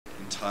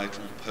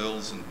entitled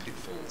Pearls and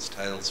Pitfalls,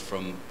 Tales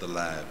from the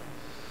Lab.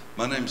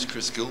 My name is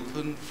Chris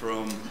Gilpin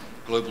from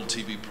Global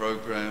TB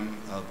Program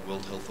of the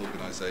World Health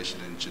Organization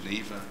in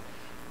Geneva,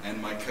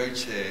 and my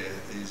co-chair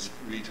is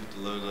Rita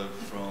Delolo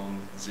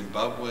from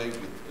Zimbabwe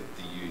with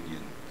the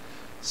Union.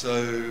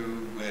 So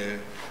we're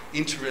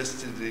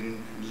interested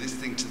in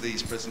listening to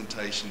these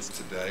presentations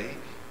today.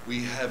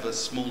 We have a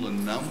smaller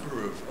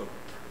number of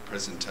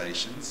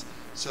presentations,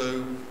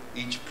 so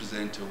each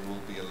presenter will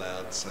be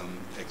allowed some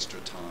extra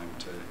time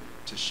to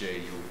share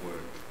your work.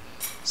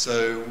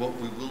 So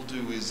what we will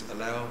do is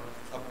allow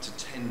up to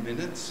 10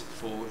 minutes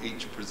for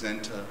each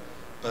presenter,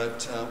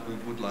 but we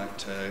would like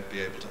to be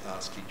able to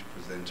ask each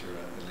presenter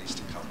at least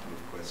a couple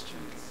of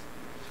questions.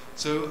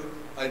 So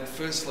I'd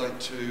first like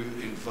to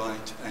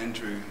invite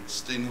Andrew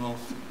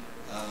Steenhoff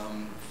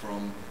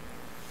from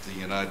the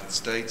United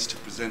States to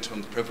present on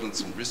the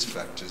prevalence and risk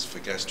factors for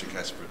gastric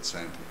aspirate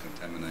sample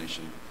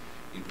contamination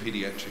in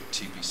pediatric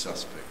TB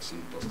suspects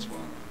in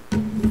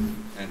Botswana.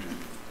 Andrew.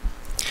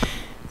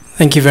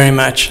 Thank you very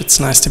much. It's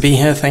nice to be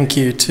here. Thank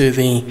you to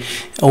the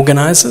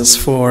organizers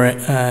for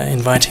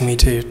inviting me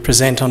to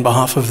present on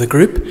behalf of the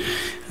group.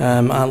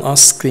 I'll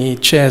ask the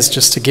chairs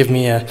just to give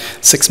me a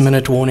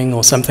 6-minute warning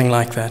or something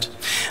like that.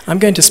 I'm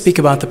going to speak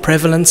about the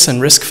prevalence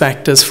and risk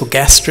factors for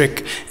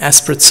gastric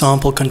aspirate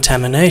sample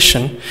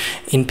contamination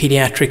in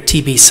pediatric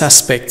TB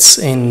suspects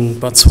in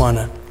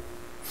Botswana.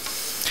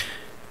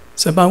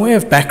 So by way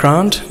of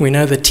background, we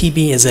know that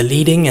TB is a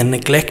leading and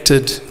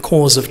neglected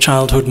cause of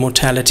childhood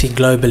mortality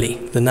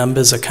globally. The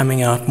numbers are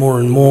coming out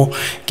more and more,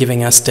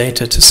 giving us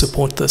data to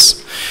support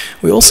this.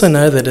 We also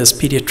know that as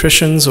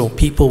pediatricians or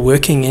people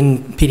working in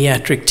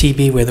pediatric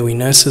TB, whether we're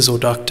nurses or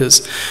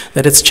doctors,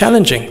 that it's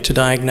challenging to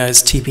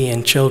diagnose TB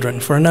in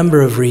children for a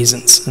number of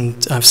reasons,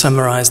 and I've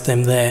summarized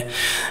them there.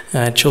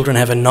 Children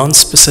have a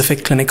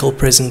non-specific clinical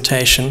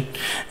presentation.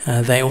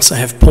 They also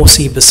have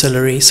porcine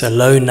bacillary, so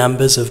low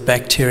numbers of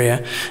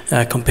bacteria,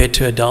 compared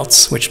to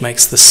adults, which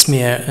makes the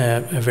smear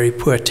a very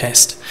poor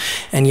test.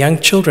 And young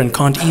children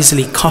can't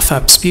easily cough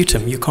up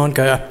sputum. You can't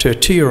go up to a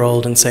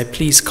 2-year-old and say,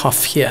 please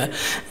cough here.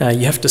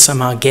 You have to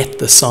somehow get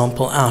the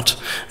sample out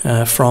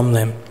from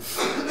them.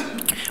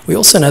 We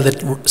also know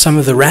that some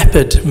of the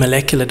rapid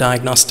molecular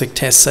diagnostic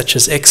tests, such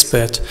as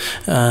Expert,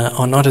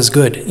 are not as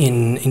good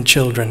in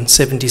children,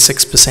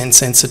 76%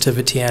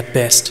 sensitivity at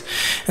best.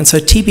 And so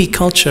TB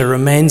culture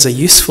remains a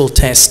useful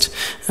test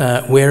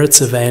where it's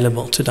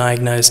available to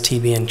diagnose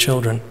TB in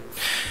children.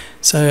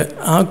 So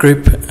our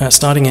group,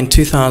 starting in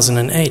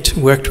 2008,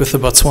 worked with the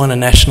Botswana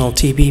National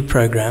TB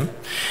Program,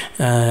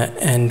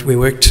 and we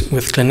worked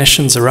with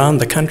clinicians around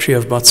the country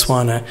of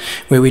Botswana,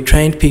 where we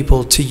trained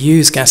people to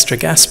use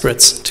gastric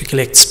aspirates to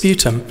collect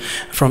sputum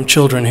from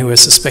children who were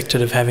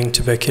suspected of having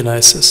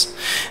tuberculosis.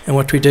 And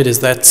what we did is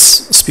that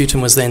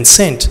sputum was then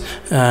sent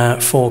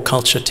for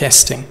culture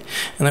testing,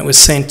 and that was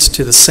sent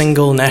to the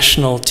single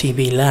national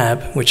TB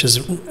lab, which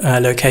is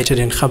located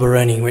in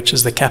Gaborone, which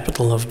is the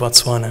capital of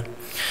Botswana.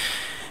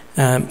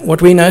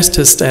 What we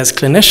noticed as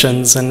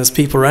clinicians and as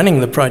people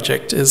running the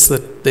project is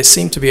that there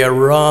seemed to be a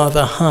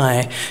rather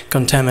high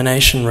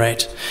contamination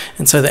rate.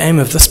 And so the aim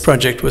of this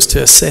project was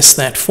to assess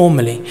that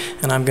formally,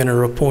 and I'm going to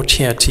report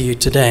here to you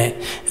today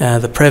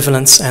the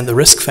prevalence and the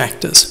risk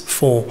factors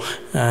for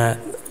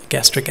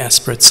gastric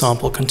aspirate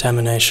sample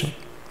contamination.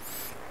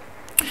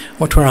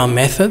 What were our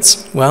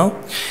methods? Well,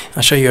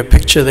 I'll show you a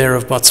picture there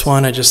of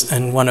Botswana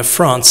and one of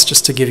France,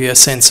 just to give you a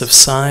sense of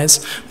size.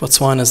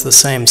 Botswana is the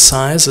same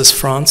size as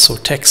France or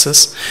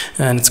Texas,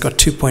 and it's got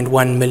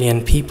 2.1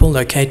 million people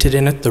located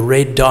in it. The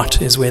red dot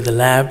is where the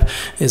lab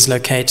is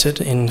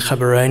located in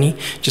Gaborone,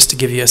 just to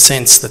give you a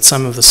sense that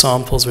some of the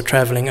samples were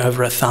traveling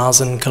over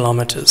 1,000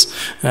 kilometers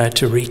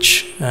to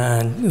reach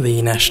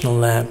the national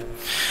lab.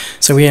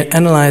 So we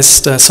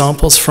analyzed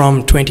samples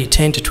from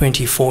 2010 to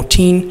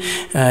 2014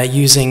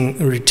 using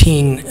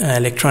routine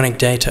electronic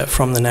data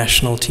from the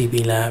National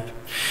TB Lab.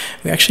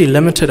 We actually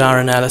limited our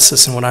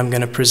analysis and what I'm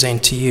going to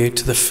present to you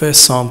to the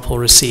first sample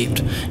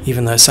received,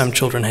 even though some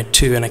children had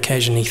 2 and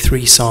occasionally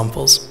 3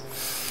 samples.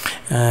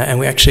 And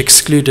we actually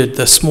excluded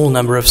the small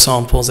number of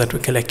samples that were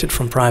collected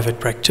from private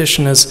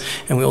practitioners,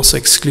 and we also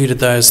excluded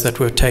those that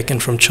were taken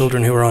from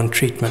children who were on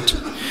treatment.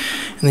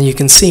 And then you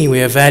can see we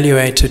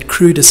evaluated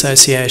crude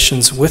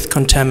associations with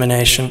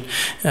contamination,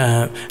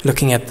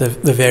 looking at the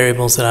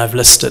variables that I've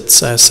listed.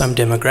 So some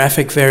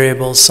demographic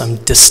variables, some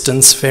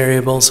distance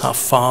variables, how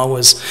far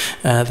was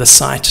the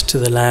site to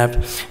the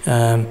lab,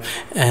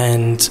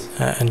 and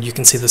you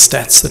can see the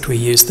stats that we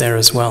used there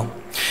as well.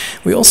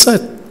 We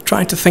also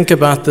tried to think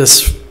about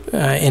this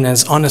in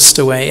as honest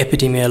a way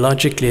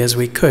epidemiologically as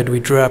we could.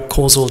 We drew up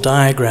causal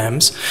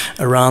diagrams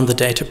around the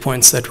data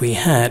points that we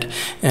had,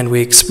 and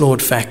we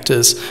explored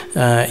factors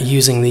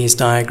using these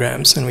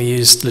diagrams, and we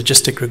used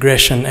logistic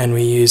regression and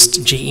we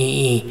used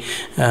GEE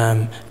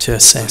to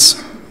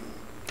assess.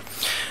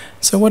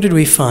 So what did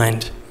we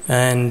find?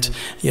 And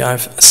yeah,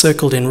 I've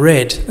circled in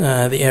red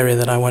the area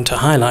that I want to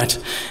highlight.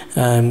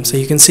 So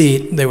you can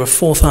see there were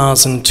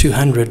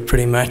 4,200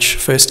 pretty much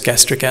first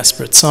gastric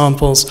aspirate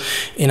samples.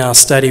 In our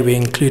study we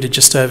included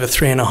just over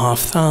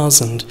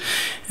 3,500,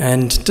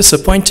 and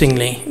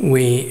disappointingly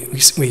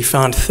we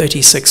found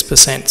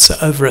 36%, so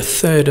over a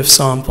third of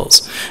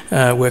samples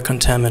were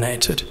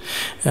contaminated.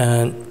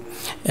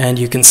 And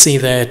you can see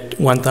that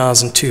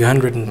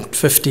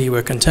 1,250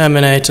 were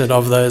contaminated.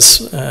 Of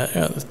those,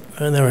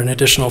 there were an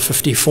additional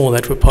 54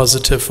 that were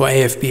positive for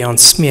AFB on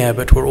smear,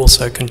 but were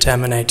also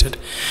contaminated.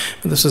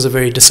 But this was a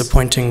very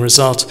disappointing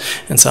result,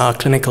 and so our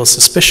clinical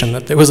suspicion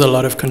that there was a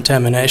lot of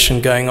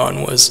contamination going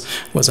on was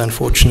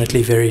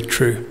unfortunately very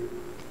true.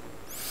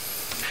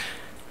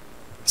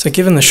 So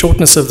given the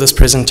shortness of this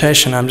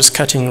presentation, I'm just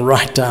cutting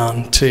right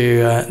down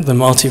to the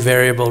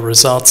multivariable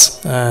results.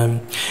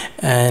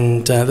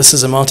 This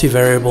is a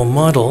multivariable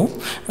model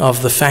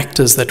of the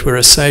factors that were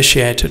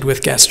associated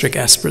with gastric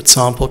aspirate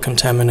sample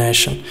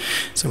contamination.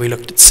 So we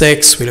looked at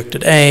sex, we looked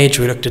at age,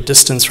 we looked at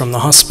distance from the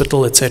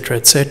hospital, etc.,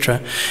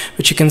 etc.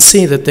 But you can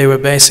see that there were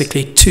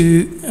basically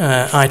two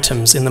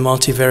items in the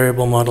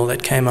multivariable model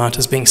that came out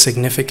as being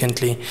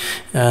significantly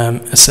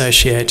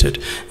associated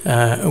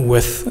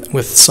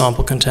with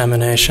sample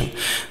contamination.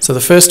 So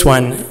the first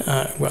one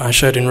I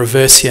showed in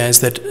reverse here is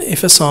that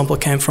if a sample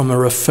came from a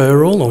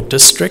referral or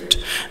district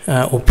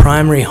or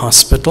primary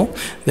hospital,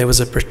 there was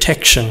a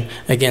protection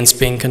against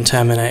being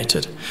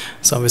contaminated.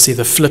 So obviously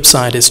the flip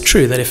side is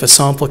true, that if a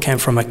sample came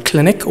from a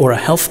clinic or a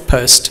health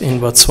post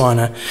in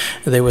Botswana,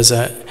 there was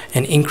an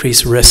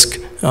increased risk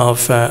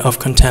of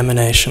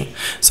contamination.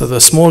 So the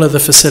smaller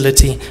the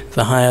facility,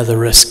 the higher the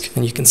risk.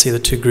 And you can see the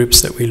two groups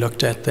that we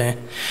looked at there.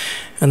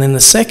 And then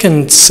the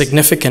second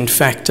significant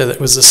factor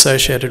that was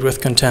associated with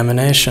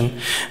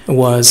contamination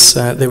was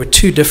there were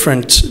two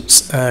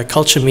different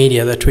culture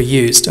media that were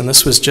used, and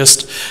this was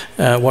just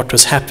what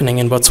was happening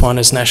in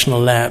Botswana's national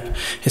lab.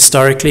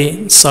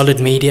 Historically, solid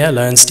media,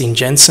 Lowenstein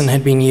Jensen,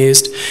 had been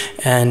used,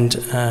 and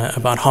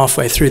about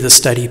halfway through the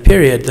study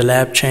period, the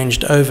lab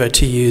changed over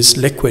to use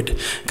liquid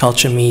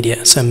culture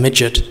media, so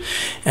midget.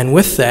 And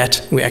with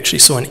that, we actually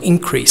saw an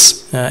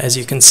increase, as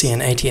you can see, an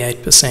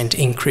 88%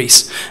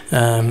 increase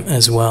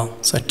as well.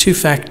 So two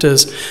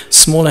factors: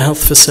 smaller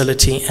health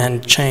facility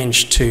and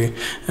change to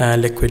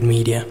liquid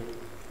media.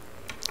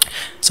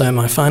 So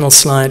my final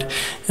slide,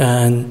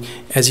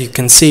 as you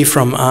can see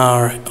from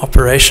our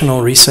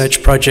operational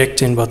research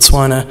project in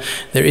Botswana,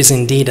 there is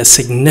indeed a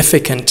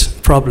significant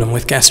problem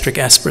with gastric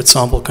aspirate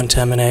sample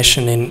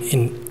contamination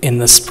in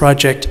this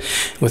project,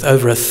 with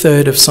over a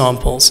third of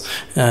samples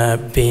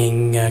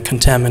being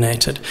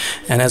contaminated.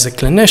 And as a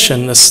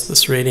clinician,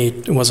 this really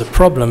was a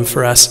problem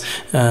for us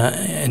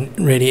and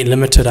really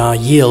limited our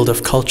yield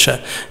of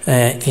culture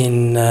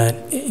in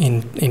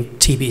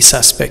TB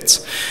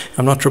suspects.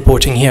 I'm not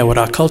reporting here what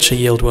our culture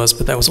yield was,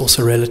 but that was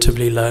also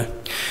relatively low.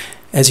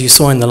 As you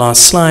saw in the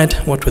last slide,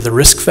 what were the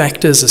risk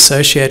factors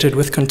associated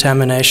with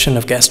contamination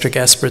of gastric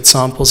aspirate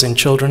samples in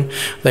children?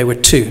 They were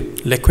two: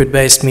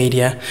 liquid-based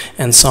media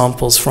and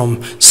samples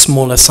from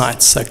smaller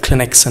sites, so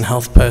clinics and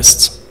health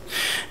posts.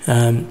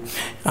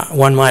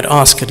 One might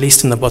ask, at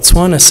least in the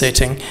Botswana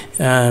setting,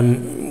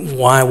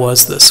 why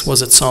was this?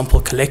 Was it sample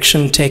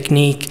collection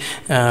technique?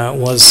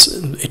 Was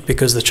it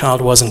because the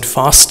child wasn't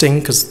fasting,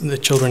 because the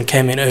children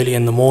came in early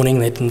in the morning,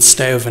 they didn't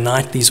stay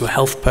overnight, these were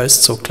health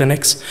posts or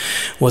clinics?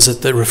 Was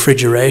it the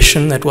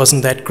refrigeration that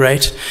wasn't that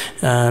great?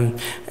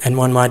 And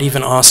one might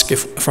even ask,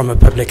 if, from a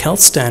public health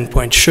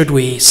standpoint, should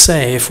we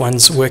say, if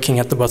one's working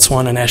at the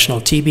Botswana National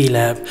TB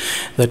Lab,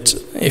 that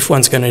if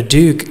one's going to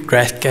do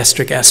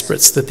gastric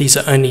aspirates, that these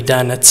are only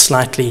done at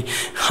slightly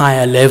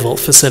higher level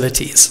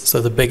facilities, so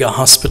the bigger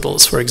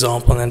hospitals, for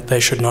example, and they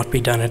should not be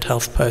done at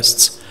health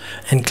posts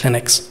and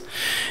clinics.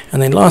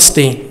 And then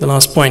lastly, the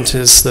last point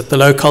is that the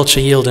low culture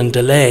yield and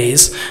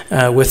delays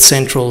with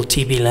central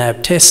TB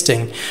lab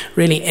testing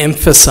really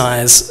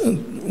emphasize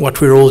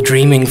what we're all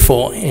dreaming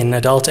for in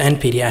adult and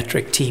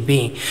pediatric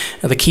TB,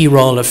 the key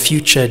role of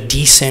future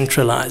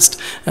decentralized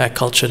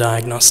culture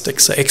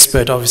diagnostics. So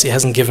Expert obviously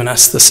hasn't given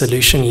us the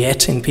solution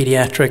yet in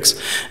pediatrics,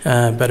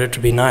 but it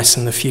would be nice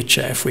in the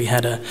future if we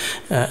had a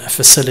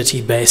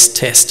facility-based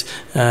test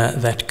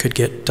that could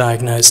get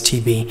diagnosed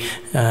TB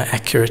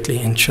accurately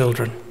in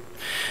children.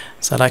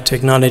 So I'd like to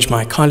acknowledge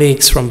my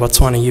colleagues from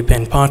Botswana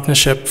UPenn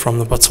Partnership, from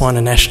the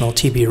Botswana National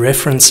TB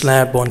Reference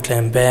Lab,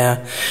 Bontle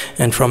Mbea,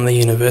 and from the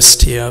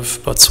University of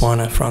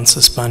Botswana,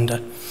 Francis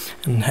Banda.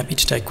 I'm happy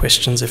to take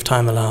questions if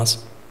time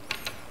allows.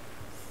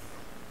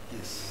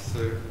 Yes,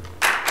 so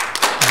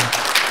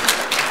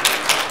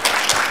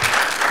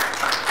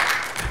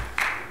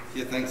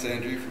yeah, thanks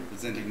Andrew for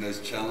presenting those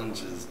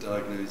challenges.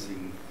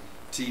 Diagnosing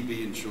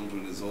TB in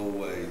children is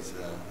always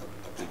a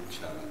big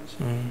challenge.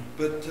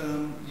 But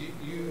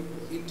you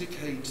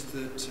indicate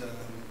that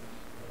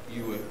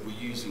you were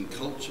using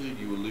culture,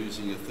 you were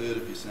losing a third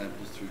of your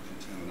samples through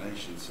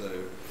contamination. So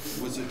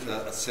was it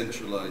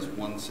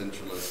one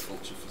centralized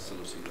culture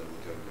facility that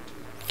we're going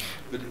to?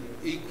 But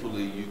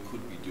equally, you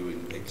could be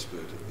doing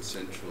Expert at the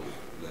central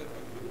level,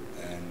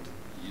 and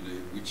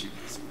we which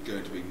is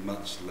going to be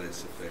much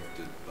less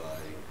affected by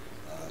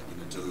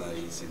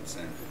delays in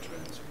sample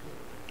transport.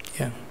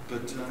 Yeah.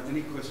 But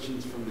any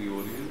questions from the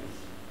audience?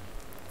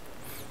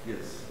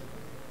 Yes.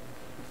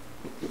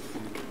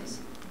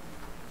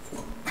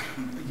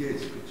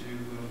 Yes, could you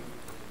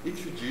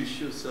introduce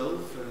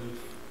yourself and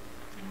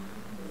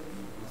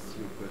ask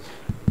your question?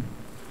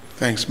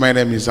 Thanks. My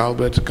name is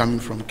Albert, coming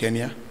from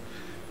Kenya.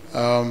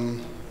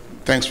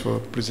 Thanks for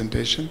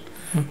presentation.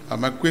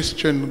 My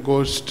question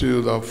goes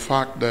to the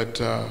fact that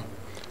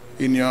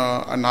in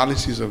your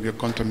analysis of your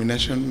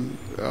contamination,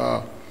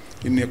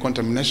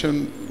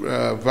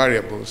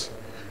 variables,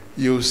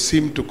 you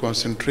seem to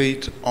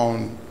concentrate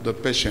on the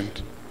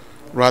patient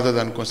rather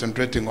than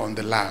concentrating on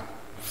the lab.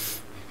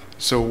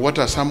 So what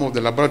are some of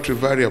the laboratory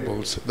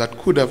variables that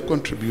could have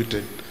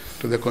contributed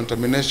to the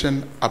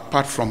contamination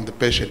apart from the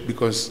patient?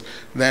 Because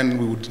then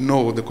we would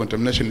know the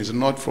contamination is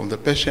not from the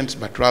patients,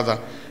 but rather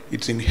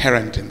it's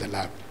inherent in the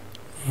lab.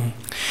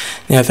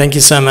 Yeah, thank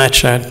you so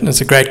much.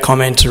 That's a great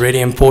comment, really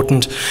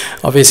important.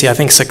 Obviously, I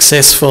think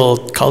successful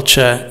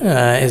culture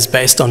is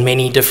based on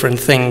many different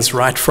things,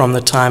 right from the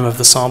time of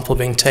the sample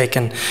being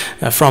taken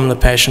from the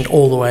patient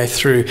all the way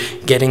through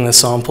getting the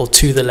sample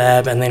to the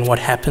lab and then what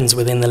happens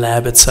within the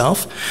lab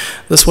itself.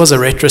 This was a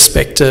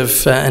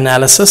retrospective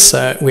analysis,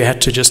 so we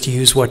had to just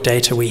use what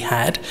data we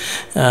had.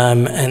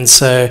 And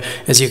so,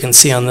 as you can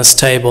see on this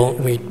table,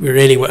 we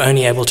really were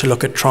only able to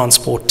look at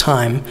transport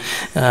time.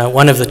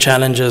 One of the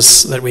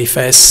challenges that we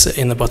face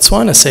in the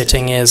Botswana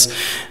setting is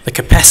the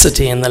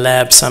capacity in the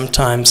lab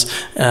sometimes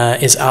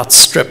is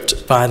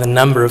outstripped by the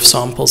number of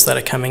samples that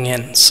are coming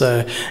in.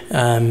 So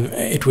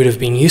it would have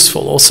been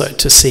useful also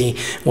to see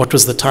what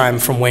was the time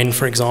from when,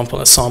 for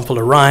example, a sample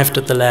arrived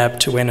at the lab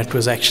to when it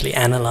was actually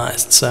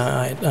analyzed. So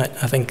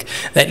I think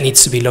that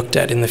needs to be looked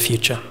at in the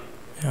future.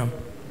 Yeah.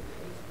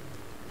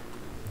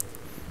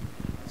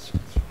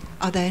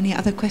 Are there any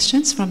other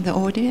questions from the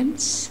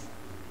audience?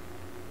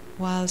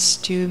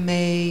 Whilst you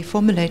may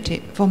formulate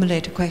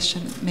a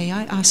question, may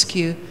I ask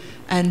you,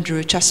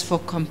 Andrew, just for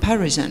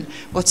comparison,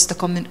 what's the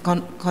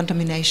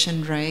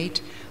contamination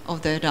rate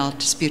of the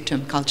adult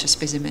sputum culture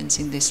specimens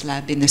in this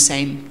lab in the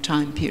same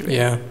time period?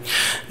 Yeah,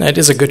 no, it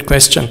is a good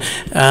question.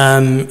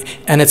 And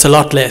it's a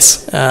lot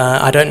less.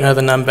 I don't know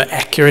the number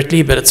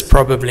accurately, but it's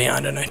probably,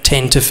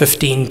 10 to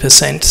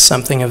 15%,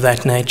 something of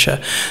that nature.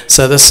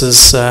 So this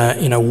is,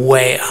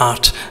 way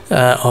out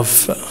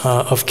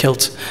of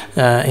kilt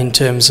in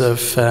terms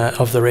of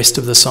the rest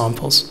of the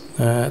samples.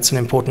 It's an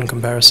important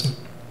comparison.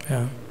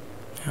 Yeah.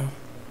 Yeah.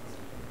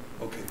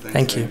 Okay,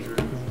 thank you. Andrew.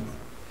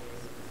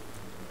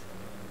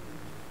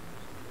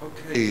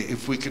 Okay,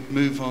 if we could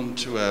move on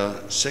to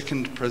our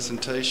second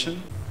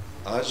presentation.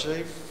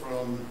 Ajay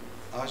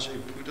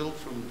Pudel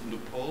from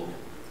Nepal,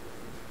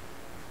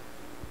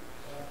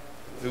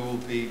 who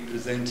will be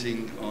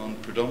presenting on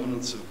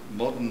predominance of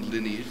modern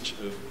lineage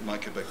of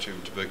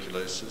Mycobacterium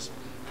tuberculosis,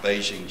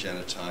 Beijing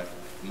genotype,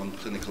 among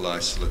clinical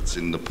isolates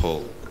in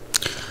Nepal.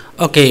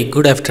 Okay,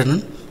 good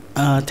afternoon.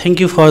 Thank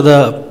you for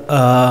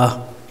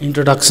the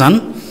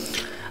introduction.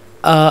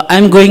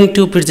 I'm going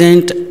to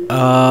present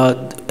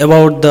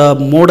about the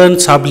modern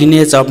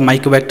sublineage of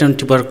Mycobacterium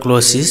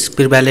tuberculosis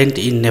prevalent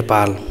in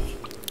Nepal.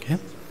 Okay.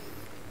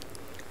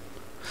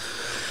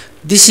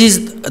 This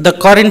is the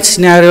current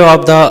scenario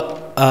of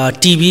the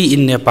TB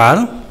in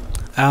Nepal.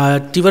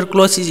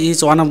 Tuberculosis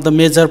is one of the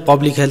major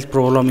public health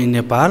problems in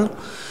Nepal,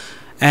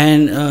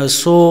 and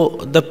so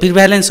the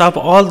prevalence of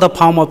all the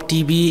form of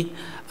TB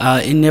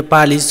in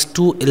Nepal is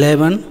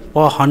 211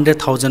 per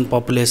 100,000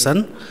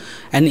 population.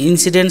 And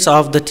incidence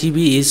of the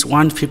TB is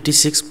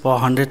 156 per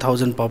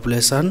 100,000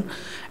 population,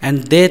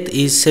 and death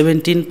is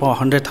 17 per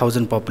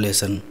 100,000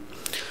 population.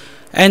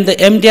 And the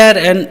MDR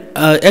and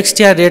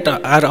XTR rate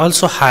are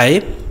also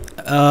high.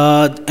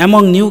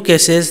 Among new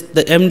cases,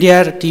 the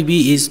MDR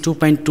TB is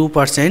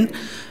 2.2%,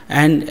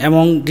 and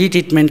among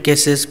retreatment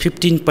cases,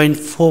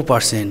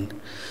 15.4%.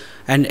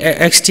 And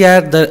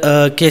XTR,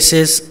 the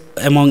cases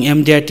among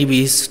MDR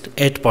TB is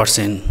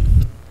 8%.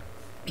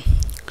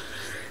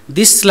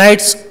 This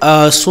slide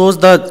shows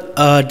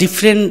the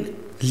different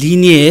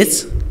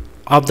lineage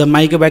of the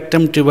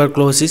Mycobacterium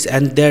tuberculosis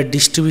and their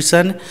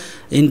distribution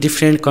in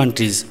different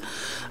countries.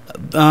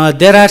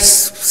 There are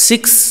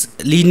 6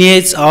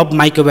 lineages of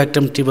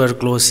Mycobacterium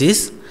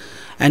tuberculosis,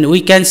 and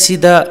we can see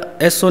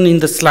as shown in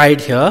the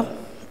slide here.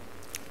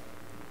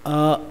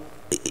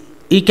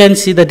 You can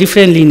see the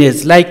different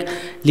lineages, like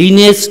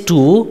lineage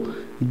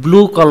 2,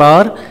 blue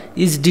color,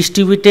 is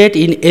distributed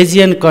in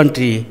Asian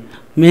country,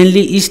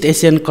 mainly East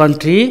Asian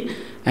country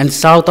and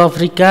South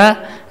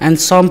Africa and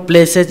some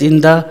places in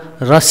the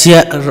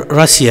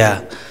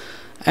Russia.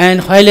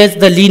 And while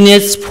the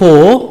lineage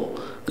 4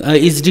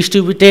 is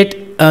distributed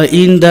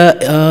in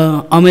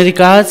the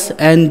Americas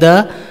and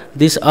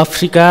this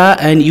Africa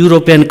and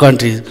European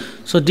countries.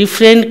 So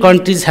different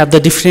countries have the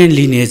different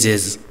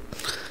lineages.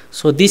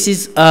 So this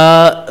is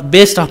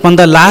based upon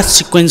the large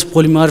sequence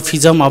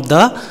polymorphism of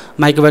the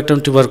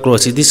Mycobacterium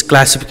tuberculosis, this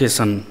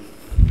classification.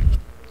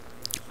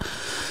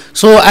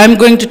 So I am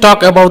going to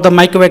talk about the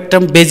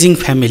Mycobacterium Beijing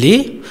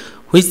family,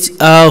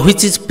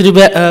 which is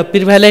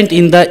prevalent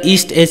in the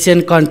East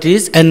Asian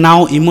countries and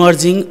now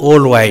emerging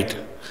worldwide.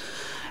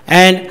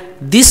 And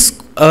this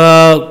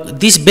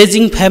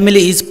Beijing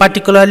family is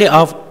particularly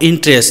of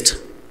interest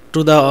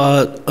to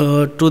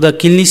the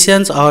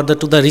clinicians or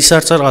to the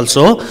researcher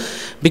also,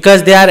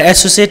 because they are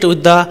associated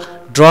with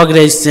the drug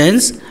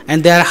resistance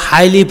and they are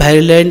highly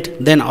virulent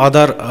than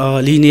other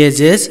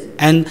lineages,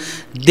 and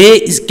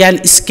they can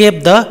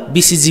escape the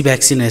BCG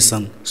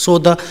vaccination. So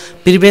the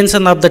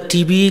prevention of the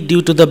TB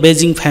due to the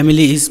Beijing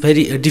family is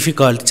very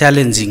difficult,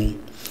 challenging.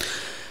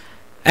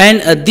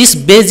 And this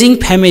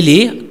Beijing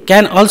family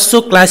can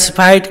also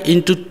classified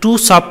into two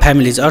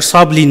subfamilies or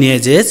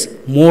sublineages,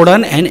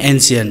 modern and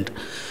ancient.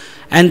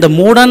 And the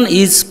modern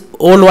is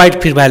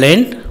worldwide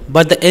prevalent,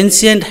 but the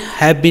ancient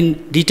have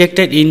been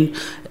detected in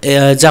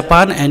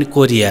Japan and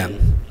Korea.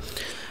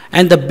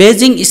 And the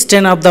Beijing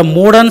strain of the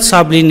modern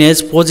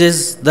sublineage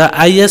possesses the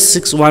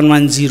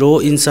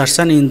IS6110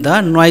 insertion in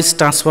the noise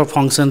transfer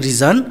function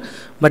region,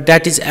 but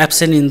that is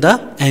absent in the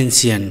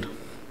ancient.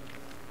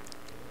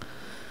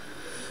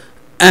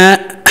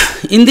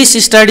 In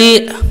this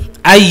study,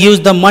 I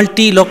used the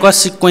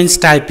multi-locus sequence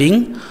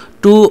typing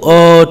to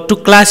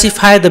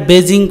classify the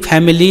Beijing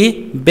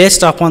family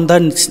based upon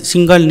the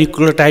single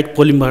nucleotide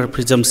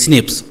polymorphism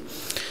SNPs.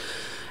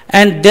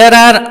 And there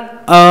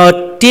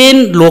are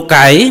 10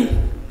 loci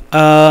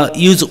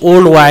used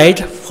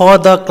worldwide for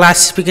the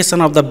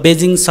classification of the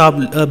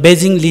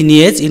Beijing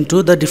lineage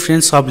into the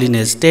different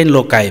sublineages, 10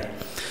 loci.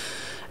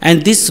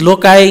 And this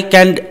loci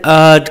can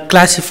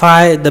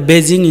classify the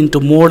Beijing into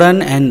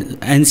modern and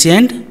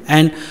ancient,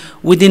 and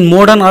within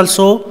modern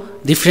also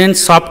different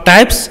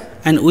subtypes,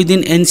 and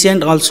within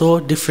ancient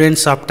also different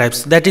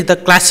subtypes. That is the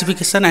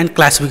classification and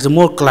classification,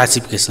 more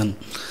classification.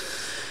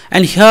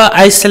 And here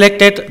I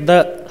selected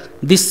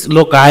this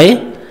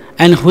loci,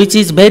 and which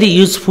is very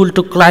useful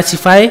to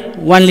classify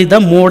only the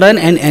modern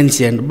and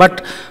ancient.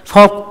 But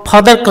for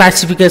further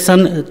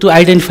classification to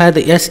identify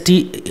the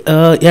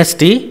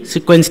ST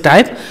sequence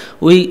type,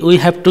 we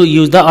have to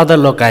use the other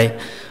loci.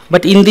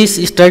 But in this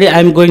study, I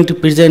am going to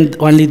present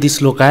only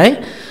this loci.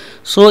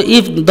 So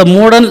if the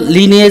modern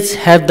lineage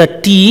have the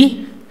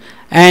T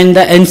and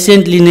the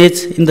ancient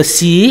lineage in the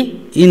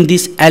C in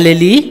this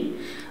allele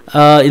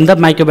in the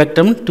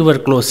Mycobacterium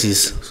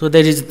tuberculosis. So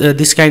there is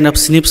this kind of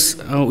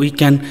SNPs we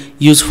can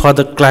use for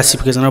the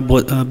classification of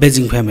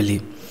Beijing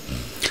family.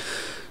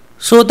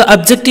 So the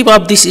objective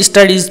of this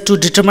study is to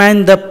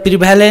determine the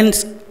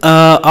prevalence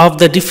of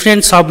the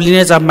different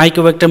sublineages of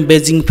Mycobacterium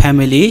Beijing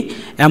family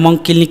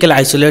among clinical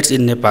isolates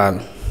in Nepal.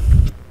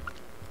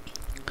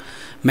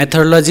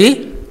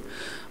 Methodology.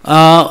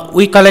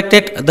 We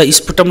collected the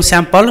sputum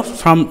sample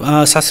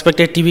from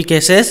suspected TB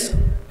cases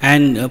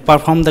and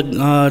performed the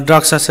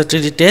drug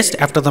susceptibility test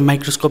after the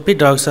microscopy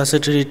drug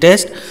susceptibility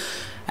test.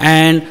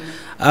 And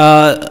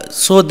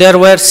so there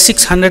were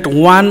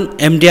 601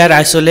 MDR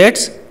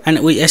isolates, and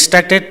we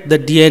extracted the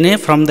DNA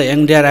from the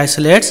MDR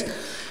isolates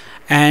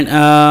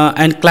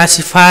and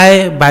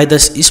classify by the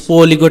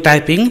SPO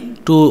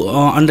oligotyping to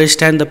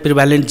understand the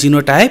prevalent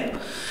genotype.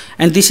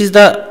 And this is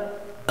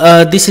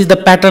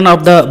the pattern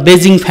of the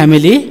Beijing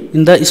family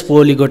in the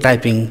SPO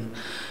oligotyping.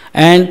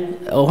 And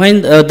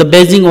when the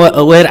Beijing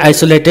were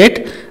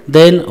isolated,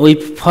 then we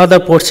further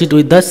proceed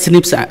with the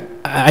SNPs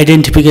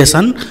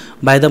identification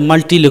by the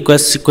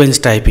multi-locus sequence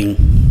typing.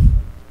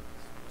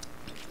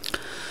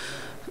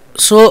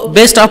 So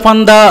based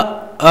upon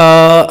the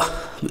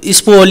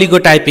SPO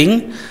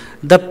oligotyping,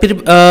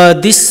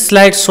 this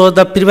slide shows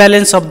the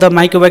prevalence of the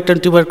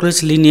Mycobacterium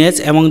tuberculosis lineage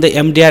among the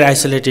MDR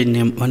isolated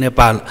in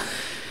Nepal.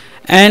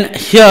 And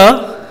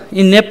here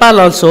in Nepal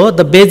also,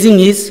 the Beijing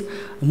is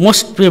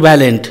most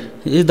prevalent.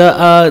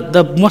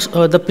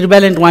 The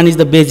prevalent one is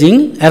the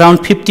Beijing. Around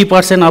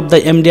 50% of the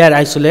MDR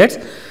isolates,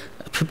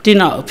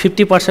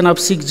 50% of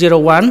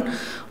 601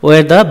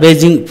 were the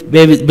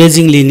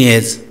Beijing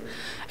lineage,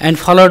 and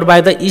followed by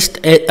the East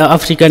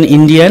African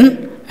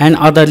Indian and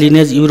other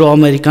lineage,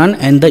 Euro-American,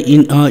 and the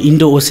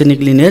Indo-Oceanic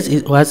lineage,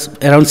 it was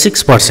around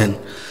 6%.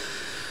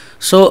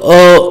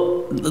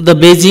 So the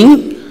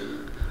Beijing.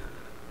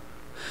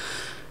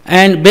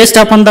 And based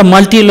upon the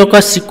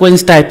multi-locus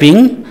sequence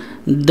typing,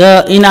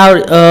 in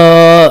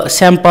our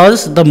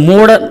samples, the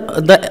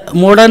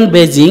modern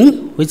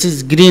Beijing, which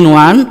is green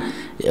one,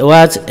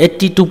 was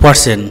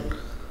 82%.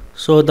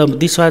 So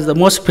this was the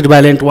most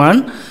prevalent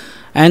one,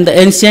 and the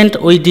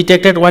ancient we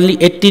detected only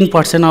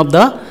 18% of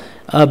the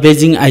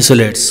Beijing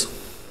isolates.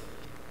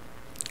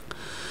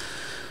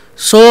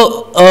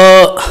 So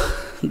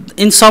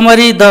in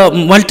summary, the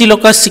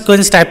multi-locus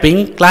sequence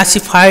typing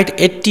classified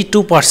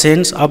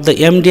 82% of the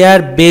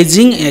MDR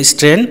Beijing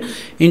strain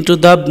into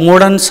the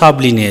modern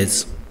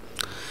sublineage.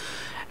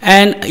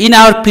 And in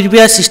our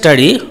previous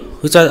study,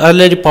 which was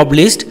already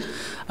published,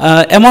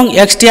 among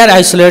XTR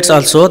isolates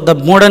also, the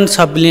modern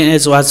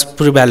sublineage was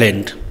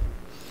prevalent.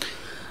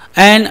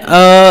 And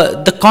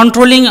the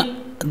controlling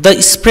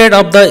the spread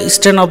of the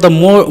strain of the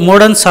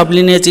modern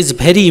sublineage is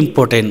very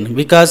important,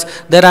 because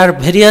there are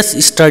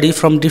various studies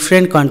from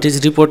different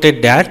countries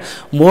reported that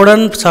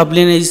modern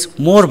sublineage is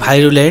more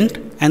virulent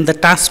and the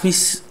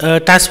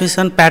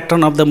transmission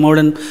pattern of the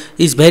modern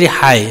is very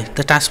high.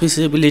 The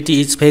transmissibility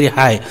is very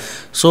high.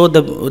 So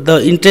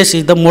the interest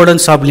is the modern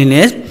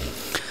sublineage.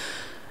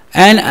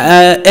 And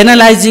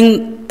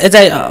analyzing, as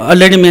I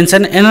already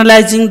mentioned,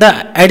 analyzing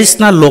the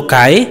additional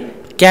loci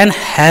can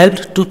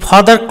help to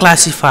further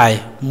classify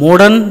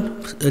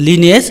modern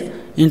lineage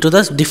into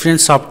the different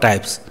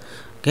subtypes.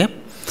 Okay.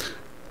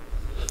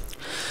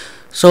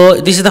 So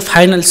this is the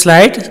final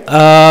slide.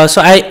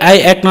 So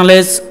I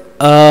acknowledge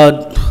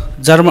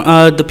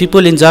the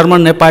people in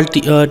German Nepal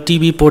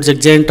TB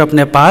Project Giant of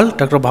Nepal,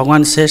 Dr.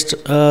 Bhagwan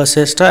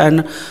Shrestha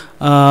and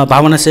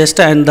Bhavana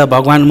Shrestha and the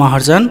Bhagwan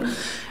Maharjan,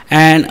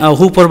 and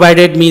who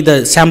provided me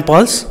the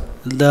samples,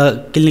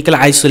 the clinical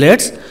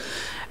isolates,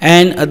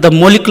 and the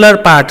molecular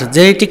part,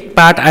 genetic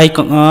part,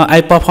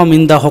 I perform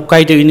in the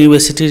Hokkaido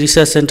University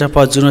Research Center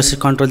for Zoonosis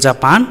Control,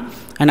 Japan.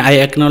 And I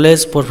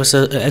acknowledge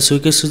Professor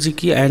Eisuke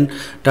Suzuki and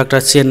Dr.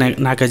 Chie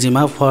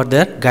Nakajima for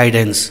their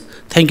guidance.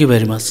 Thank you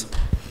very much.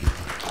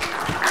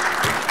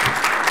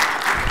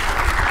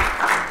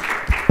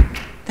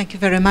 Thank you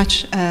very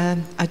much,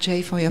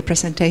 Ajay, for your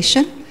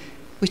presentation,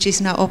 which is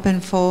now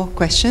open for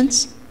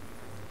questions.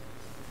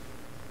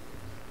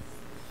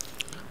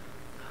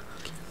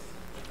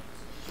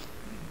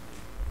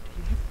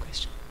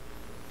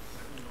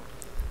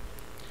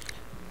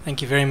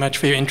 Thank you very much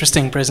for your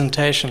interesting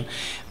presentation.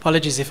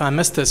 Apologies if I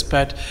missed this,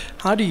 but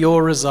how do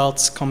your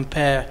results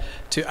compare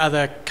to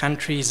other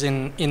countries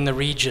in the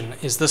region?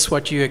 Is this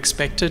what you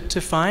expected to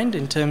find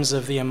in terms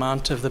of the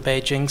amount of the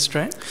Beijing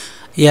strain?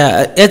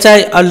 Yeah, as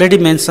I already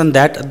mentioned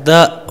that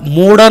the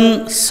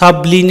modern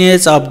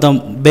sublineage of the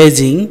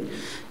Beijing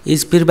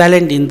is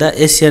prevalent in the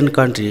Asian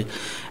country.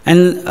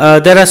 And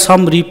there are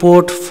some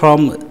reports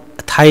from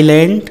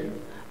Thailand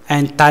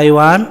and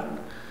Taiwan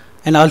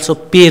and also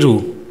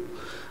Peru.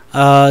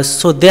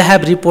 So they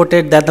have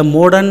reported that the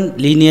modern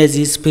lineage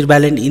is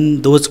prevalent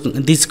in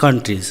these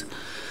countries.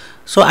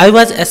 So I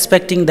was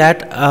expecting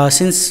that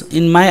since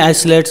in my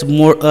isolates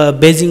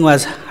Beijing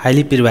was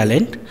highly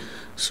prevalent,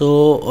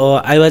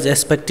 so I was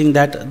expecting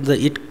that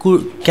it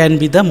can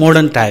be the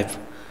modern type,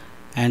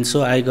 and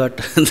so I got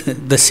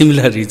the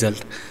similar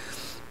result.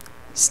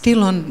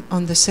 Still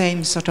on the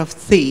same sort of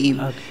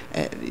theme,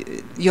 okay.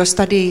 Your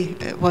study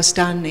was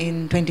done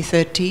in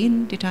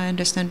 2013, did I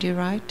understand you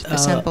right? The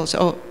samples,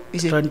 or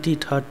is it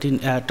 2013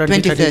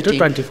 to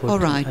 2014? All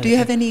right. Do you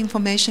have any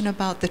information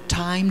about the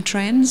time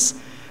trends?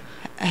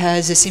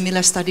 Has a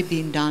similar study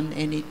been done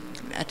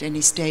at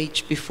any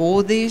stage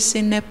before this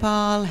in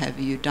Nepal? Have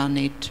you done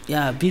it?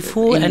 Yeah,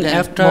 before in and the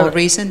after more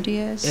recent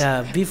years.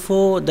 Yeah,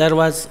 before there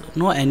was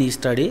no any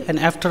study, and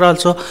after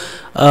also.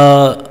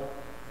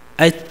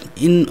 I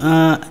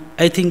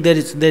think there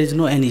is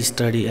no any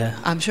study.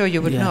 I'm sure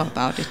you would know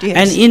about it. Yes.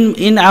 And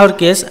in our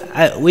case,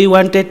 we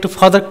wanted to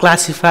further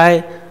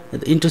classify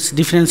into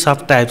different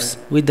subtypes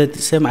with the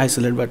same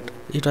isolate, but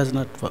it was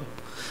not.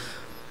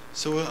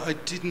 So I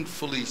didn't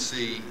fully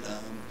see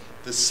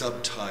the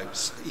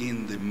subtypes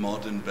in the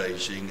modern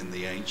Beijing and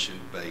the ancient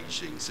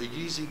Beijing. So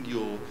using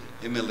your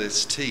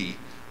MLST,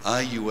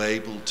 are you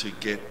able to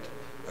get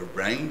a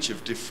range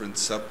of different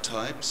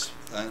subtypes,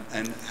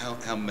 and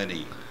how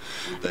many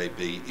would they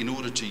be in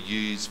order to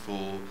use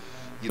for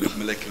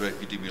molecular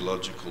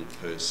epidemiological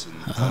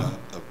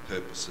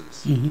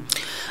purposes?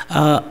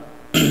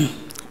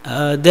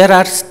 There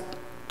are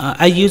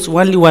I use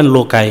only one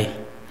loci,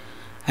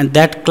 and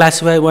that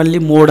classify only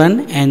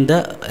modern and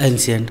the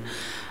ancient,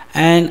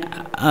 and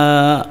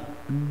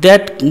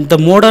that the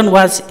modern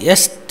was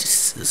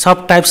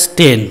subtypes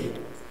 10,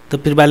 the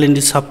prevalent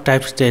is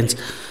subtypes 10.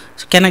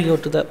 So can I go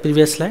to the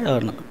previous slide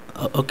or no?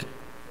 Okay,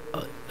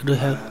 do you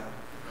have?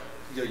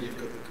 Yeah, you've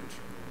got the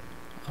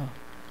control.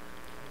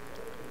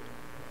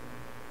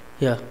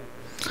 Yeah,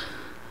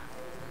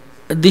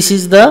 this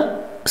is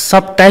the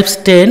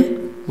subtypes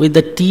 10 with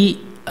the T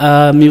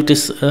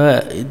mutation.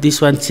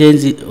 This one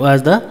change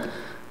was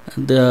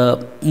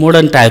the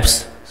modern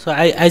types. So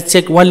I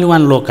check only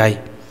one loci.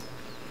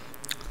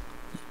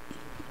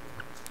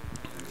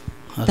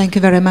 Thank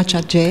you very much,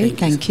 Ajay.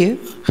 Thank you.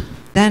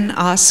 Then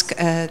ask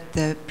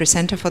the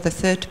presenter for the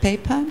third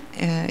paper.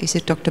 Is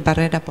it Dr.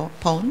 Barreda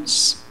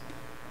Pons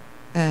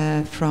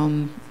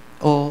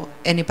or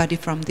anybody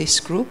from this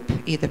group,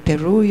 either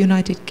Peru,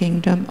 United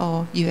Kingdom,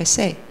 or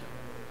USA?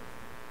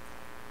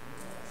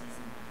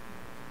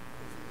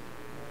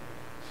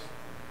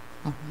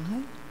 All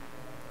right.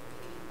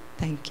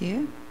 Thank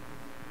you.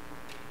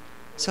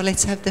 So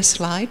let's have the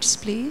slides,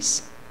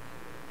 please.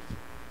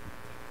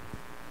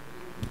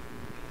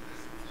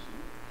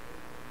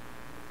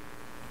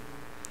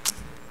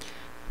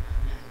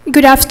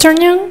 Good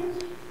afternoon.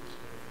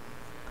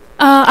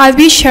 I'll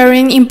be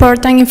sharing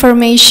important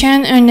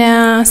information on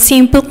a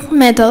simple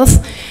method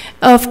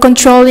of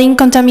controlling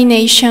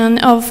contamination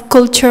of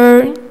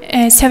culture,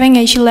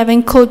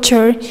 7H11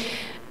 culture,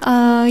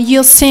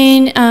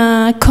 using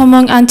a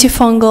common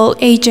antifungal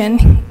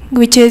agent,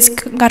 which is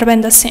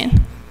carbendazim.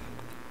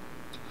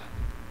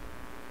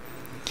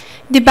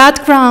 The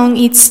background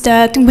is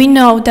that we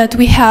know that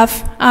we have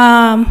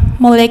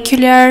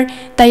molecular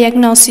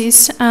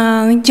diagnosis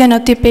and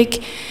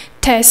genotypic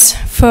tests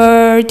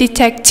for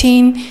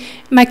detecting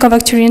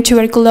Mycobacterium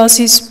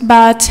tuberculosis,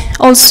 but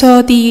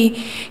also the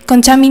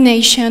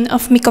contamination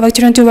of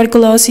Mycobacterium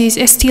tuberculosis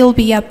still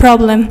be a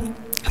problem.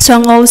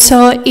 So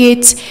also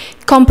it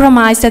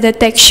compromises the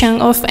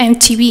detection of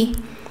MTB.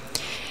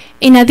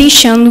 In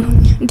addition,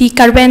 the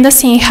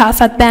carbendazim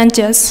have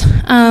advantages,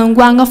 and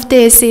one of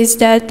these is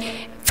that,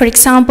 for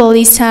example,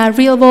 it's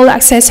reliable,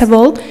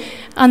 accessible,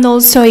 and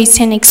also it's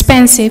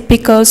inexpensive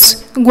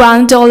because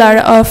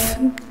 $1 of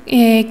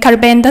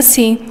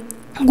carbendazim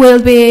will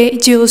be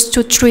used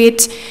to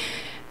treat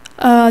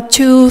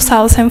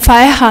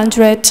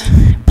 2,500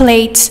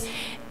 plates,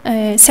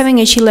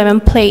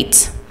 7H11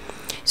 plates.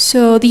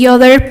 So the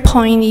other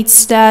point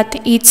is that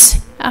it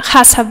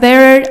has a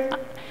better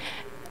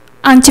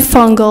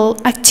antifungal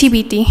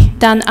activity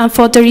than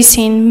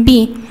amphotericin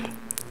B.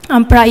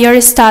 And prior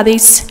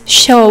studies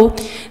show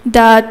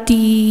that the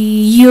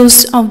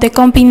use of the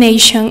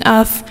combination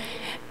of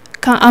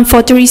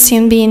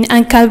amphotericin B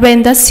and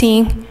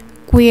carbendazim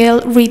will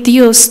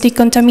reduce the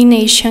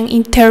contamination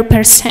in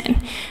 30%.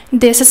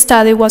 This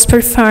study was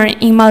performed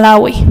in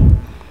Malawi.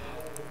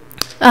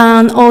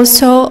 And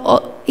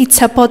also,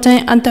 it's a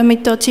potent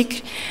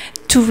antimitotic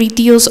to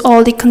reduce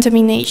all the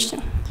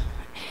contamination.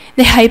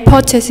 The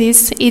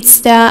hypothesis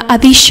is the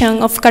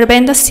addition of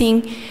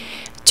carbendazim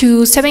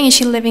to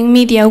 7H11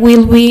 media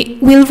will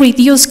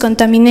reduce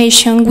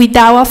contamination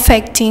without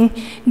affecting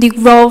the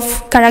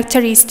growth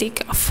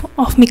characteristic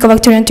of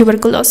Mycobacterium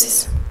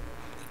tuberculosis.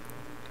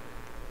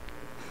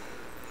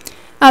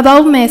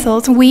 About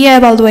methods, we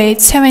evaluate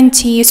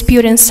 70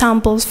 sputum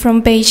samples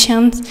from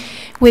patients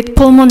with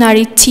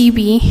pulmonary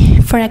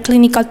TB for a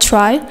clinical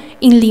trial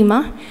in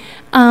Lima,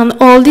 and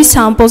all the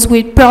samples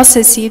we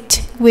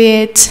processed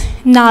with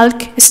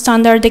NALC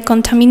standard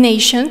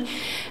decontamination.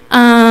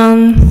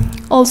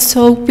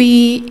 Also,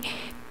 we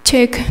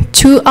took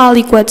 2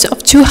 aliquots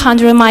of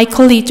 200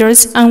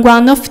 microliters, and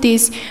one of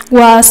these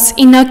was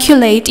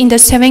inoculated in the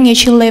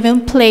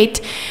 7H11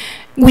 plate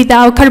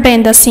without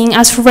carbendazim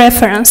as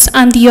reference,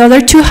 and the other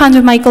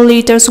 200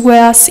 microliters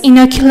was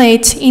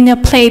inoculated in a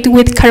plate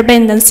with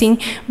carbendazim.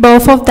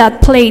 Both of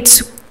that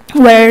plates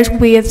were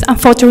with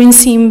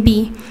amphotericin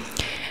B.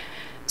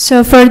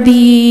 So for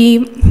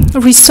the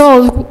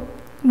result,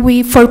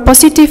 for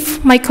positive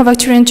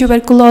Mycobacterium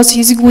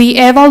tuberculosis, we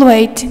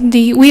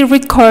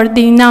record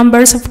the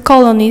numbers of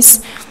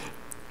colonies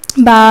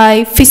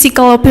by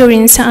physical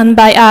appearance and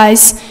by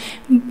eyes,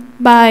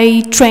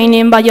 by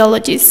training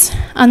biologists.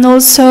 And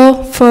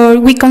also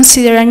we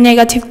consider a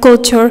negative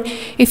culture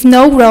if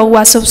no growth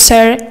was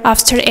observed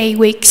after 8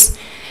 weeks.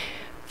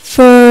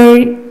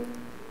 For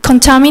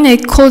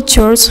contaminated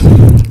cultures,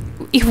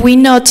 if we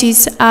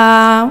notice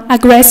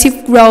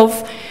aggressive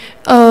growth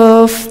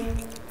of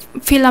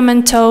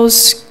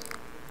filamentous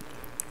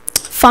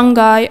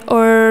fungi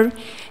or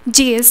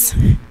yeast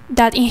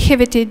that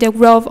inhibited the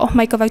growth of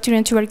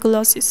Mycobacterium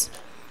tuberculosis.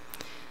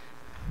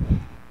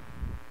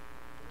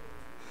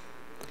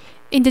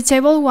 In the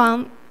table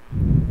 1,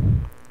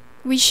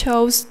 we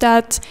shows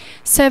that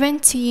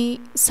 70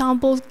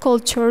 sample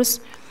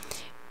cultures.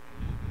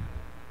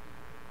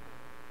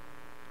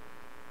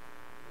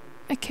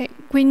 Okay,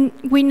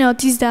 we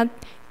noticed that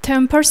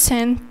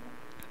 10%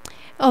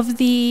 of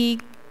the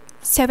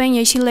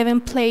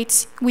 7H11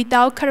 plates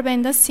without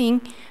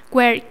carbendazim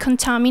were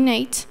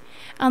contaminated,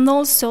 and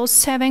also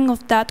 7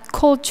 of that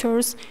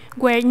cultures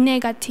were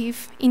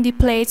negative in the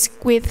plates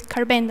with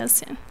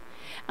carbendazim.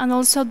 And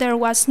also there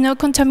was no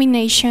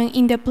contamination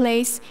in the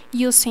plates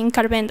using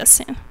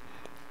carbendazim.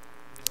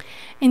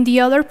 And the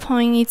other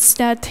point is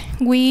that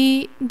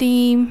the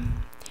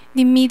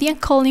median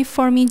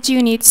colony-forming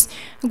units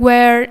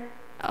were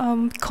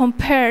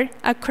compared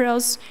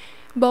across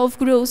both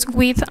groups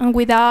with and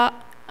without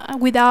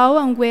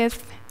and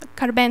with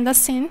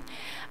carbendazim,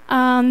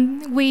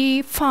 and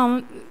we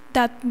found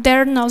that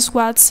there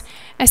was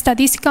a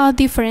statistical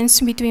difference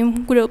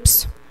between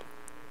groups.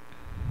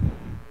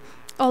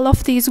 All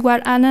of these were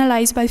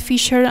analyzed by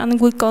Fisher and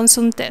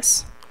Wilkinson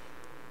tests.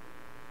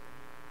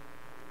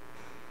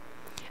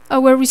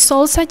 Our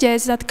results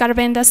suggest that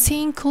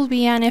carbendazim could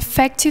be an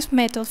effective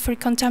method for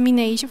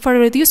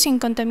reducing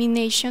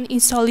contamination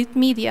in solid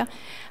media,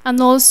 and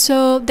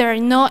also there are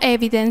no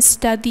evidence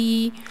that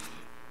the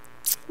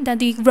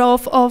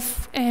growth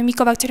of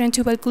Mycobacterium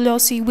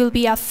tuberculosis will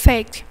be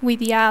affected with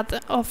the add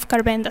of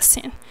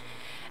carbendazim.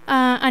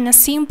 And a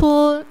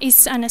simple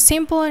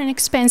and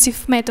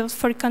expensive method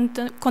for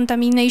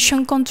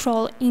contamination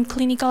control in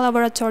clinical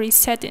laboratory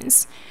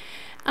settings.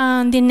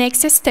 And the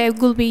next step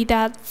will be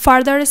that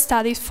further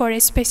studies for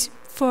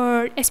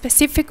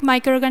specific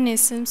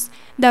microorganisms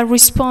that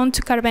respond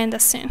to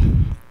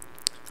carbendazim.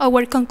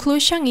 Our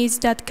conclusion is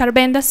that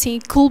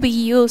carbendazim could be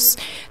used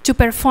to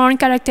perform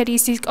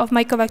characteristics of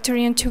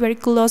Mycobacterium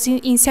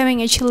tuberculosis in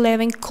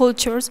 7H11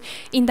 cultures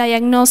in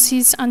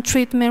diagnosis and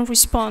treatment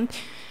response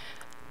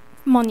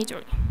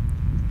monitoring.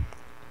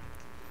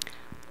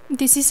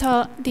 this is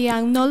the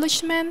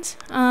acknowledgement.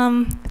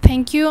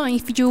 Thank you. And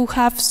if you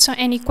have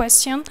any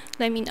question,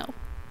 let me know.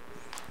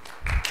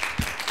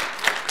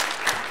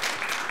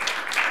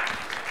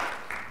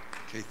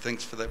 Okay,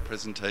 thanks for that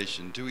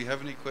presentation. Do we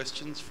have any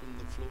questions from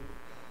the floor?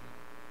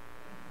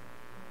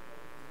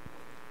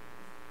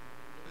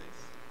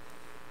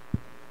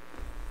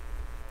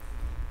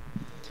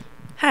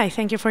 Hi,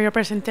 thank you for your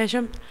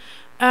presentation.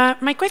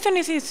 My question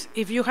is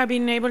if you have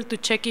been able to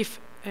check if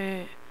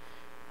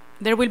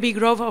there will be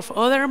growth of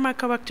other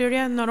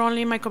mycobacteria, not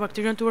only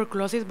Mycobacterium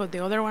tuberculosis, but the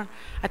other one.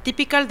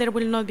 Atypical, there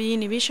will not be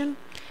inhibition?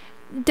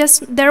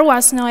 There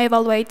was no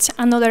evaluate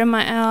another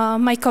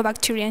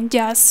mycobacterium,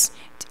 just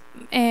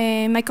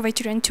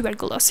Mycobacterium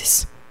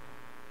tuberculosis.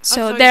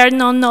 So there are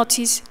no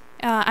notice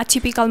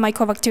atypical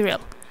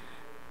mycobacterial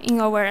in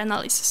our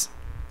analysis.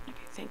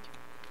 Okay, thank you.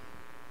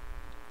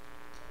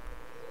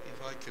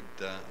 If I could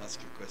ask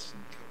a question.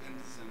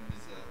 Cobendazim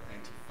is an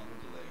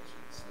antifungal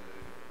agent, so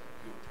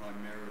you're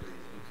primarily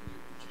looking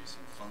at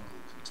reducing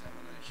fungal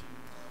contamination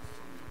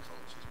from your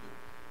cultures, but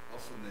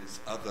often there's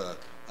other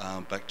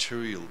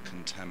bacterial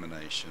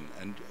contamination,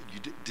 and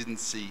you didn't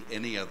see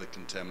any other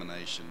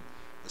contamination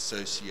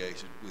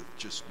associated with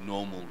just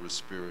normal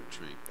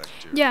respiratory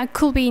bacteria. Yeah,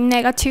 could be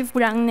negative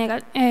gram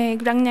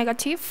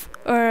negative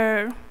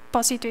or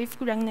positive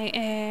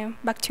gram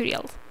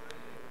bacterial.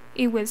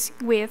 It was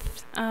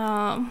with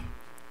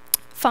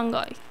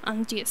fungi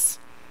and yeast,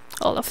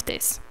 all of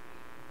this.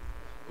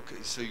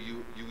 Okay, so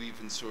you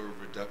even saw a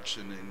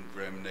reduction in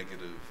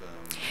gram-negative.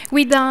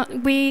 We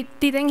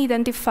didn't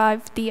identify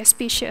the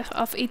species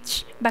of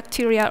each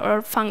bacteria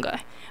or fungi,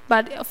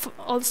 but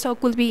also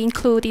could be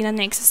included in the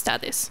next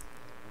studies.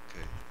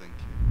 Okay, thank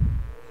you.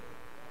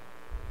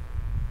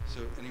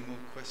 So, any more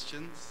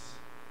questions?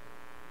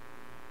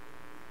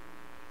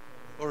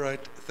 All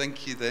right,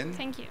 thank you then.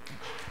 Thank you.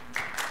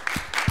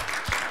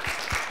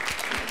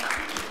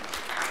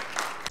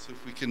 So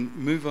if we can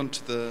move on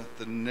to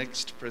the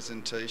next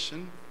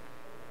presentation.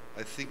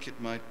 I think it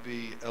might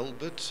be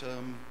Albert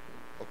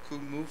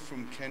Okumu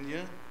from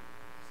Kenya.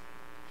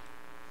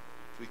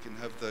 If we can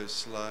have those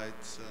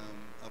slides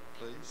up,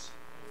 please.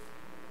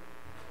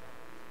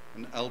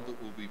 And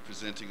Albert will be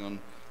presenting on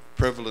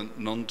prevalent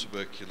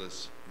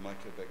non-tuberculous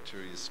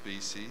Mycobacteria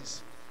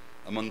species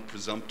among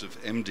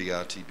presumptive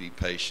MDR-TB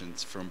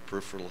patients from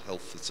peripheral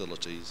health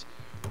facilities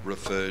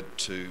referred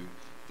to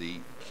the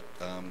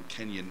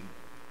Kenyan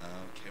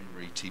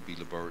KEMRI TB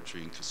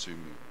laboratory in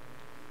Kisumu.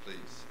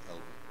 Please,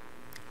 Albert.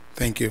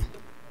 Thank you.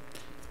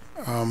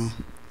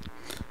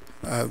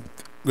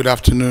 Good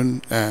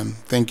afternoon, and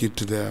thank you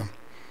to the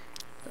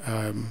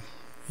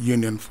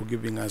union for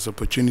giving us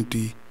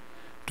opportunity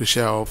to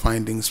share our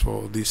findings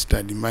for this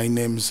study. My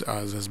name is,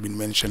 as has been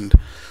mentioned,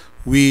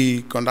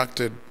 we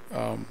conducted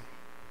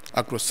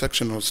a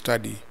cross-sectional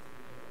study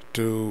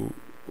to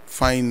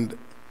find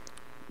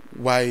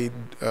why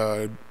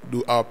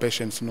do our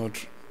patients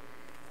not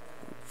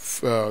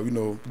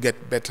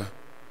get better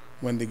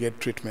when they get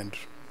treatment.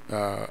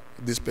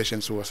 These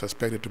patients who are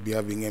suspected to be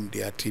having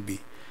MDR-TB.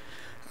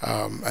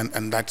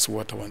 And that's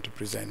what I want to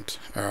present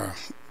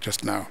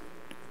just now.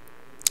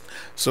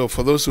 So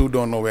for those who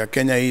don't know where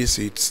Kenya is,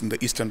 it's in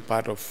the eastern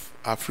part of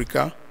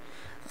Africa.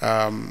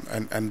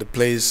 And the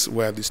place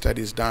where the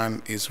study is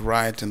done is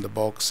right in the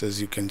box,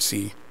 as you can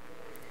see.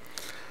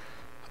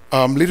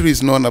 Little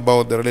is known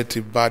about the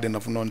relative burden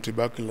of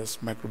non-tuberculous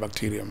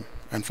Mycobacterium.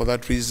 And for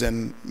that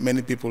reason,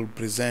 many people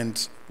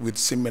present with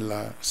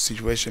similar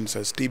situations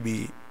as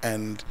TB,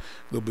 and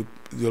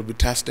they'll be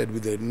tested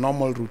with a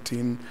normal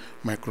routine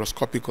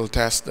microscopical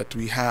test that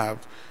we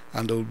have,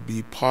 and they'll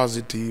be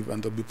positive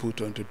and they'll be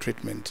put onto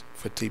treatment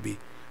for TB,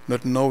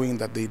 not knowing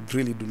that they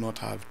really do not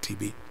have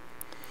TB.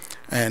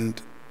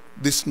 And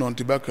this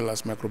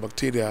non-tuberculous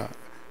Mycobacteria,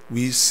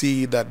 we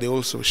see that they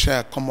also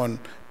share common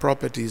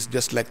properties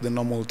just like the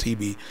normal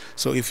TB.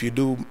 So if you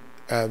do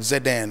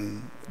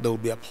ZN, there will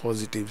be a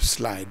positive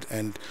slide,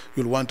 and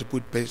you'll want to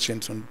put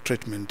patients on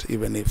treatment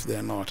even if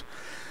they're not.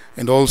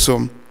 And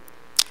also,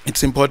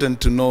 it's important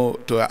to know,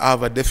 to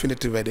have a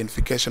definitive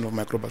identification of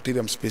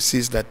Mycobacterium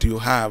species that you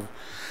have.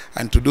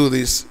 And to do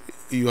this,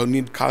 you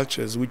need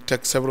cultures which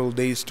take several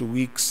days to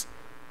weeks,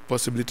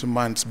 possibly to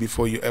months,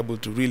 before you're able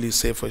to really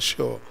say for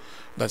sure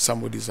that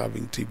somebody is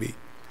having TB.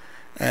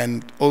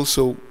 And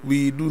also,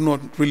 we do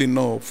not really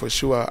know for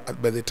sure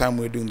by the time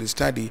we're doing the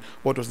study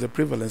what was the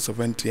prevalence of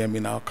NTM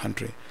in our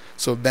country.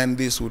 So then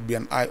this would be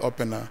an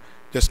eye-opener,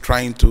 just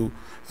trying to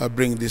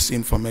bring this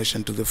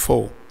information to the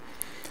fore.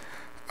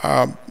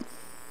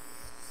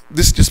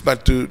 This is just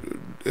but to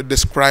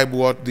describe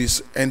what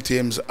these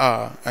NTMs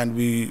are, and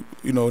we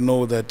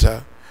know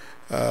that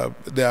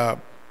they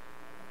are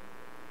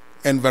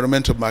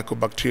environmental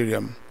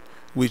Mycobacterium,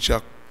 which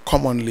are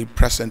commonly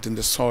present in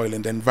the soil,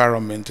 in the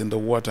environment, in the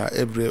water,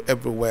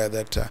 everywhere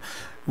that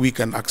we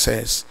can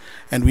access.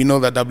 And we know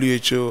that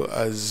WHO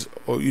has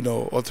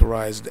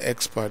authorized the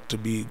expert to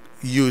be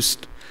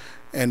used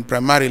and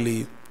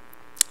primarily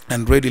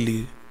and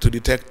readily to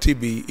detect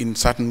TB in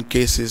certain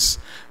cases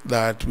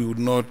that we would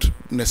not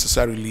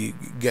necessarily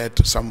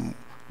get some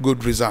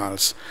good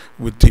results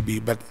with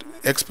TB, but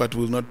expert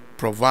will not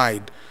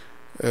provide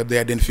the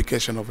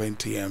identification of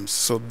NTMs.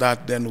 So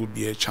that then would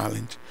be a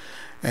challenge.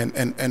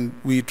 And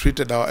we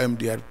treated our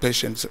MDR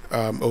patients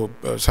or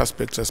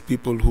suspects as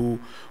people who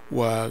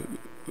were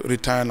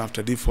return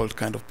after default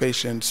kind of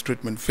patients,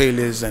 treatment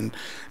failures, and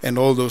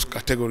all those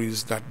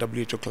categories that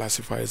WHO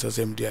classifies as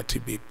MDR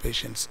TB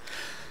patients.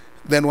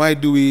 Then why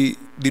did we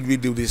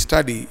do this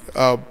study?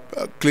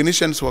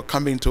 Clinicians were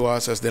coming to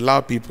us as the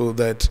lab people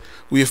that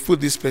we have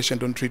put this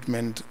patient on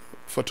treatment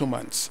for 2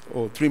 months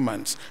or 3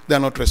 months. They're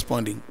not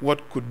responding.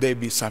 What could they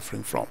be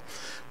suffering from?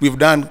 We've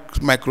done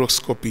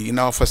microscopy in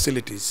our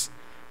facilities,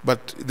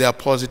 but they are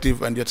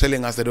positive and you're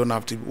telling us they don't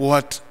have TB.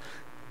 What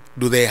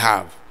do they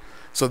have?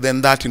 So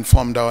then that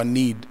informed our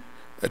need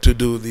to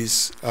do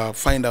this,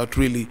 find out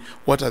really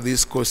what are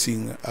these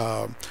causing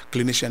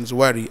clinicians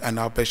worry and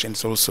our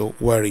patients also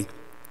worry.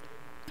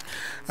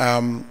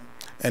 And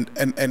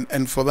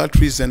for that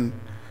reason,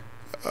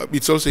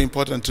 it's also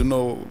important to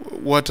know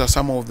what are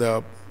some of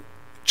the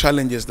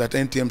challenges that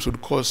NTMs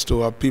would cause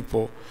to our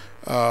people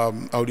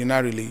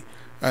ordinarily,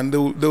 and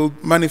they'll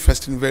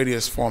manifest in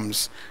various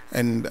forms.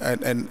 And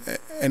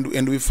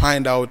we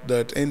find out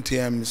that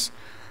NTMs,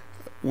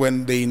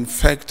 when they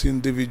infect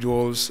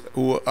individuals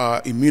who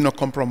are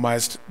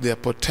immunocompromised, there are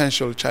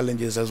potential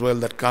challenges as well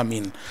that come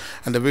in.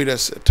 And the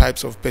various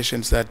types of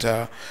patients that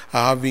are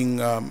having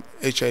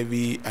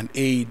HIV and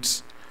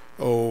AIDS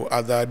or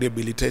other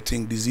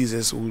debilitating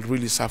diseases will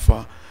really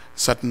suffer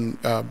certain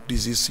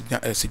disease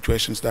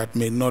situations that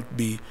may not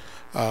be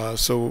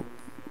so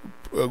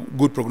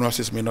good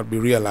prognosis may not be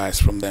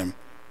realized from them.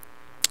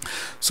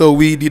 So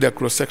we did a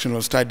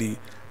cross-sectional study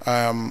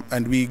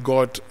and we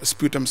got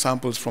sputum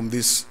samples from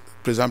these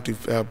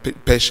presumptive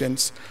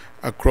patients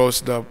across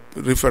the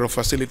referral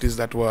facilities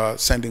that were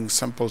sending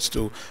samples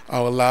to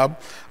our lab.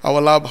 Our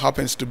lab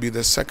happens to be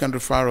the second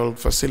referral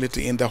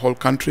facility in the whole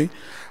country.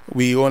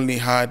 We only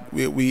had,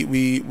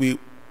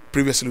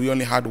 previously we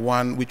only had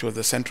one, which was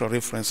the Central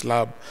Reference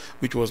Lab,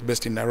 which was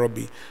based in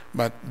Nairobi.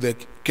 But the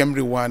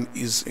Kemri one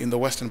is in the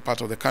western part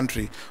of the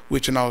country,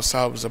 which now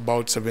serves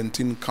about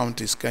 17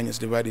 counties. Kenya is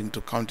divided into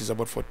counties,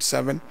 about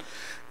 47.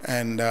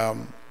 And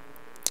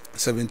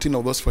 17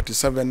 of those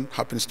 47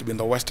 happens to be in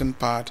the western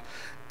part,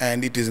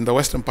 and it is in the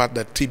western part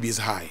that TB is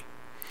high.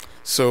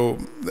 So,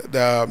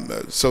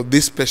 so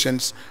these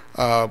patients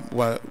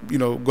were,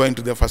 going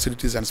to their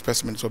facilities, and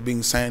specimens were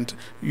being sent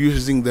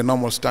using the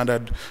normal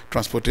standard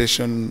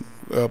transportation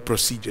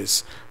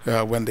procedures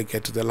when they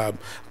get to the lab.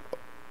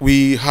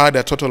 We had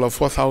a total of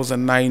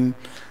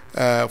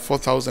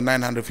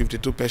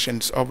 4,952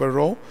 patients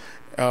overall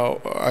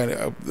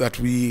that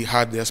we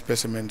had their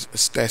specimens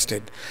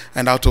tested,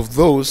 and out of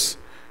those,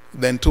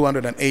 then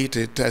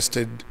 280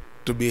 tested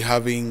to be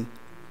having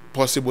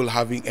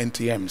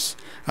NTMs,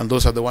 and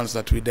those are the ones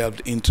that we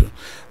delved into.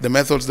 The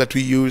methods that we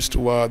used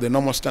were the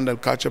normal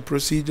standard culture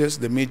procedures,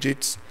 the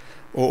midgets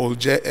or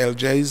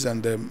LJs,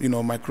 and the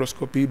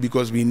microscopy,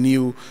 because we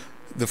knew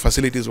the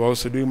facilities were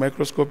also doing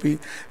microscopy,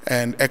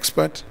 and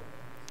expert,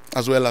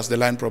 as well as the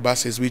line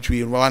proboscis, which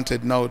we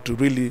wanted now to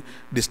really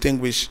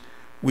distinguish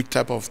which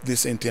type of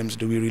these NTMs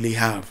do we really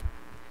have.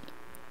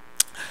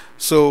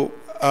 So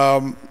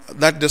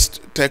that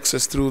just takes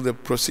us through the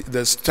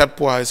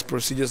stepwise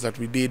procedures that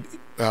we did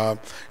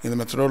in the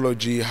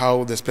methodology,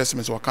 how the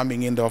specimens were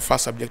coming in. They were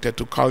first subjected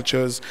to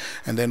cultures,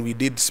 and then we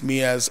did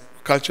smears.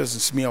 Cultures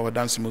and smear were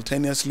done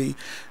simultaneously,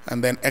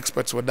 and then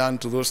experts were done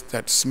to those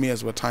that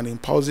smears were turning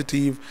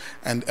positive,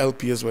 and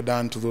LPs were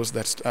done to those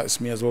that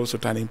smears were also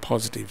turning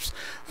positives,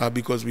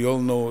 because we all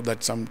know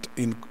that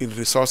in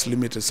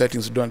resource-limited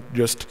settings, you don't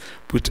just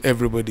put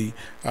everybody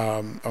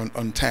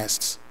on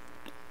tests.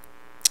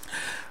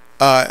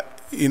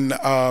 In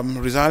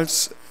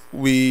results,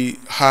 we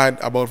had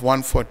about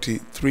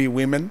 143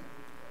 women,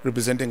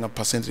 representing a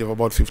percentage of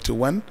about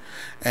 51,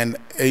 and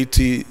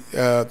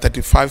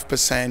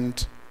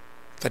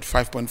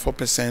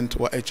 35.4%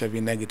 were HIV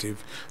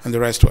negative, and the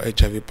rest were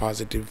HIV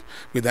positive,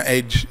 with an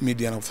age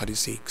median of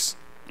 36.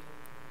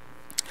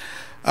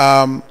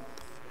 Among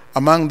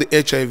the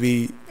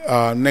HIV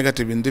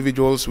negative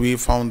individuals, we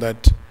found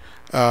that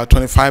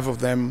 25 of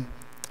them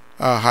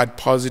had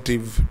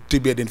positive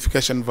TB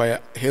identification via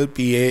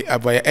HLPA,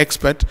 via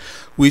expert,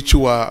 which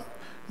were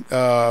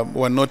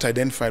not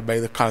identified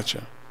by the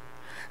culture.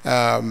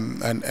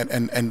 And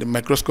the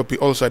microscopy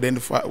also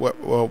identified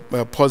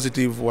were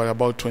positive were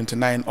about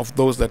 29 of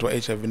those that were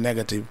HIV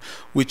negative,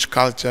 which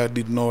culture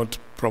did not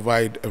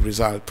provide a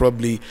result.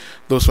 Probably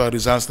those were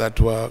results that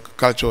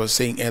culture was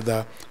saying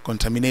either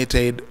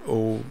contaminated,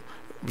 or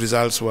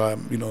results were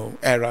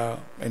error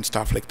and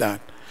stuff like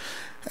that.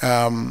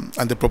 And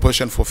the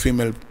proportion for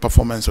female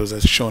performance was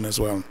as shown as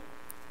well.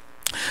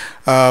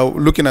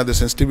 Looking at the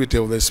sensitivity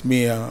of the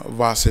smear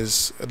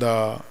versus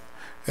the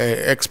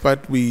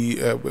expert,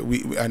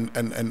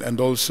 and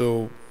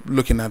also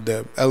looking at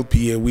the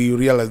LPA, we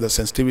realized the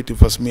sensitivity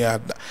for smear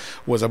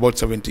was about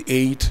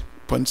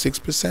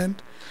 78.6%,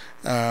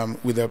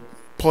 with a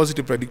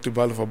positive predictive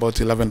value of about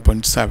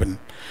 11.7,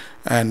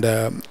 and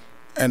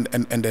and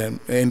an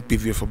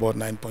NPV of about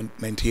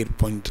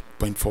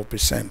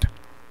 98.4%.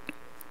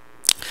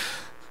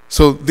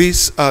 So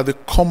these are the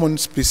common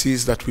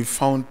species that we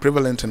found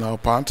prevalent in our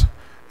part,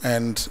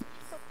 and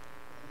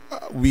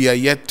we are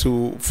yet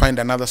to find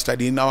another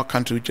study in our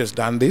country which has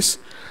done this,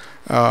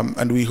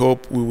 and we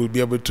hope we will be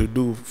able to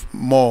do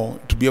more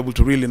to be able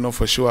to really know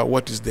for sure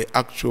what is the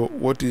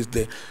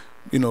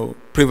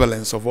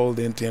prevalence of all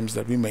the NTMs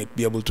that we might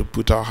be able to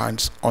put our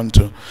hands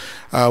onto.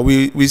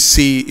 We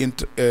see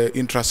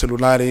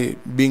intracellular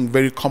being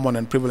very common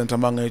and prevalent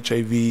among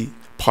HIV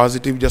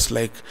positive, just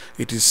like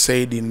it is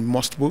said in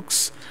most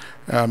books.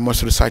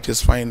 Most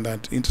researchers find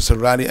that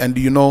intracellular, and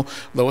the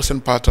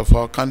western part of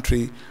our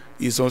country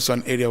is also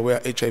an area where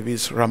HIV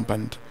is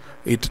rampant.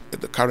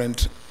 The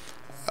current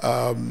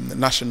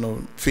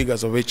national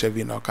figures of HIV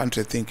in our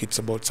country, I think it's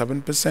about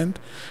 7%,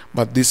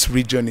 but this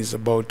region is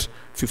about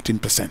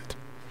 15%.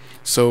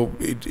 So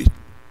it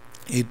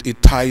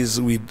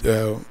ties with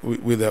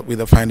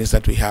the findings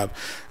that we have,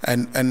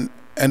 and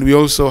we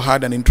also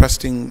had an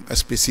interesting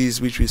species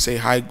which we say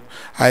high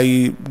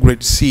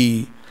grade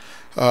C,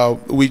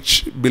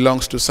 which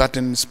belongs to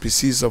certain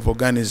species of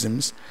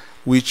organisms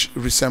which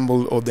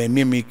resemble or they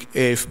mimic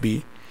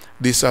AFB.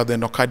 These are the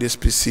Nocardia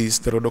species,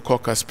 the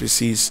Rhodococcus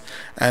species,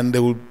 and they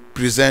will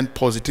present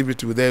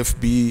positivity with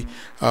AFB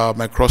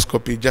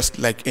microscopy, just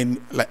like an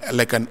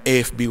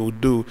AFB would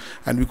do.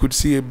 And we could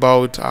see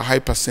about a high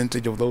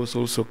percentage of those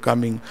also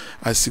coming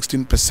as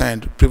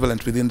 16%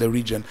 prevalent within the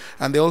region.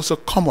 And they're also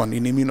common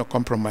in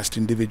immunocompromised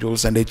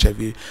individuals and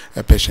HIV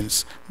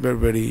patients. Very,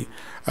 very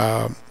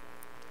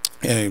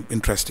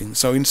interesting.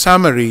 So in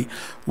summary,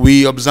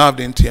 we observed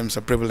NTMs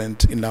are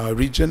prevalent in our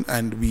region,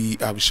 and we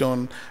have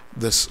shown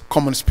this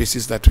common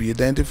species that we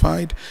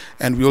identified,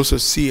 and we also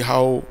see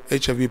how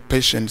HIV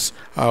patients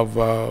have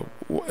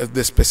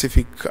the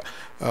specific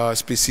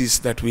species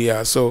that we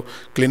are. So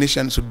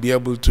clinicians would be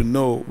able to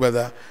know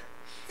whether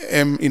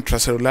M.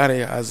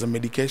 intracellular as a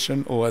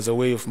medication or as a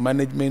way of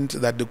management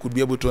that they could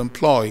be able to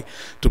employ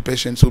to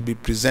patients who will be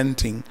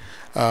presenting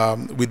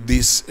with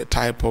this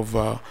type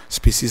of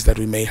species that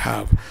we may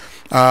have.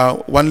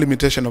 One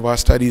limitation of our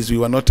study is we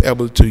were not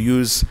able to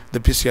use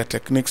the PCR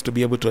techniques to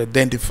be able to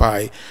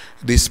identify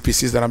these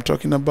species that I'm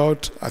talking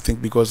about, I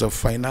think because of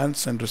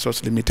finance and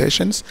resource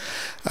limitations.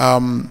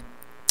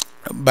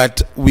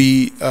 But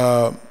we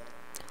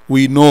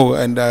know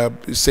and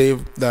say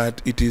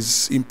that it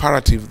is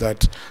imperative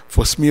that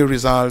for smear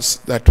results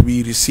that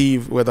we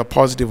receive, whether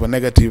positive or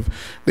negative,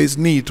 there is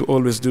need to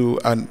always do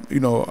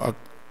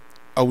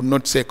I would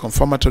not say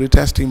confirmatory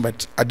testing,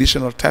 but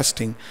additional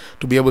testing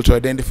to be able to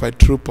identify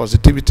true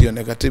positivity or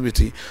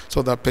negativity,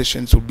 so that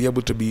patients will be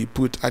able to be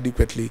put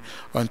adequately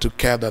onto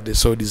care that they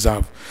so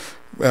deserve.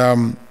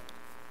 And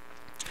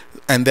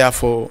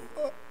therefore,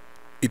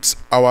 it's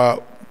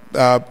our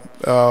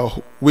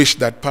wish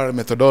that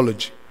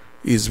paramethodology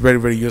is very,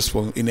 very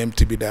useful in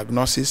MTB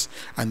diagnosis,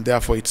 and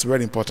therefore it's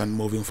very important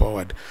moving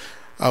forward.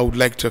 I would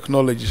like to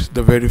acknowledge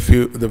the very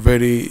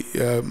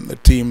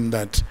team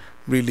that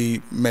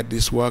really made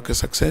this work a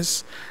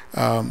success.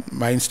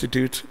 My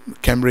institute,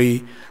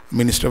 KEMRI,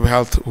 Ministry of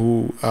Health,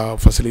 who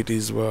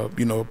facilities were,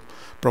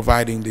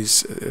 providing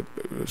these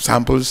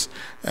samples,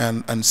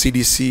 and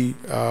CDC,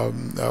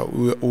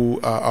 who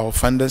are our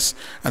funders,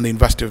 and the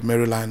University of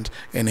Maryland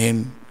and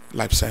HIN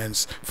Life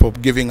Science for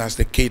giving us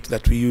the kit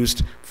that we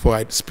used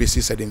for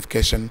species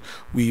identification.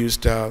 We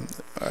used a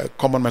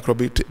common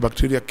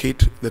microbacteria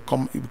kit, we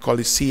call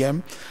it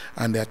CM,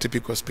 and the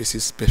typical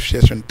species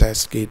speciation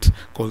test kit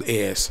called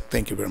AS.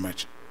 Thank you very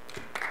much.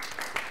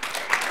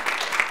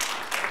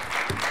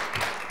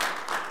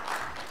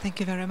 Thank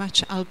you very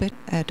much, Albert.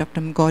 Dr.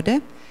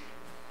 Mgode,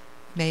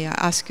 may I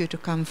ask you to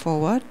come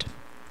forward?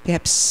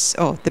 Perhaps,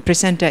 the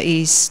presenter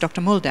is Dr.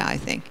 Mulder, I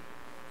think.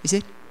 Is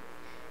it?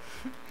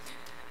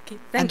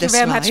 Thank you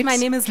very much. My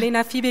name is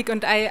Lena Fiebig,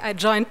 and I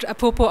joined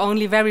APOPO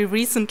only very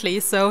recently.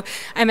 So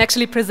I'm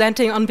actually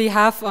presenting on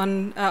behalf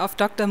of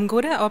Dr.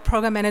 Mgode, our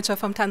program manager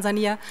from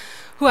Tanzania,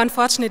 who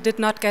unfortunately did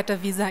not get a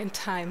visa in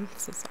time.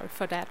 So sorry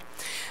for that.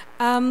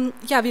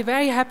 We're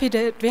very happy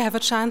that we have a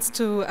chance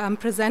to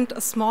present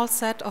a small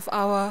set of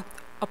our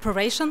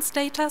operations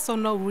data, so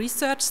no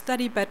research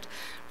study, but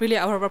really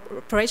our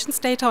operations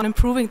data on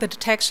improving the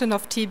detection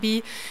of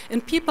TB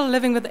in people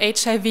living with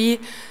HIV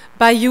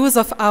by use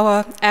of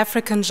our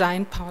African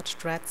giant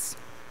pouched rats.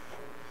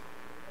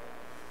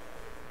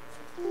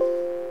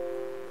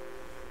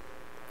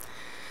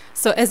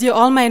 So as you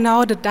all may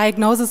know, the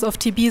diagnosis of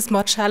TB is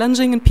more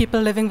challenging in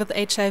people living with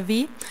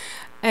HIV,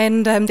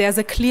 and there's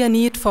a clear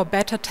need for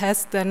better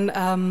tests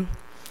than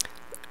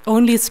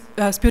only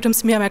sputum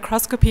smear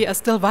microscopy are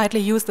still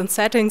widely used in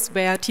settings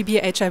where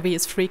TB-HIV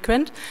is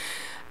frequent.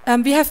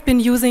 We have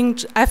been using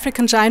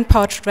African giant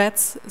pouched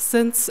rats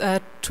since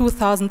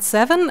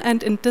 2007,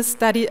 and in this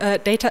study,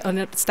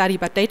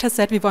 data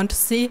set, we want to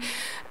see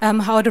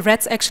how the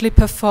rats actually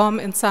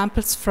perform in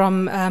samples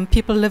from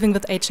people living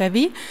with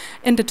HIV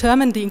and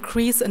determine the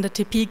increase in the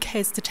TB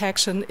case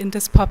detection in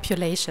this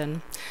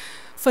population.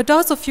 For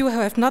those of you who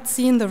have not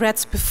seen the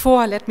rats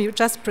before, let me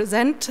just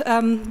present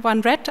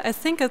one rat. I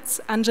think it's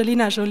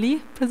Angelina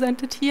Jolie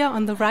presented here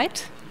on the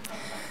right.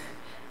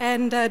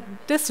 And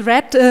this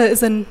rat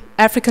is an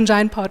African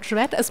giant pouch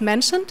rat, as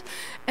mentioned.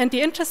 And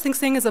the interesting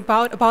thing is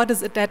about is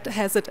that it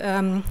has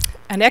an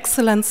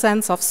excellent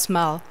sense of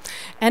smell.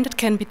 And it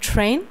can be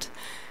trained.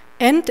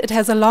 And it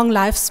has a long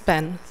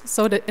lifespan.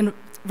 So the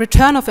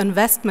return of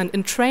investment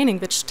in training,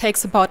 which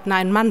takes about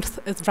 9 months,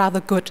 is rather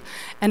good.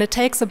 And it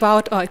costs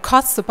about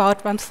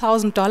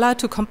 $1,000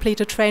 to complete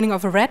a training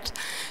of a rat,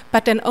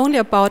 but then only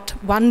about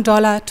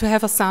 $1 to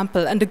have a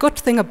sample. And the good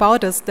thing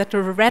about it is that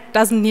the rat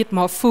doesn't need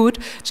more food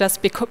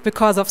just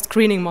because of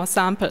screening more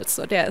samples.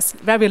 So there's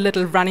very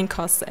little running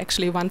costs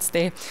actually once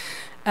the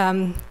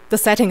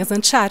setting is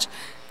in charge.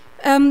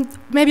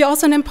 Maybe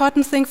also an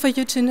important thing for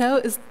you to know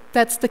is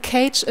that's the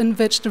cage in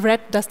which the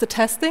rat does the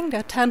testing.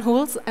 There are 10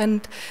 holes,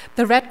 and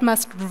the rat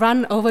must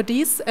run over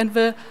these and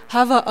will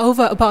hover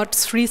over about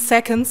 3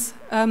 seconds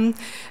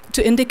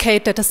to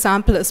indicate that the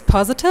sample is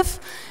positive.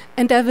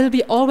 And there will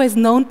be always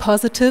known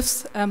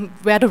positives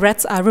where the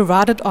rats are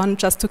rewarded on,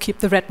 just to keep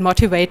the rat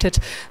motivated,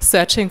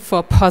 searching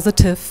for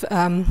positive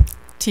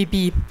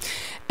TB.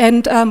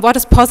 And what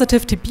is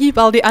positive TB?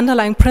 Well, the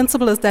underlying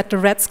principle is that the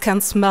rats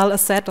can smell a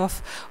set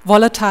of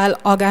volatile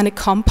organic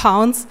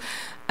compounds.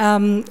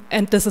 And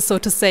this is, so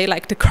to say,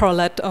 like the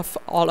correlate of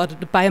all of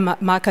the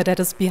biomarker that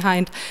is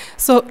behind.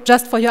 So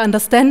just for your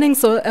understanding,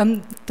 so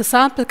the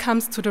sample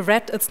comes to the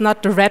rat. It's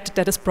not the rat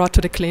that is brought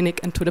to the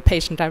clinic and to the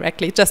patient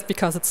directly, just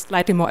because it's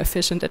slightly more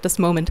efficient at this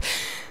moment.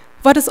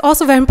 What is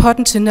also very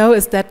important to know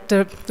is that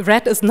the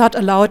rat is not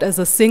allowed as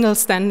a single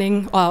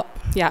standing or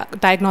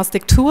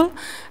diagnostic tool.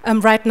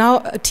 Right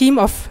now, a team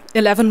of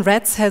 11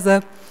 rats has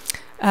a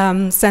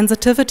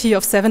sensitivity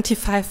of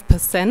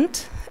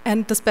 75%.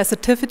 And the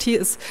specificity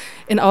is,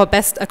 in our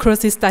best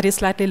accuracy study,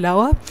 slightly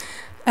lower.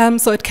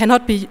 So it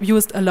cannot be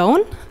used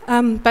alone.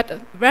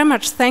 But very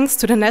much thanks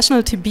to the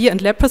National TB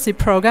and Leprosy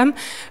Program,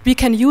 we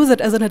can use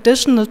it as an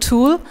additional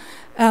tool,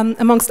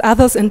 amongst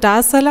others in Dar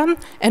es Salaam,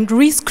 and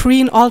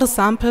rescreen all the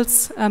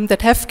samples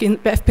that have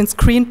been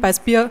screened by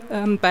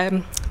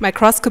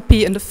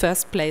microscopy in the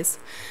first place.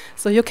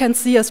 So you can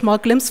see a small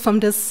glimpse from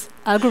this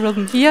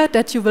algorithm here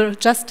that you will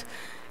just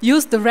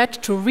use the rat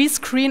to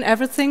rescreen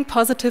everything,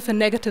 positive and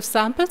negative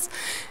samples.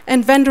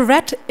 And when the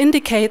rat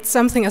indicates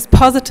something as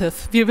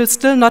positive, we will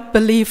still not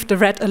believe the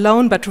rat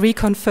alone, but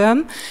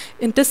reconfirm,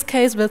 in this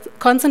case with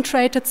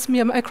concentrated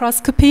smear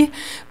microscopy,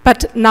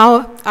 but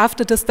now,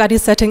 after the study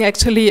setting,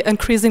 actually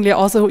increasingly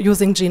also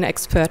using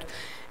GeneXpert.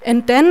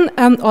 And then,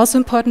 also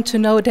important to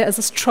know, there is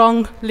a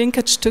strong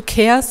linkage to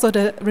care, so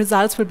the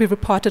results will be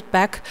reported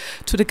back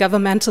to the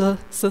governmental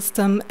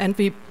system, and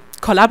we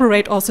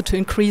collaborate also to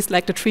increase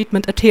like the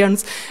treatment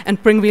adherence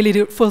and bring really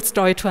the full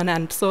story to an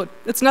end. So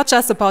it's not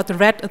just about the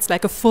rat, it's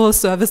like a full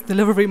service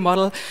delivery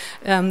model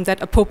that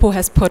Apopo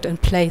has put in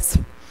place.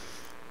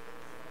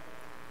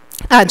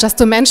 Just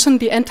to mention,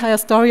 the entire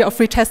story of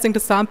retesting the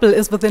sample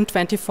is within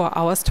 24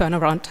 hours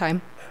turnaround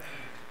time.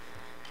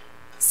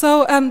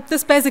 So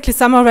this basically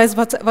summarizes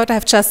what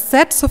I've just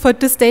said. So for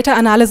this data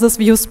analysis,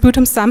 we use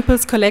sputum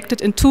samples collected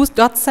in 2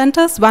 DOT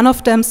centers, one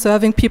of them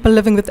serving people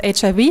living with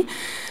HIV.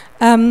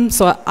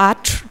 So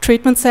ART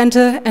treatment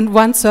center, and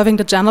one serving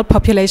the general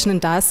population in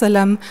Dar es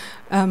Salaam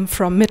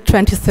from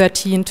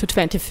mid-2013 to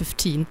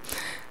 2015.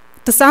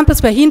 The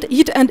samples were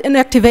heat and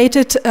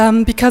inactivated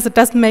because it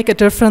doesn't make a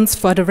difference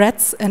for the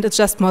rats, and it's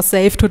just more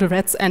safe to the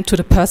rats and to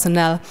the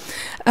personnel.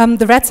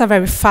 The rats are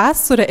very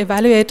fast, so they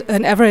evaluate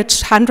an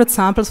average 100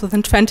 samples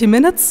within 20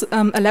 minutes.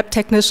 A lab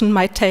technician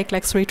might take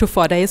like 3 to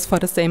 4 days for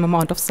the same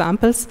amount of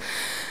samples.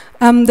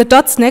 The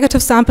DOTS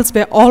negative samples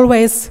were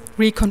always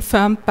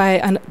reconfirmed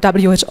by a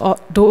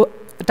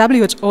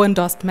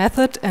WHO-endorsed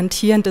method, and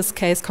here in this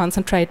case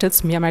concentrated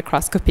smear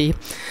microscopy.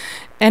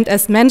 And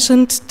as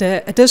mentioned,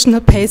 the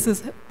additional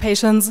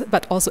patients,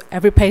 but also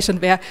every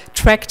patient, were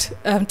tracked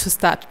to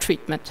start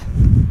treatment.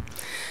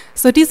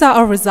 So these are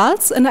our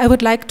results, and I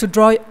would like to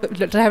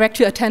direct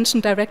your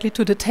attention directly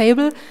to the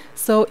table.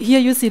 So here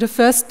you see the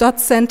first DOT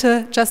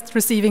center just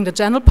receiving the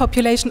general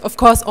population, of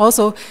course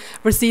also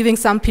receiving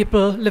some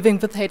people living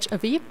with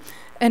HIV.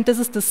 And this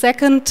is the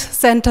second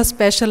center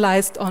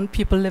specialized on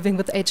people living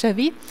with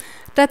HIV.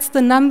 That's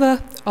the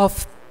number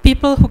of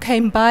people who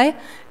came by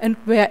and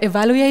were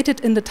evaluated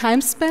in the time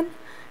span.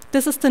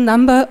 This is the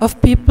number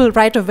of people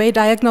right away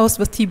diagnosed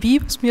with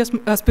TB,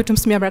 sputum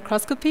smear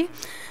microscopy.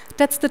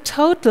 That's the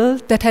total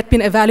that had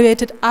been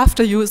evaluated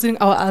after using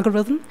our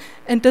algorithm,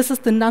 and this is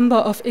the number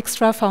of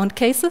extra found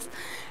cases.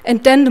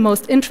 And then the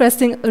most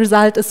interesting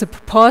result is the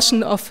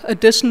proportion of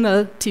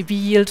additional TB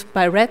yield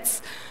by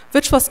rats,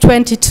 which was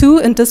 22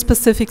 in this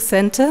specific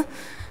center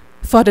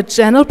for the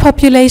general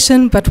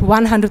population, but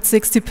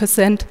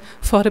 160%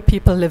 for the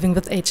people living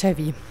with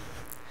HIV.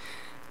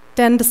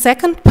 Then the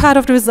second part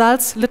of the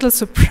results, little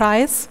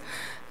surprise,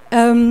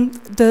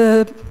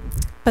 the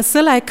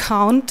bacilli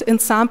count in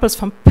samples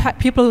from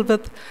people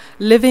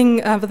living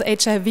with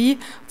HIV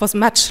was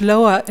much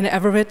lower in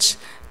average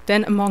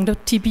than among the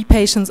TB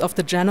patients of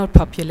the general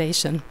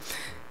population.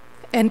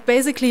 And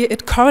basically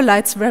it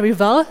correlates very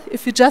well.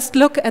 If you just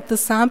look at the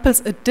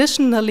samples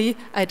additionally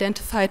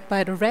identified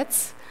by the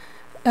rats,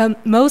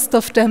 most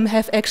of them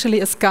have actually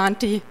a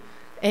scanty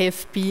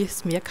AFP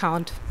smear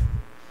count.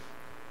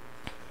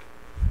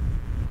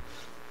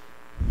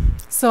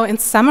 So in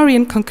summary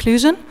and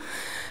conclusion,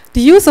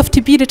 the use of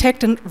TB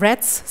detected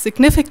rats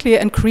significantly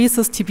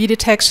increases TB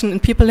detection in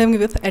people living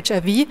with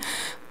HIV,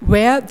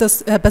 where the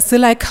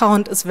bacilli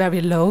count is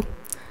very low.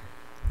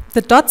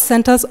 The DOT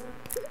centers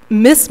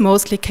miss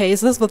mostly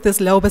cases with this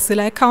low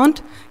bacilli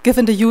count,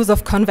 given the use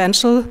of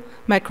conventional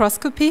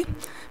microscopy.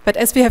 But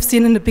as we have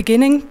seen in the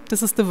beginning,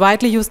 this is the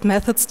widely used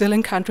method still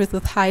in countries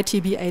with high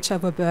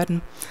TB-HIV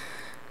burden.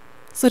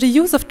 So the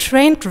use of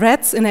trained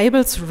rats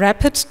enables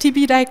rapid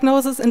TB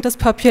diagnosis in this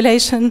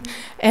population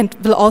and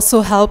will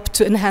also help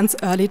to enhance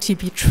early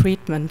TB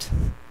treatment.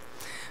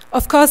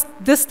 Of course,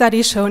 this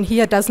study shown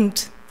here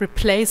doesn't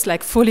replace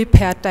like fully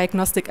paired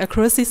diagnostic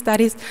accuracy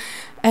studies,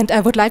 and I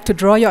would like to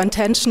draw your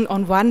attention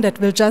on one that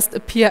will just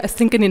appear, I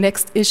think, in the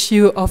next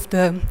issue of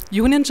the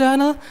Union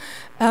Journal,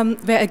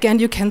 where again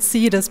you can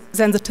see the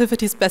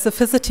sensitivity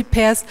specificity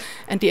pairs,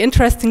 and the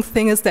interesting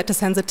thing is that the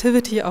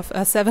sensitivity of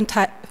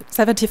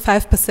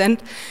 75%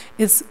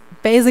 is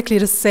basically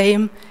the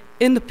same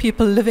in the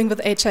people living with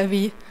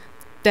HIV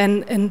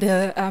than in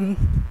the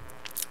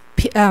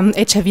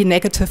HIV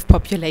negative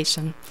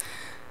population.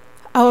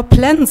 Our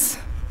plans,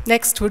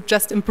 next to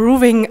just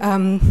improving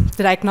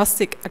the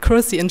diagnostic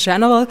accuracy in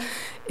general,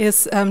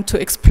 is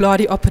to explore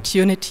the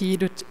opportunity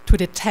to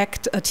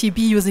detect TB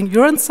using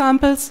urine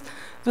samples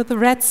with the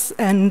rats,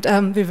 and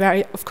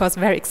we're of course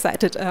very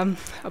excited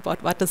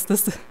about what is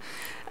this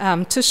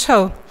to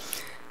show.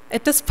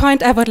 At this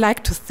point, I would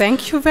like to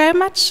thank you very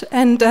much,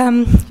 and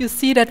you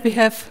see that we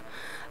have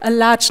a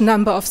large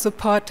number of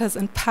supporters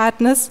and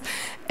partners,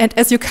 and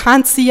as you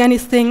can't see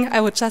anything,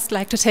 I would just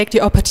like to take the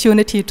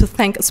opportunity to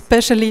thank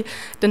especially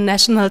the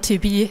National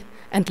TB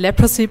and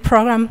Leprosy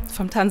Program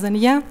from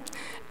Tanzania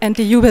and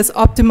the US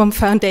Optimum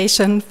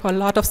Foundation for a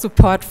lot of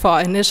support for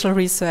our initial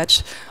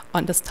research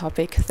on this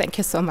topic. Thank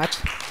you so much.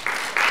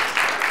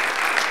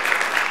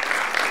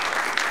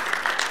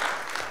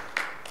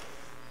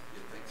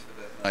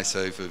 Nice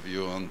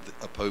overview on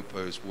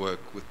Apopo's work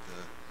with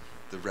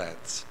the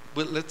rats.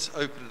 Well, let's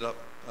open it up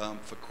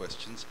for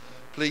questions.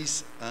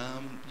 Please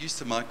use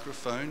the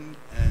microphone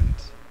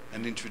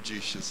and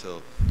introduce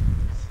yourself.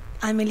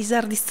 I'm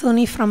Elisa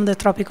Ardistoni from the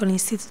Tropical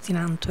Institute in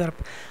Antwerp.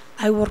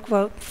 I work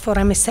for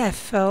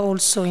MSF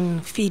also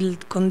in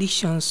field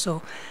conditions,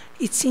 so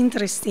it's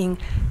interesting.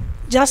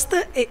 Just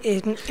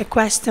a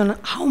question,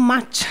 how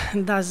much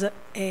does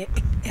a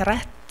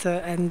rat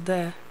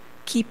and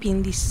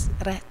keeping these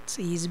rats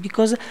is?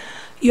 Because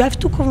you have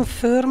to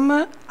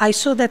confirm, I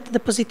saw that the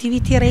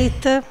positivity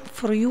rate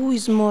for you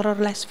is more or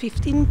less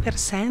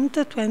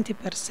 15%,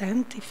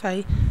 20%, if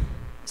I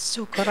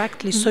saw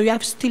correctly. So you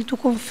have still to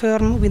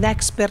confirm with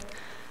expert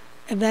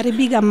a very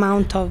big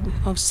amount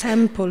of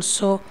samples.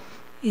 So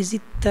is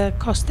it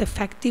cost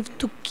effective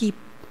to keep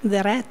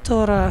the rat,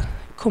 or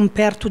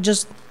compared to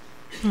just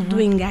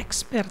doing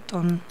expert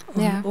on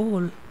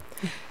all?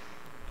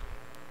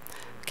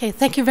 Okay,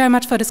 thank you very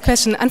much for this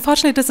question.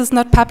 Unfortunately, this is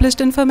not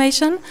published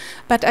information,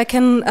 but I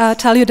can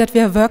tell you that we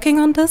are working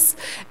on this,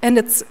 and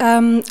it's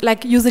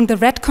like using the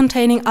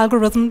rat-containing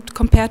algorithm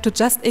compared to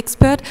just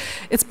expert.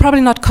 It's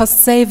probably not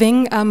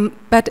cost-saving,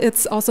 but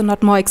it's also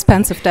not more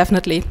expensive,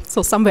 definitely.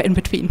 So somewhere in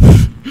between.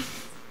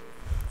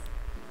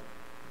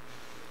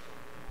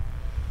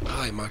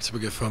 Hi, Mark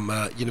Zerbrugge from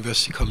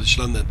University College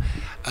London.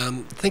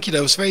 Thank you,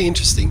 that was very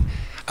interesting.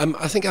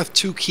 I think I have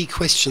two key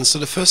questions. So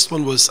the first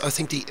one was, I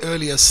think the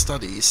earlier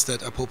studies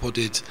that Apopo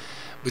did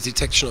with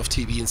detection of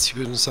TB in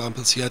sputum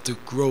samples, you had to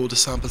grow the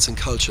samples in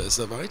culture, is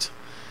that right?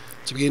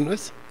 To begin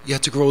with? You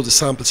had to grow the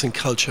samples in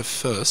culture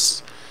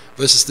first,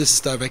 versus this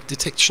is direct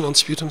detection on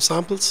sputum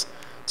samples,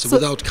 so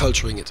without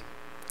culturing it.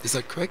 Is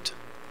that correct?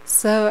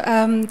 So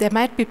there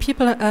might be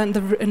people in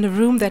the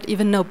room that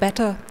even know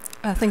better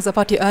things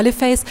about the early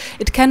phase.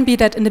 It can be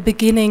that in the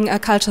beginning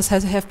cultures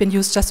have been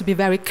used just to be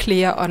very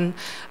clear on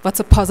what's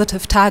a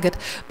positive target,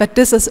 but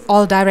this is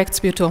all direct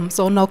sputum,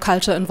 so no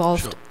culture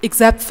involved,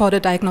 except for the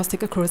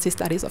diagnostic accuracy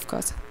studies, of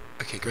course.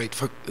 Okay, great.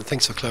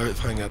 Thanks for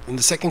clarifying that. And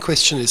the second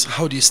question is,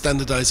 how do you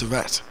standardize a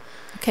rat?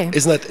 Okay.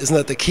 Isn't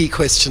that the key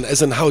question?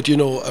 As in, how do you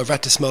know a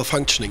rat is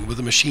malfunctioning? With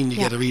a machine you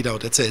get a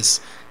readout that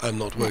says, I'm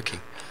not working.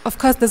 Of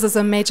course, this is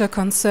a major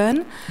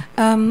concern.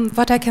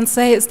 What I can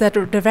say is that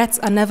the rats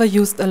are never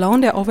used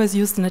alone, they're always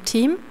used in a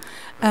team.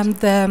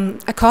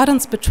 The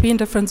accordance between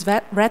different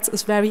rats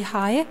is very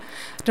high.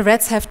 The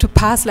rats have to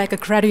pass like a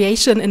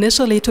graduation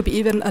initially to be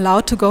even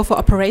allowed to go for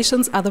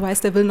operations, otherwise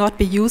they will not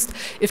be used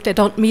if they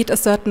don't meet a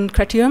certain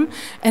criterion.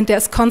 And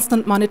there's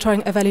constant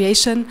monitoring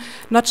evaluation,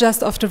 not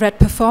just of the rat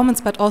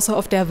performance, but also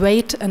of their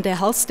weight and their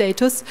health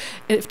status.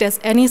 If there's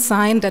any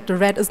sign that the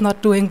rat is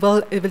not doing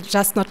well, it will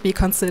just not be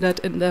considered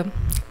in the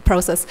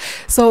process.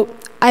 So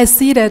I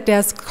see that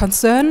there's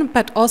concern,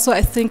 but also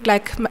I think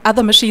like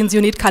other machines,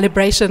 you need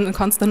calibration and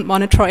constant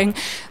monitoring.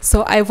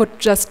 So I would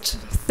just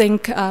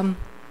think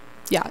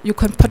yeah, you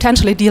can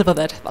potentially deal with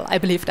it. Well, I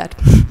believe that.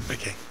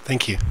 Okay,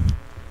 thank you.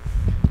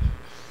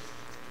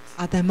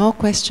 Are there more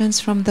questions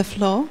from the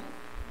floor?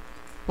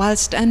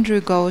 Whilst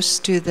Andrew goes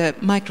to the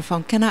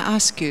microphone, can I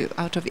ask you,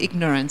 out of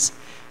ignorance,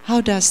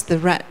 how does the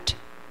rat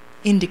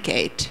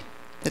indicate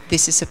that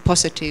this is a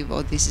positive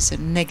or this is a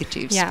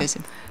negative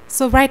specimen?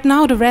 So right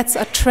now the rats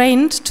are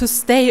trained to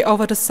stay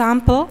over the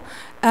sample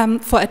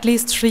for at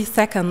least 3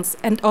 seconds,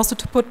 and also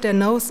to put their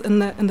nose in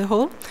the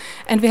hole.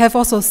 And we have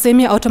also a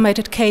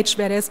semi-automated cage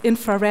where there's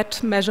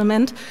infrared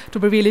measurement to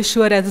be really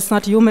sure that it's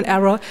not human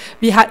error.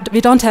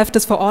 We don't have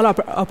this for all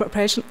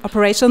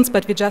operations,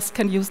 but we just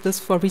can use this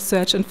for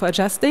research and for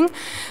adjusting.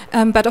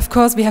 But of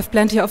course we have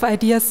plenty of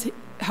ideas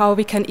how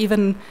we can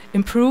even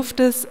improve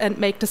this and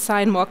make the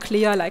sign more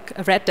clear, like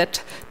a rat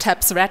that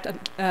taps rat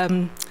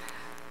and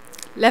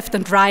left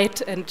and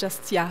right, and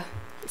just, yeah.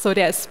 So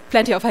there's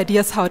plenty of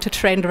ideas how to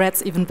train the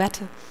rats even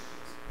better.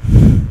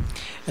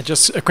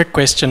 Just a quick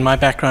question. My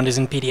background is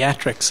in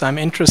pediatrics. I'm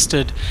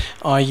interested,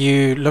 are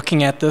you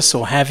looking at this,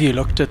 or have you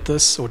looked at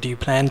this, or do you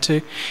plan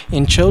to,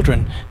 in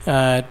children?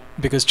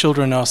 Because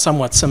children are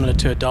somewhat similar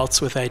to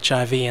adults with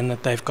HIV in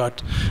that they've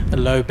got a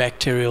low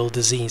bacterial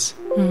disease.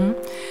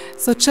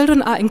 So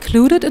children are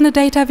included in the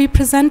data we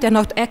present. They're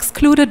not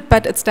excluded,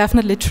 but it's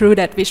definitely true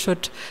that we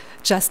should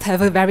just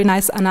have a very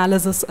nice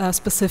analysis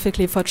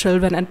specifically for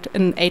children and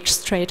in age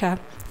strata.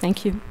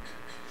 Thank you.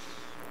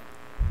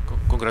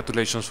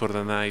 Congratulations for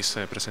the nice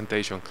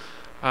presentation.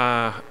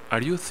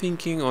 Are you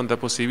thinking on the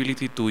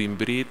possibility to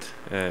inbreed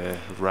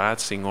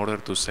rats in order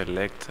to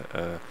select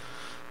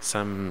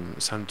some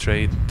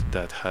trait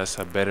that has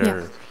a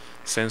better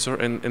sensor?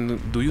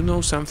 And do you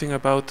know something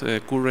about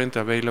current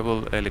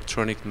available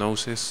electronic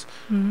noses?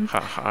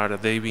 Are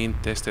they being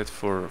tested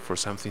for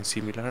something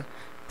similar?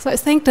 So I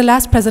think the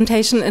last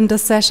presentation in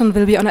this session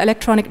will be on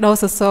electronic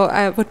noses, so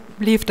I would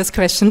leave this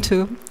question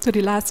to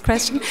the last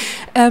question.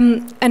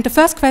 And the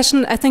first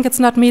question, I think it's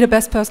not me the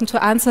best person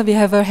to answer. We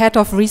have a head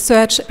of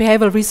research,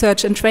 behavioral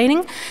research and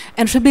training,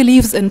 and she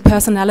believes in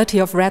personality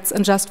of rats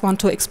and just want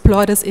to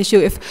explore this issue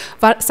if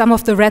some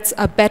of the rats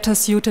are better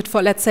suited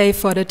for, let's say,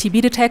 for the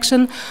TB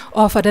detection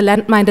or for the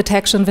landmine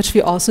detection, which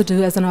we also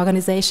do as an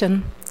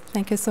organization.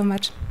 Thank you so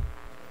much.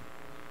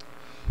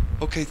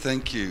 Okay,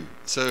 thank you.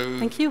 So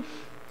thank you.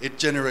 It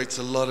generates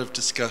a lot of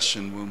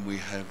discussion when we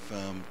have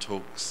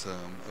talks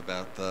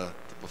about the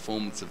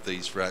performance of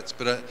these rats.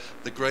 But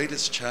the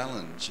greatest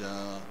challenge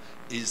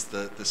is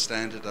the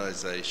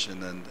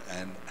standardization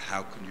and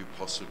how can you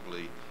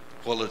possibly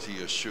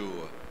quality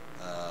assure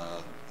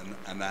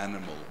an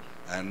animal,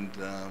 and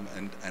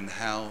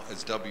how,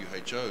 as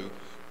WHO,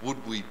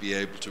 would we be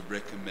able to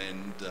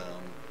recommend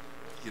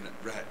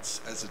rats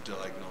as a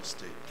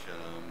diagnostic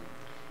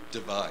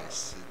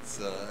device?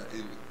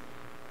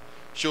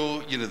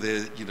 Sure,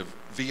 the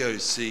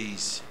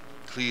VOCs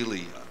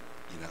clearly,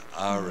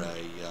 are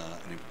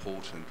an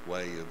important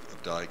way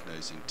of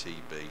diagnosing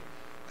TB,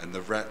 and the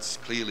rats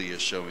clearly are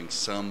showing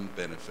some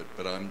benefit,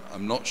 but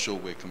I'm not sure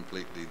we're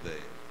completely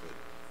there. But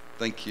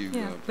thank you.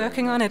 Yeah,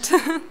 working on it.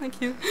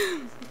 Thank you.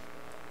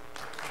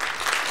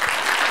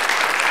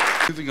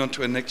 Moving on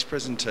to our next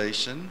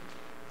presentation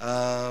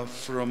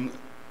from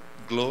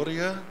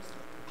Gloria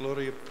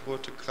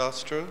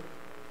Portocastro.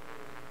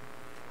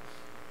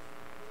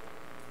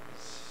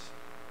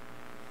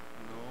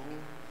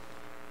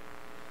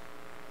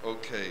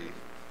 Okay,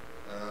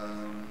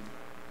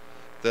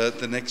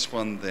 the next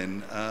one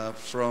then,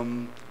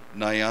 from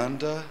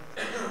Nyanda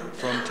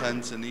from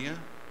Tanzania.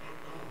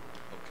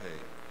 Okay,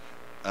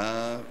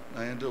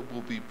 Nyanda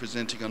will be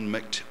presenting on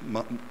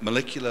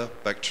molecular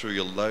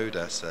bacterial load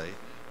assay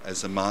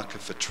as a marker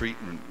for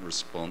treatment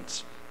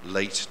response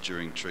late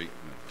during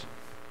treatment.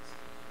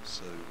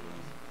 So,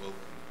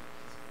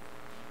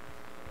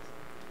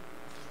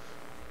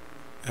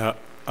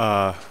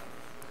 welcome.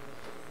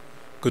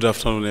 Good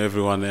afternoon,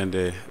 everyone,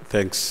 and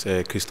thanks,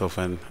 Christoph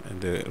and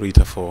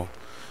Rita, for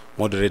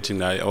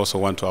moderating. I also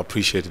want to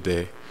appreciate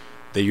the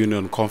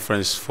Union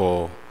Conference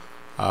for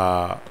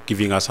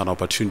giving us an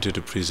opportunity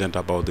to present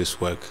about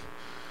this work.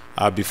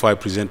 Before I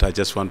present, I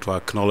just want to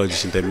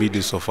acknowledge in the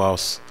midst of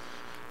us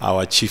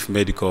our Chief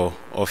Medical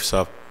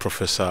Officer,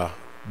 Professor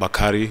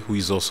Bakari, who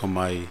is also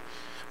my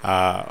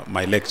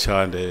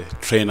lecturer and a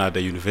trainer at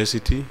the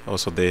university,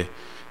 also the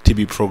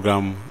TB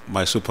program,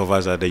 my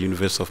supervisor at the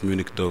University of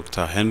Munich,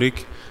 Dr.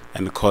 Henrik,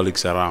 and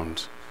colleagues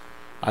around.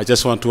 I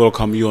just want to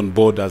welcome you on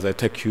board as I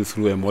take you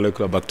through a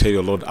molecular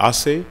bacterial load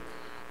assay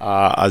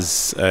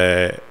as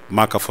a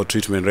marker for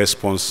treatment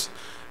response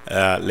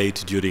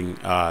late during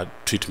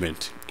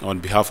treatment. On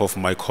behalf of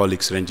my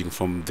colleagues ranging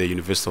from the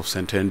University of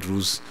St.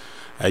 Andrews,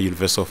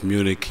 University of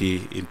Munich,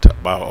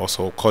 but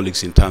also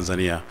colleagues in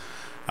Tanzania,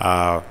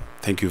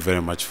 thank you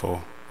very much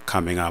for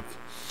coming up.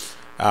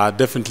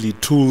 Definitely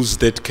tools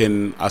that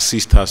can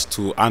assist us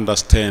to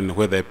understand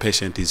whether a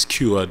patient is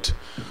cured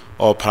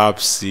or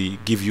perhaps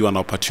give you an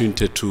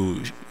opportunity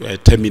to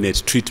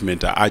terminate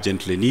treatment are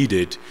urgently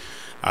needed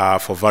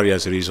for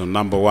various reasons.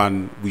 Number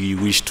one, we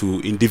wish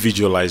to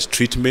individualize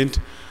treatment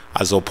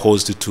as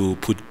opposed to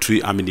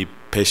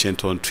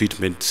patient on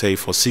treatment, say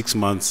for 6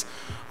 months,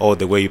 all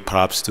the way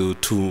perhaps to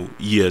 2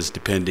 years,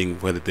 depending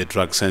whether they're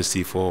drug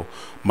sensitive or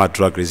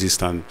drug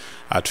resistant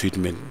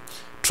treatment.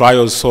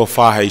 Trials so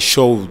far have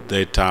showed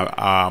that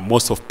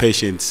most of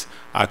patients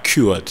are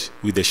cured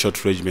with a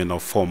short regimen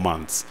of 4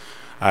 months.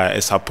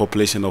 As a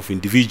population of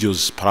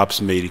individuals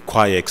perhaps may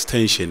require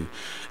extension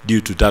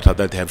due to data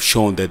that have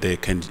shown that they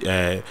can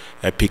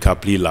pick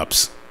up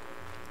relapse.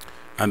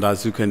 And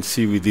as you can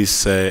see with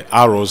these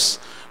arrows,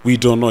 we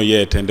don't know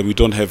yet, and we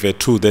don't have a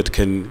tool that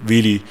can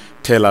really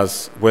tell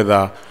us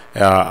whether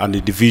an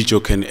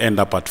individual can end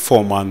up at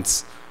 4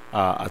 months,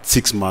 at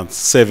 6 months,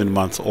 7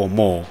 months or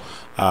more,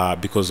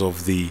 because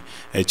of the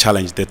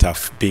challenge that are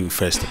being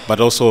faced. But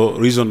also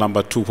reason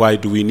number 2, why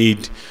do we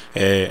need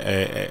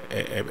a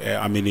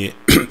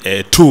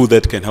tool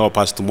that can help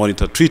us to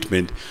monitor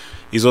treatment,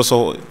 is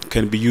also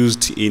can be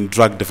used in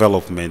drug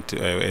development,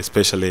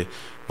 especially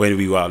when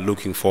we were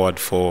looking forward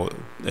for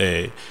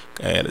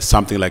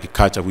something like a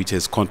culture which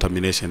has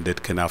contamination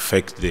that can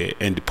affect the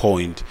end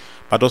point,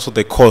 but also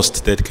the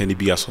cost that can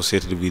be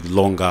associated with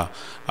longer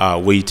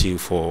waiting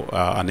for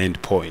an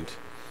end point.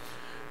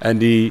 And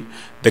the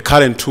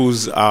current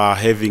tools are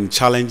having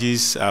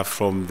challenges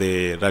from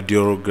the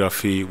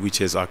radiography, which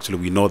is actually,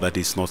 we know that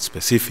it's not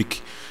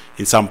specific.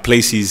 In some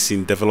places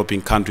in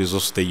developing countries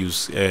also they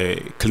use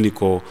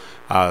clinical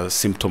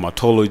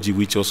symptomatology,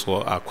 which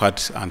also are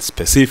quite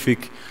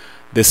unspecific.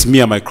 The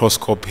smear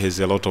microscope has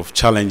a lot of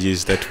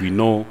challenges that we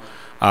know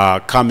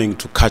coming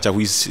to culture,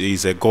 which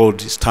is a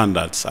gold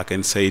standard. I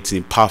can say it's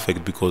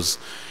imperfect because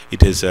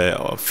it is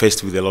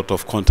faced with a lot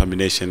of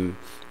contamination,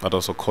 but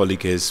also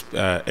colleague as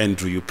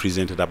Andrew, you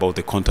presented about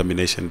the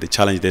contamination, the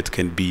challenge that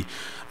can be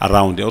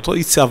around it. Although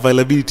its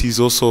availability is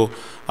also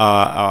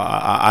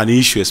an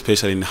issue,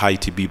 especially in high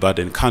TB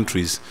burden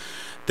countries.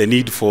 The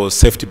need for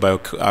safety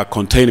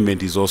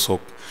containment is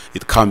also,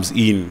 it comes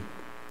in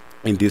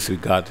this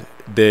regard.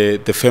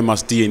 The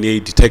famous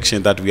DNA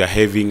detection that we are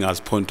having as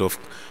point of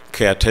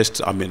care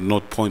tests, I mean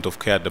not point of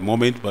care at the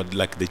moment, but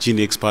like the gene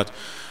expert,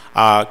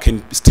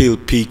 can still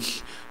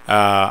peak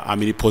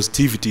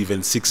positivity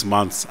even 6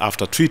 months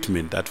after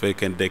treatment. That way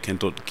they can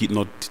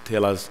not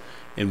tell us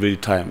in real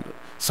time.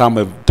 Some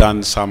have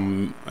done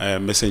some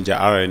messenger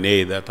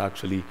RNA that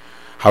actually,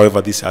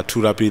 however, these are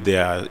too rapid, they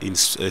are in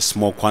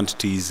small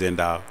quantities and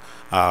are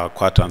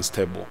quite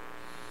unstable.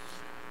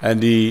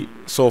 And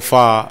so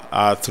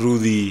far, through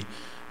the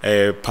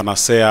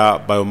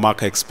Panacea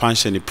Biomarker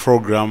Expansion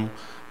Program,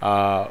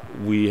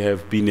 we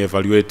have been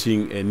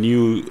evaluating a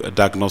new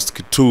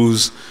diagnostic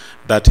tools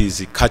that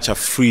is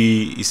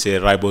culture-free. It's a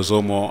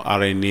ribosomal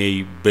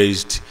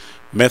RNA-based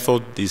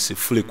method. It's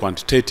fully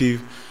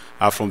quantitative.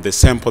 From the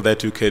sample that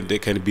they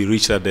can be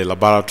reached at the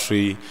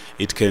laboratory,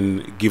 it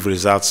can give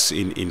results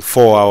in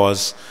 4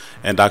 hours,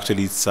 and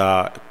actually it's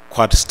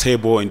quite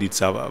stable and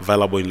it's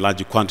available in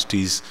large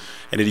quantities,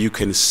 and then you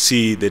can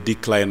see the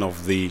decline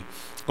of the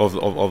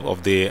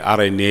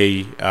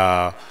RNA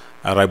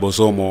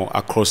ribosomal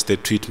across the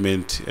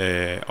treatment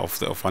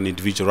of an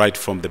individual, right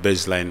from the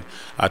baseline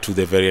to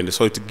the very end.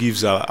 So it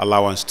gives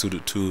allowance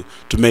to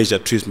measure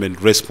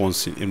treatment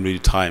response in real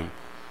time.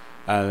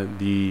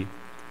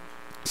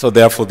 So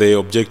therefore the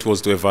objective was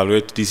to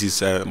evaluate, this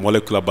is a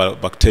molecular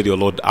bacterial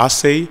load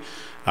assay,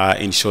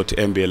 in short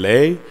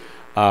MBLA,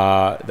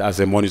 as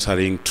a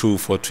monitoring tool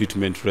for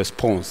treatment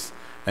response.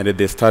 And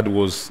the study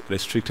was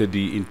restricted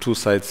in 2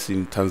 sites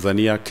in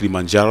Tanzania,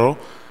 Kilimanjaro,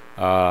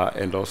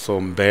 and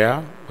also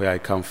Mbeya, where I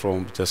come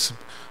from, just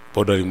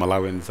bordering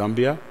Malawi and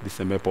Zambia. This is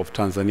a map of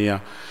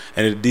Tanzania.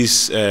 And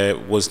this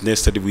was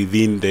nested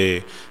within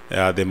the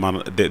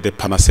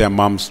Panacea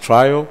MAMS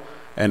trial,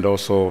 and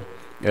also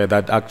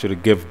that actually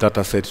gave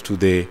data set to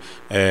the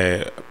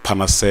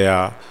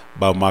Panacea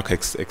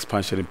Biomarker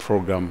Expansion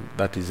Program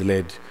that is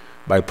led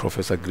by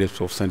Professor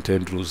Graves of St.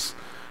 Andrews.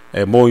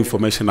 More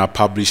information are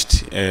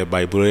published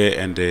by Bure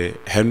and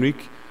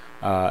Henrik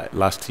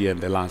last year in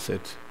the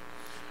Lancet.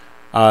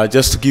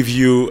 Just to give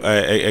you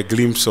a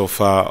glimpse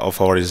of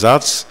our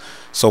results.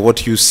 So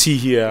what you see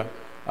here,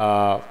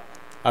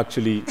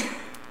 actually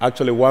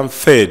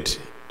 1/3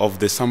 of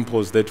the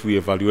samples that we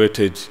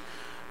evaluated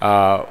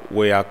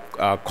were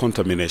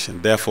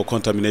contamination. Therefore,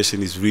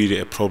 contamination is really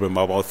a problem,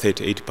 about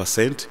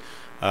 38%.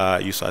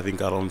 I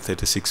think around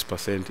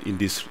 36% in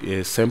these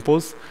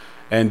samples.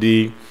 And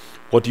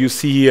what you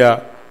see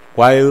here,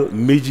 while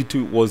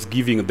MIGI2 was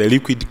giving, the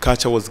liquid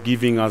culture was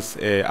giving us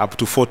up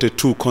to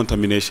 42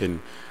 contamination.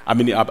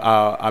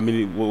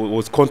 It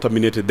was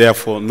contaminated,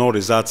 therefore no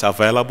results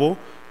available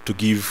to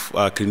give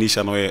a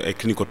clinician or a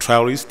clinical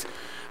trialist.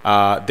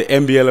 The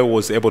MBLA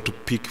was able to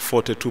pick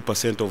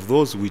 42% of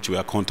those which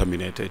were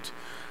contaminated.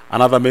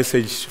 Another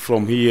message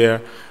from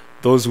here,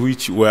 those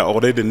which were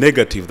already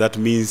negative, that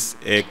means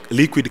a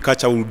liquid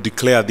culture will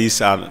declare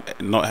this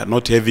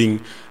not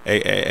having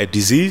a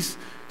disease.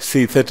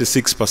 See,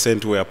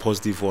 36% were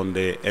positive on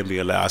the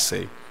MBLA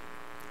assay.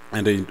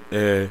 And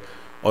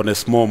on a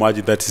small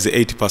margin, that is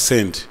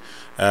 80%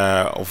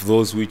 of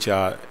those which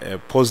are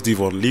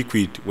positive on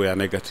liquid were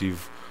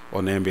negative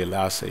on MBLA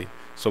assay.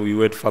 So we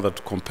went further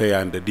to compare,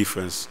 and the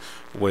difference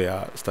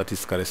were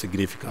statistically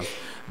significant.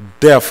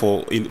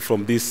 Therefore,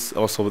 from this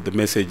also the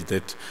message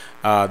that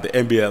the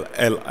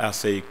MBL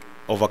assay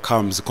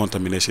overcomes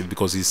contamination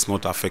because it's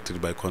not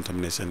affected by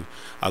contamination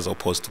as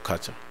opposed to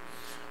culture.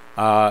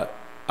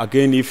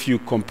 Again, if you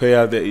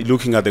compare,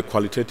 looking at the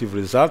qualitative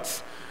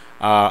results,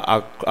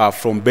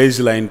 from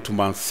baseline to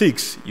month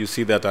 6, you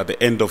see that at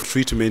the end of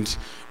treatment,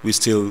 we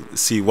still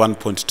see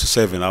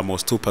 1.27,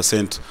 almost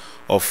 2%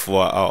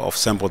 of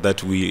sample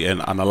that we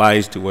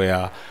analyzed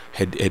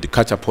had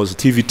culture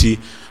positivity.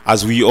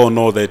 As we all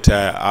know that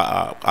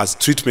as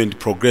treatment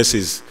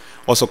progresses,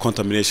 also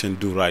contamination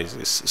do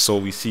rises. So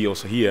we see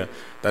also here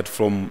that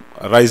from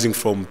rising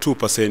from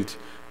 2%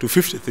 to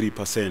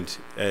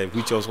 53%,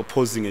 which also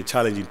posing a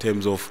challenge in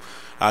terms of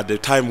at the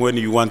time when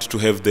you want to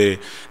have the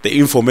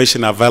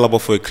information available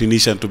for a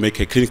clinician to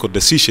make a clinical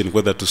decision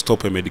whether to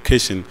stop a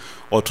medication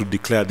or to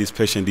declare this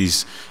patient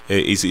is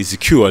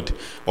cured.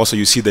 Also,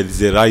 you see that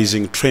it's a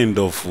rising trend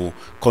of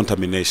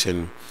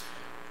contamination.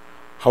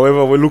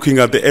 However, we're looking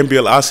at the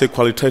MBL assay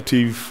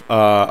qualitative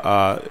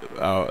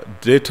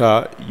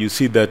data. You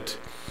see that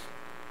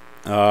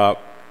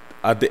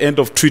at the end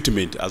of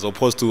treatment, as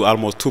opposed to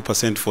almost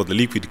 2% for the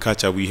liquid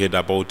culture, we had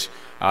about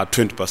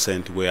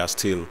 20% were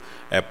still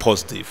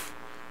positive.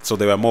 So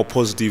they were more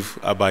positive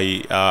by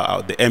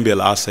the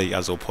MBL assay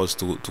as opposed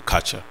to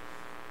culture.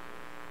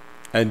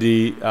 And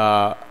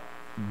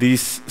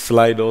this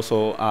slide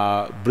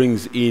also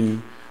brings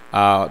in,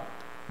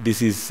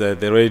 this is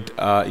the red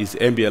is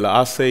MBL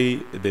assay,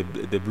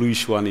 the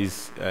bluish one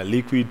is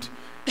liquid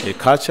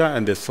culture,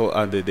 and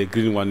the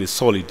green one is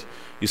solid.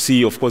 You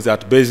see, of course,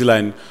 at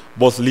baseline,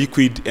 both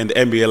liquid and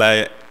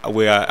MBL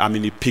were,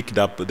 it picked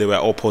up, they were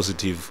all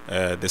positive,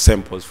 the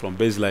samples from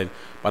baseline,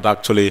 but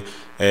actually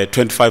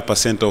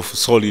 25% of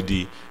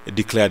solid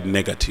declared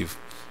negative.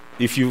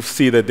 If you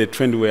see that the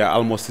trend were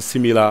almost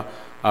similar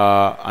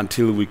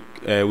until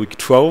week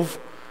 12,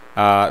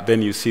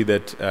 then you see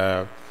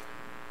that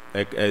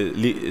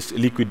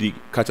liquid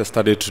culture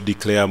started to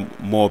declare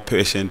more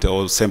patient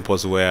or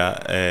samples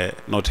were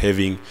not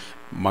having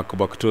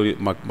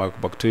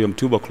Mycobacterium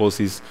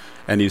tuberculosis,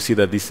 and you see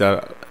that this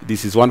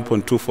is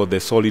 1.2 for the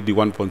solid,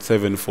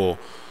 1.7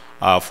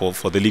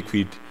 for the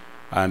liquid,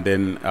 and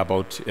then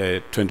about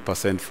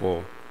 20%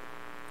 for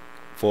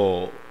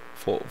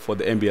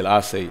the MBL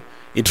assay.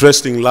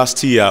 Interesting,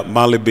 last year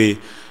Malibu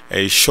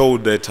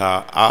showed that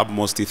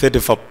almost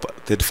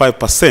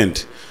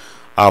 35%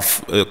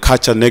 of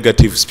culture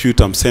negative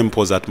sputum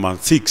samples at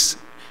month 6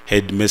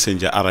 had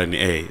messenger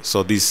RNA.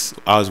 So this,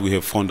 as we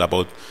have found,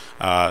 about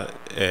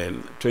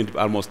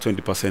almost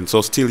 20%.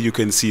 So still you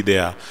can see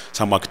there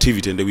some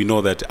activity, and we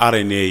know that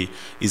RNA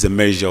is a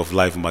measure of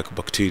live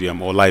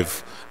mycobacterium or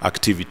live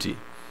activity.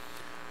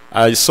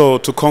 So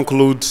to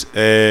conclude,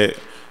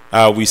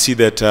 we see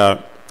that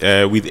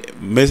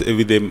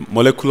with the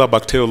molecular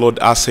bacterial load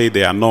assay,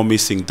 there are no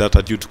missing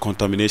data due to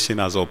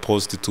contamination as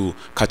opposed to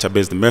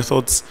culture-based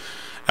methods.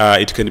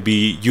 It can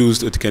be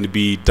used, it can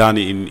be done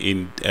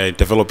in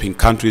developing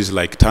countries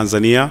like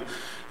Tanzania,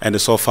 and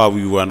so far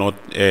we were not,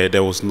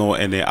 there was no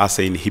any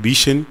assay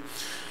inhibition.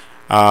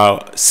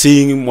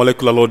 Seeing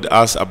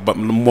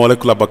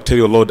molecular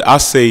bacterial load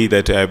assay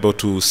that are able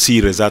to see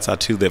results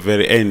until the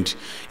very end,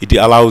 it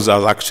allows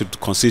us actually to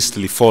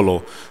consistently follow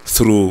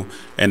through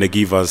and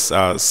give us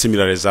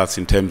similar results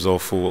in terms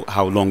of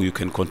how long you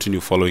can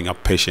continue following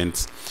up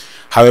patients.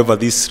 However,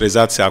 these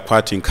results are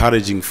quite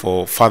encouraging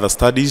for further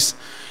studies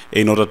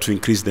in order to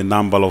increase the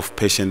number of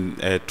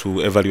patients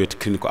to evaluate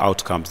clinical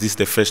outcomes. This is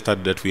the first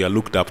study that we are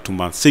looked up to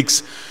month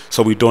 6,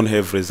 so we don't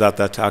have results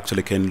that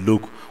actually can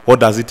look,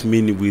 what does it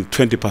mean with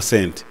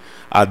 20%?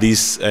 Are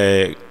these,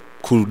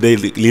 could they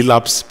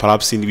relapse,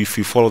 perhaps if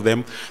we follow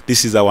them?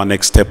 This is our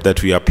next step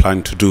that we are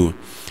planning to do,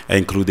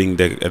 including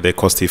the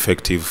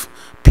cost-effective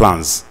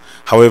plans.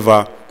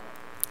 However,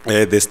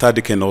 the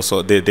study can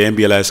also, the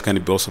MBLIS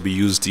can also be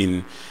used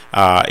in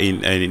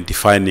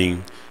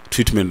defining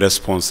treatment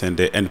response and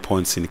the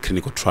endpoints in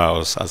clinical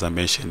trials, as I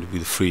mentioned,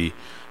 with free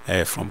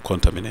from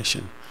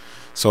contamination.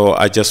 So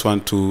I just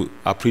want to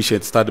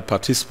appreciate study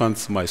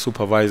participants, my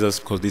supervisors,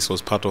 because this was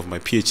part of my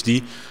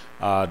PhD,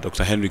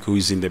 Dr. Henrik, who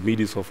is in the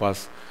midst of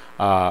us,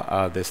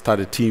 the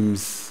study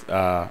teams,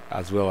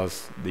 as well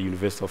as the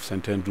University of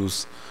St.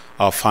 Andrews,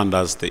 our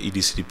funders, the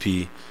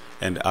EDCDP,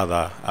 and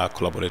other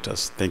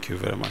collaborators. Thank you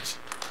very much.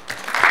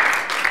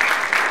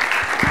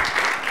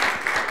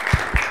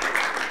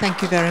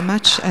 Thank you very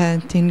much,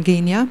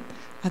 Tinginia.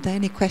 Are there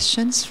any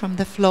questions from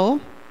the floor?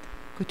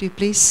 Could you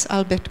please,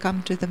 Albert,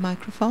 come to the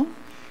microphone?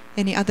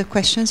 Any other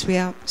questions? We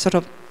are sort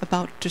of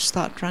about to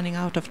start running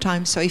out of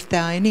time, so if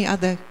there are any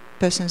other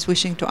persons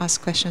wishing to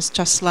ask questions,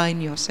 just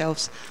line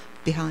yourselves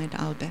behind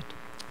Albert.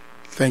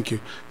 Thank you.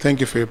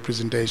 Thank you for your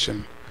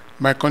presentation.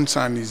 My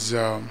concern is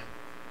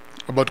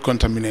about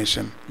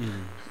contamination.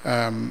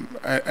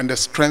 And the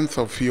strength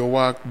of your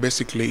work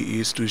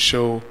basically is to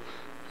show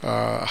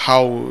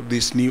how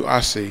this new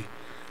assay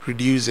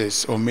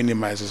reduces or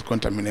minimizes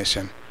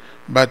contamination.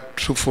 But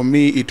for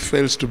me, it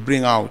fails to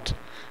bring out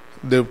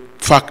the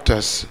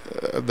factors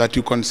that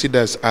you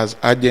consider as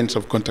agents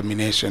of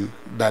contamination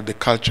that the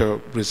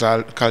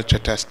culture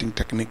testing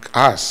technique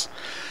has.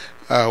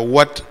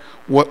 What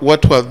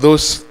were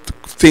those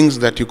things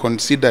that you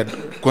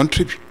considered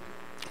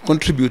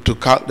contribute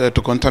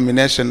to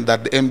contamination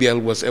that the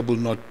MBL was able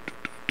not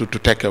to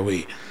take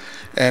away?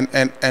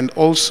 And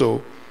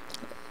also,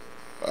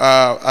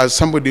 as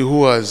somebody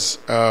who has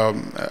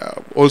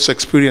also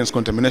experienced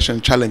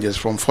contamination challenges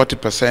from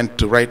 40%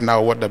 to right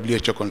now what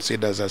WHO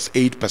considers as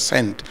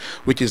 8%,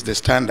 which is the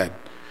standard,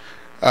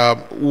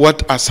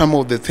 what are some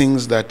of the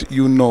things that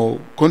you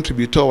know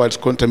contribute towards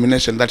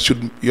contamination that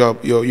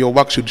your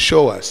work should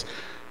show us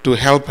to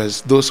help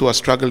us, those who are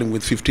struggling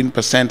with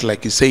 15%,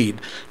 like you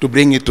said, to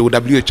bring it to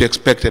WHO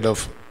expected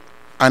of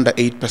under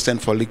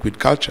 8% for liquid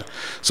culture?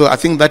 So I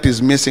think that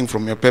is missing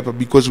from your paper,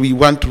 because we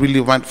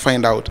really want to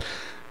find out,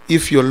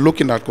 if you're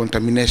looking at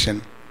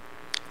contamination,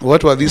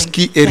 what were these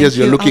key areas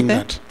you're looking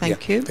at?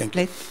 Thank you. Thank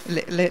you.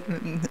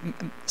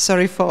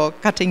 Sorry for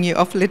cutting you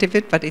off a little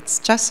bit, but it's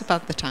just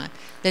about the time.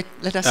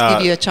 Let us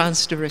give you a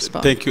chance to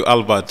respond. Thank you,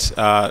 Albert.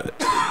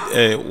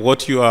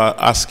 What you are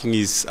asking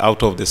is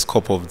out of the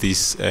scope of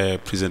this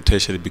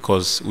presentation,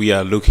 because we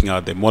are looking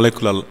at the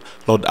molecular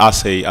load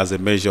assay as a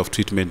measure of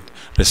treatment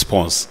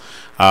response.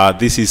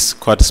 This is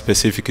quite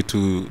specific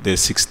to the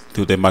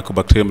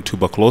Mycobacterium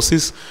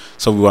tuberculosis,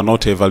 so we are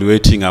not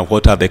evaluating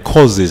what are the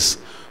causes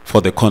for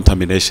the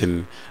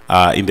contamination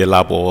in the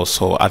lab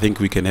also. I think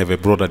we can have a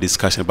broader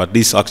discussion, but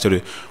this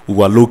actually, we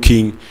were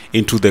looking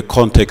into the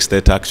context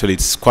that actually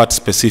it's quite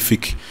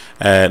specific,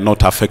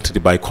 not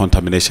affected by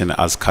contamination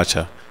as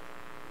culture.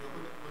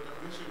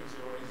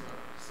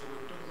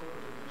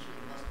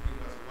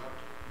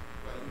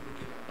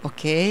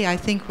 Okay, I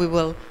think we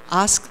will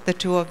ask the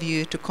two of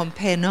you to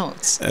compare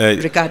notes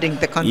regarding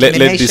the contamination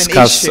let's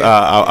discuss issue.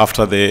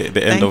 After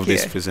the end of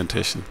this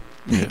presentation.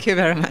 Thank you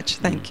very much.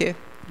 Thank you.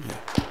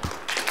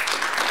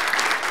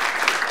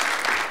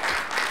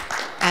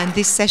 And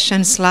this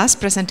session's last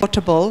presentation,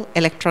 portable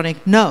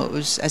electronic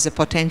nose as a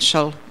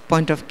potential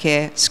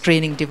point-of-care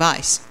screening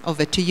device.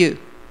 Over to you.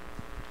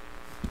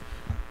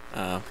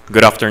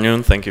 Good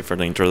afternoon. Thank you for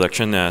the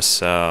introduction.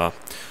 As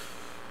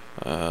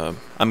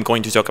I'm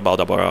going to talk about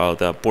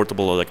the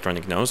portable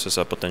electronic nose as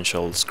a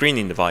potential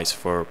screening device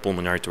for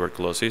pulmonary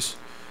tuberculosis.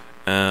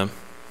 I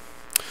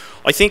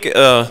think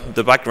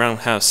the background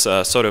has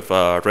sort of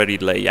already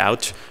laid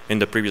out in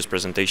the previous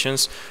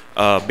presentations.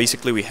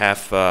 Basically, we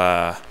have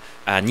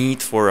a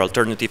need for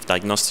alternative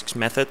diagnostics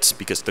methods,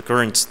 because the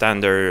current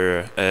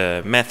standard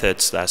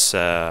methods as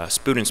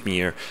sputum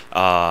smear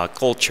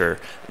culture,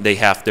 they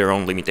have their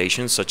own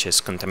limitations, such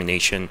as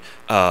contamination,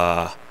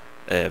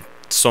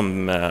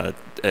 some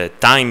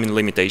time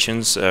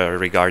limitations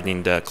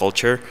regarding the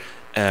culture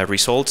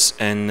results,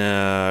 and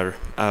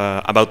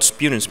about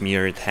sputum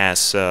smear, it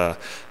has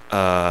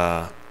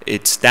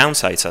its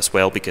downsides as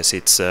well, because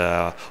it's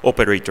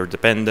operator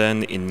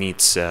dependent, it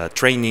needs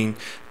training,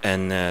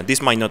 and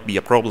this might not be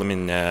a problem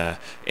in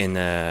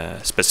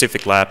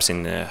specific labs,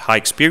 in high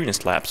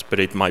experienced labs, but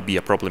it might be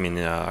a problem in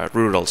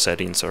rural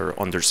settings or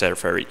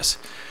underserved areas.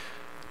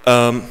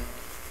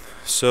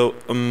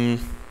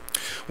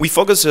 We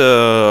focus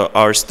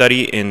our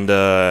study in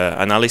the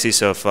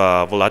analysis of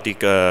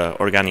volatile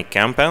organic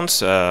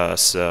compounds,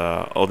 as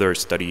other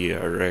study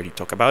already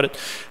talked about it,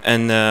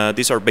 and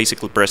these are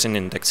basically present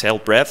in the exhale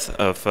breath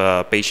of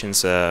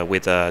patients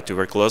with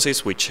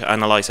tuberculosis, which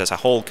analyzed as a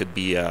whole could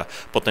be a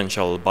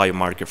potential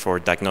biomarker for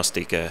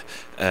diagnostic in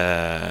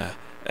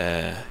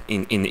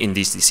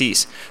this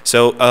disease.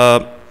 So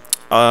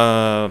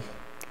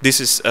this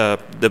is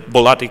the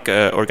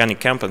volatile organic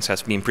compounds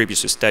has been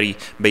previously studied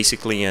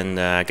basically in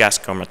gas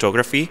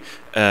chromatography,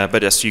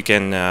 but as you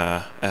can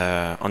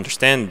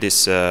understand,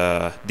 these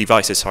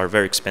devices are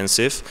very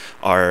expensive,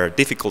 are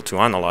difficult to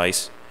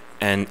analyze,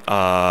 and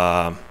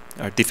are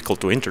difficult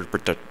to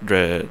interpret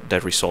the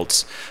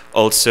results.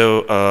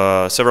 Also,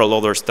 several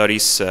other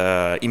studies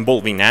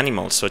involving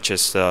animals, such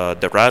as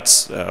the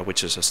rats,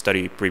 which is a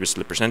study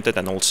previously presented,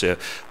 and also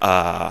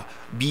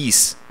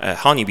bees,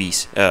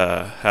 honeybees,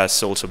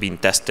 has also been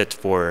tested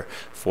for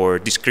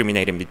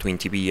discriminating between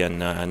TB and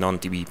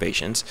non-TB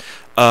patients.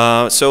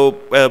 So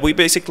we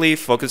basically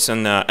focus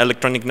on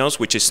electronic nose,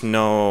 which is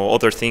no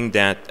other thing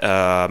than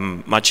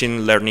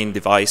machine learning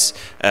device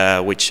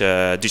which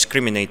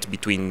discriminate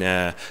between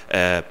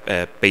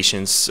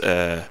patients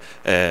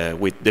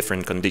with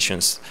different conditions.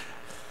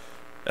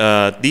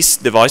 This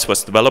device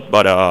was developed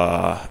by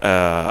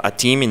a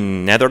team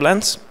in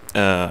Netherlands,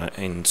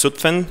 in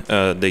Zutphen,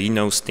 the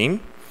eNose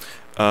team.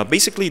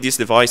 Basically, this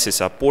device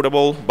is a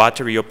portable,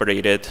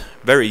 battery-operated,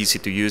 very easy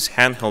to use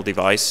handheld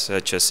device,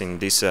 such as in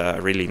this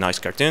really nice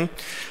cartoon.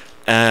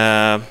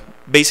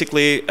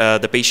 Basically,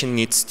 the patient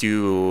needs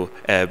to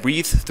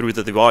breathe through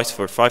the device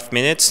for 5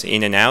 minutes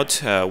in and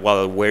out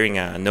while wearing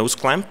a nose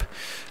clamp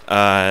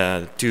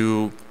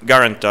to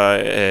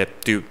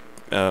guarantee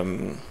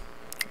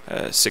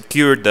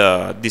secure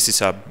this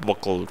is a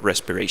vocal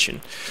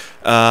respiration.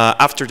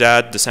 After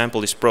that, the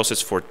sample is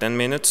processed for 10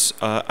 minutes.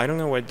 I don't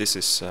know why this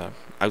is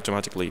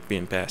automatically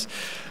being passed.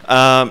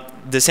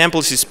 The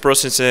samples is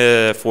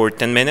processed for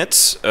 10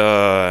 minutes,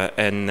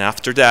 and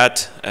after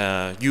that,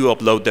 you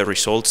upload the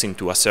results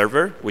into a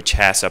server, which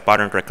has a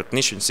pattern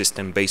recognition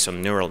system based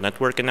on neural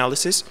network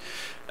analysis,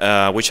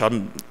 which I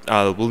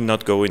will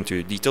not go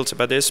into details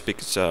about this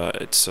because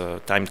it's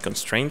time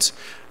constraints.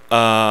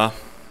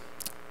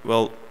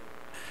 Well,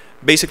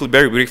 basically,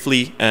 very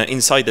briefly,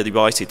 inside the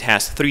device, it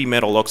has 3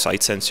 metal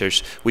oxide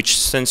sensors, which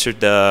sensor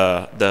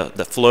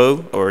the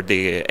flow or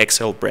the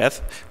exhale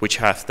breath, which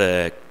have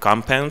the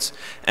compounds.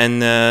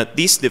 And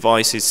this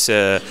device is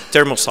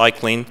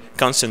thermocycling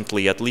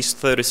constantly at least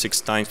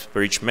 36 times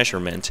per each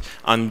measurement.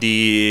 And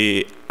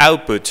the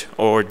output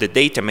or the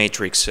data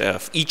matrix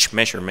of each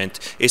measurement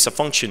is a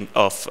function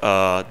of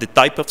the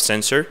type of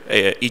sensor.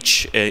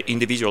 Each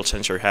individual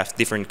sensor has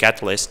different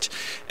catalysts,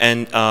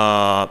 and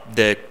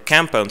the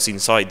compounds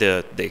inside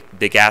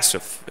the gas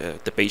of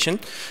the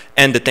patient,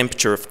 and the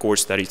temperature, of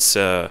course, that it's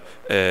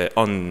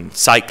on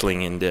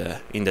cycling in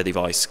the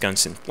device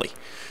constantly.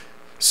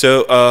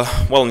 So,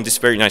 well, in this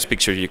very nice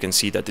picture, you can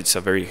see that it's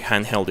a very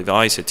handheld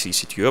device. It's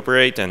easy to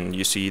operate, and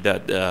you see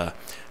that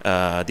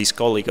this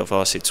colleague of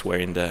us is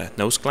wearing the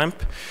nose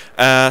clamp.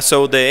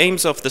 So the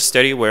aims of the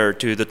study were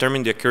to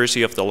determine the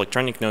accuracy of the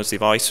electronic nose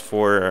device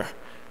for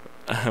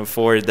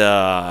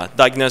the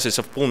diagnosis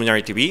of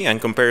pulmonary TB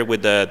and compare it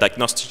with the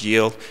diagnostic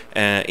yield.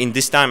 In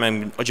this time,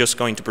 I'm just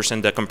going to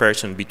present the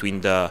comparison between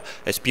the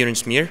sputum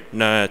smear,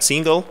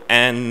 single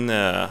and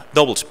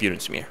double sputum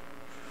smear.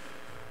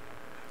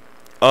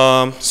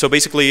 So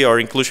basically, our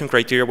inclusion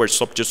criteria were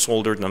subjects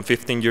older than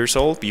 15 years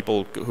old,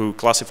 people who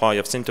classify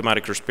as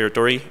symptomatic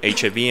respiratory,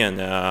 HIV, and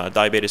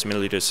diabetes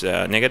mellitus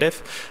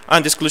negative.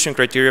 And exclusion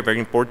criteria, very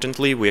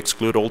importantly, we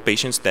exclude all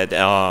patients that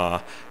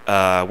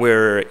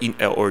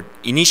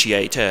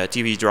initiate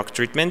TB drug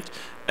treatment,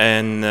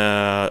 and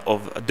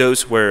of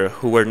those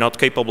who were not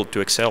capable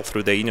to exhale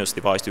through the eNose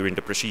device during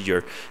the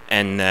procedure,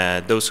 and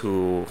those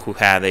who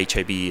had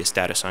HIV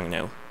status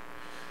unknown.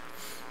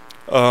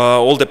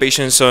 All the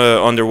patients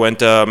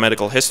underwent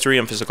medical history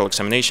and physical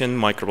examination,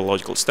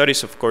 microbiological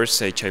studies, of course,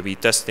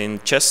 HIV testing,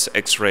 chest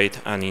X-ray,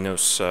 and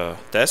eNose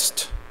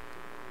test.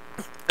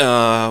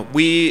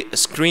 We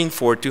screened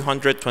for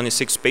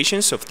 226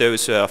 patients. Of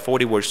those,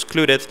 40 were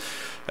excluded,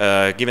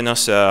 giving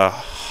us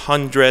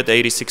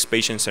 186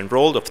 patients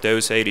enrolled. Of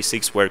those,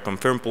 86 were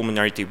confirmed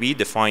pulmonary TB,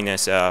 defined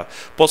as a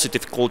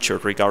positive culture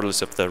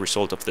regardless of the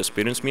result of the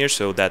sputum smear.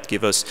 So that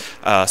gives us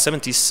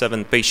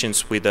 77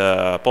 patients with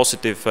a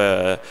positive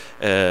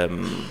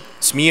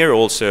smear,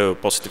 also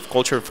positive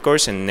culture, of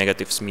course, and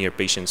negative smear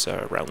patients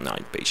are around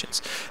 9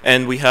 patients.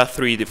 And we have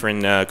 3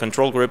 different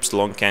control groups: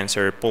 lung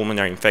cancer,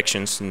 pulmonary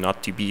infections,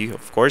 not TB,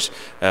 of course,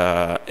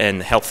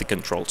 and healthy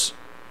controls.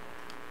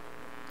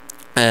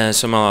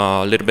 Some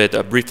a little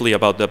bit briefly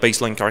about the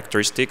baseline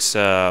characteristics.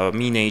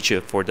 Mean age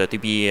for the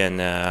TB and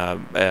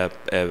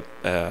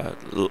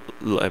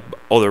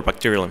other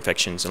bacterial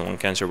infections in lung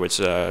cancer was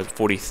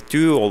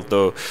 42,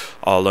 although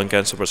lung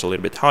cancer was a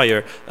little bit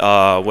higher.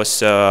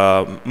 Was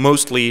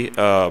mostly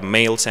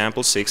male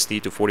samples,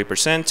 60 to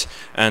 40%,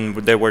 and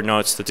there were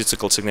not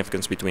statistical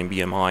significance between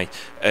BMI.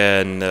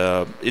 And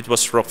it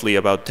was roughly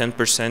about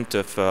 10%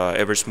 of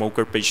ever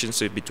smoker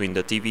patients between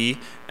the TB,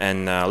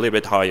 and a little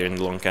bit higher in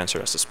lung cancer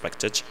as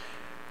suspected.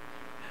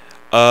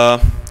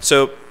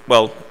 So,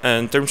 well,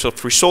 in terms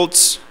of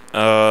results,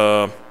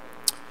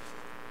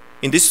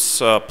 in this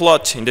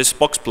plot, in this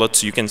box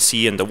plots, you can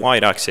see in the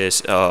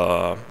y-axis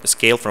a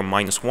scale from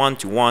 -1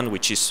 to 1,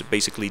 which is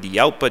basically the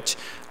output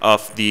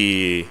of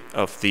the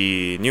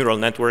neural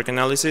network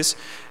analysis,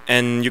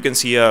 and you can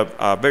see a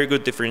very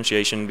good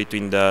differentiation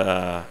between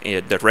the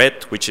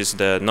red, which is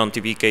the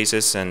non-TB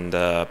cases, and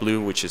the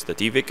blue, which is the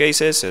TB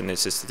cases, and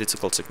it's a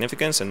statistical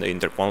significance, and the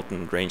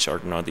interquantum range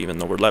are not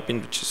even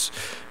overlapping, which is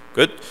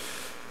good.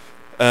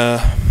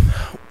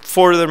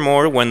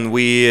 Furthermore, when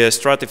we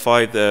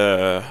stratified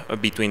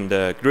between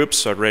the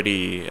groups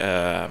already,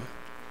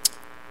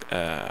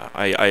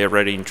 I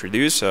already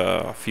introduced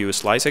a few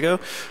slides ago,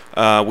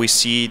 we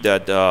see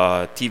that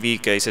TB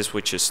cases,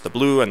 which is the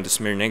blue, and the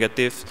smear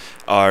negative,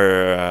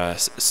 are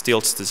still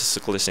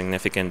statistically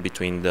significant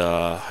between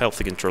the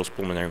healthy controls,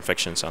 pulmonary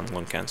infections, and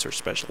lung cancer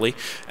especially.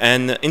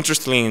 And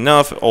interestingly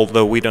enough,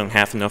 although we don't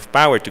have enough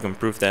power to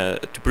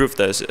prove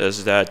this,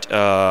 is that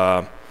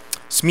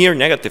smear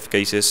negative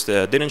cases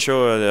didn't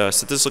show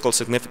statistical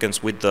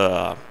significance with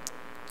the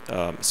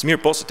smear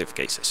positive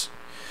cases.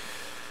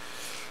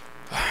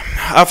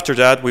 After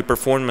that, we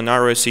performed an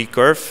ROC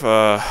curve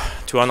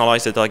to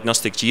analyze the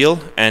diagnostic yield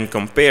and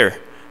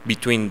compare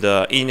between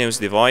the eNose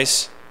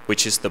device,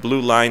 which is the blue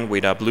line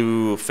with a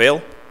blue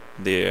fill,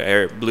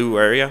 the blue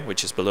area,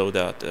 which is below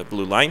the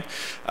blue line,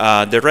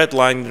 the red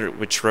line,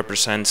 which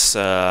represents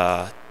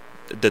the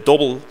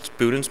double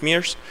sputum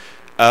smears,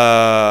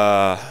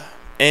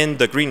 and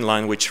the green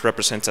line, which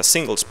represents a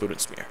single sputum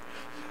smear.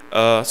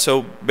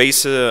 So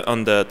based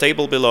on the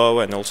table below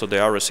and also the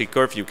ROC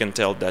curve, you can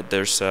tell that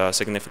there's a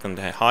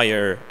significantly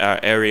higher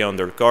area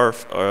under the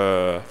curve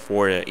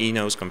for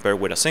eNose compared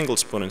with a single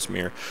sputum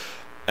smear.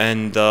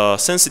 and the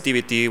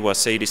sensitivity was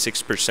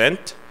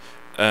 86%,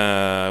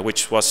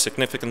 which was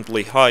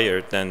significantly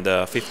higher than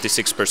the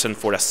 56%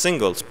 for a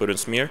single sputum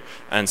smear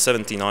and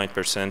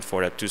 79%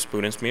 for a two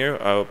sputum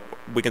smear.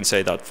 We can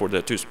say that for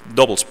the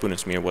double sputum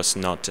smear was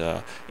not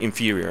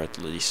inferior, at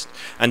least.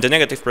 And the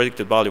negative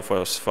predicted value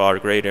was far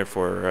greater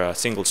for a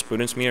single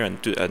sputum smear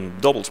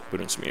and double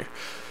sputum smear.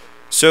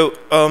 So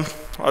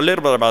a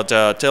little bit about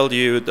tell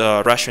you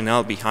the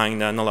rationale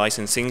behind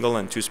analyzing single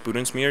and two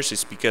sputum smears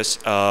is because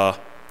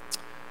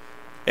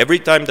every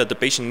time that the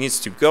patient needs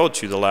to go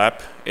to the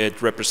lab,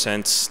 it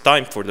represents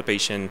time for the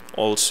patient.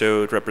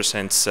 Also, it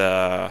represents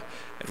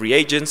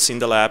reagents in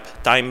the lab,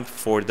 time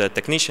for the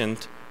technician,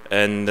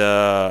 and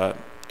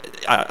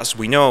as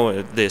we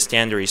know, the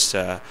standard is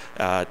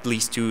at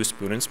least two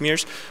sputum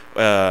smears,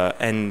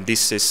 and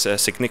this is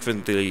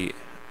significantly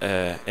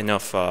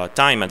enough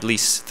time, at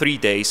least 3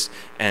 days,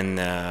 and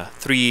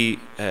 3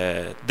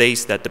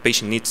 days that the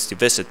patient needs to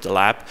visit the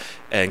lab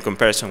in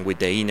comparison with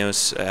the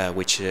eNOS,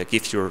 which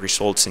gives you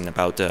results in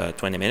about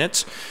 20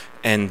 minutes,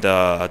 and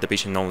the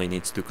patient only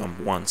needs to come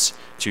once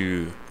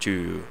to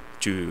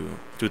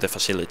the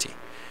facility.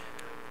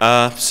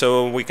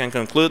 So we can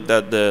conclude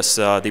that this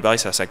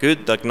device has a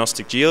good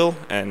diagnostic yield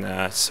and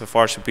so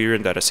far superior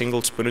than a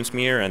single sputum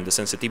smear, and the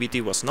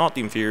sensitivity was not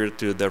inferior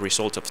to the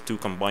results of two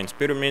combined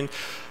sputum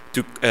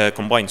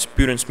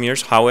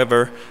smears.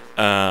 However,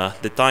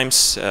 the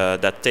times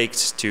that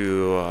takes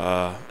to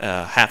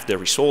have the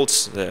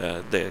results,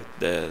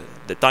 the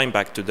time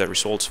back to the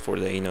results for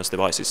the eNOS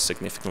device is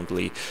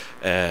significantly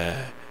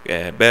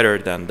better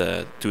than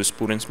the two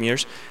sputum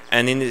smears.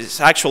 And in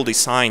its actual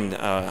design,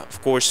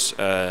 of course,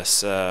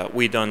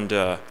 we don't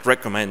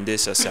recommend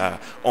this as a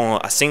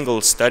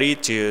single study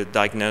to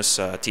diagnose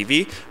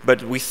TB,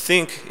 but we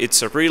think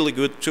it's a really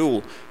good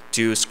tool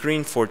to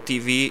screen for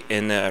TB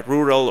in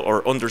rural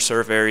or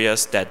underserved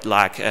areas that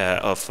lack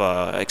of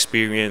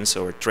experience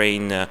or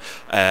trained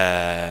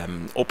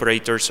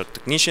operators or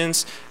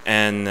technicians,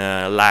 and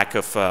lack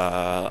of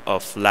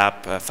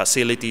lab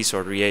facilities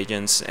or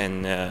reagents,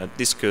 and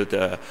this could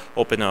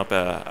open up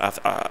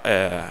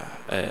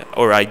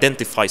or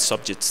identify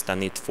subjects that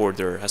need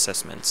further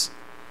assessments.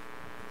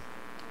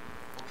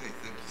 Okay,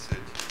 thank you, Sid.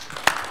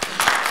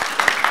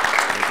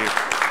 Thank you.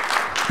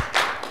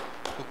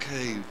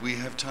 Okay, we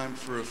have time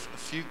for a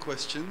few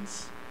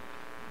questions.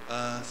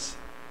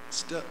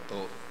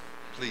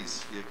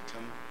 Please, yeah,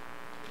 come.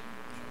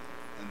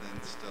 And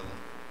then Stella.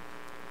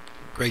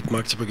 Great,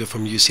 Mark Zerbrugge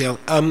from UCL.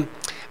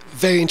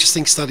 Very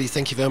interesting study,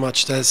 thank you very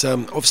much. There's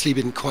obviously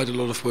been quite a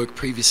lot of work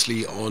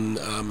previously on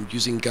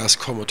using gas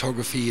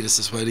chromatography. This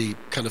is where the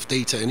kind of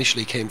data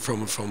initially came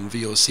from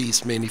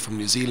VOCs, mainly from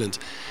New Zealand,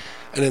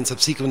 and then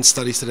subsequent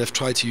studies that have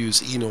tried to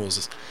use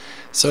eNOS.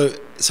 So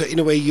in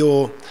a way,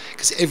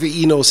 because every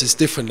eNOS is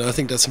different, and I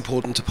think that's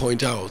important to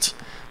point out.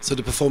 So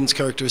the performance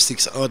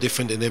characteristics are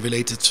different, and they're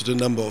related to the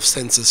number of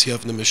sensors you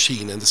have in the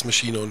machine, and this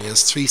machine only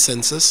has 3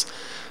 sensors,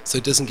 so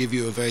it doesn't give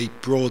you a very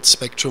broad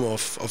spectrum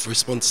of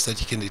responses that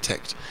you can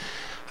detect.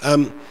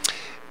 I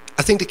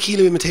think the key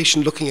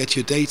limitation looking at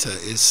your data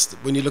is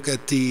when you look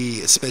at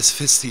the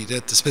specificity,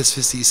 that the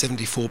specificity is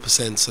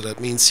 74%, so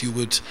that means you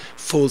would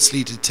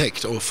falsely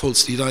detect or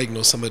falsely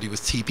diagnose somebody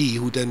with TB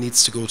who then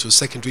needs to go to a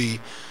secondary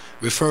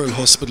referral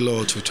hospital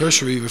or to a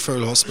tertiary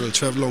referral hospital,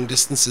 travel long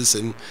distances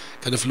in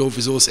kind of low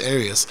resource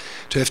areas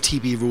to have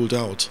TB ruled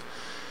out.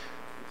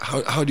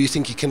 How do you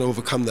think you can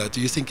overcome that?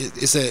 Do you think,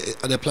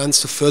 are there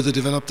plans to further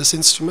develop this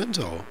instrument,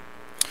 or?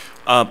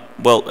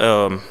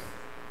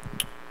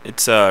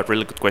 It's a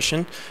really good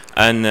question,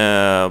 and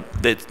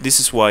this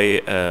is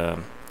why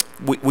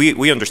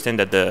we understand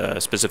that the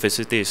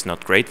specificity is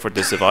not great for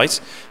this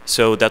device,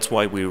 so that's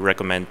why we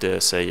recommend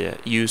this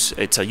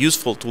it's a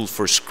useful tool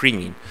for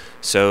screening.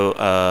 So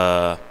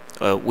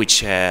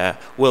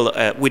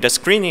with a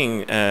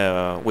screening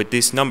with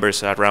these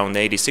numbers around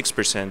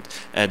 86%,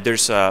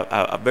 there's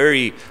a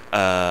very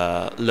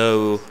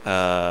low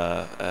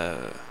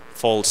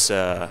false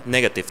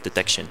negative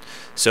detection.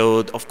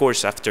 So of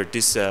course, after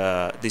this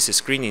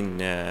screening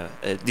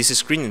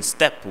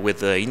step with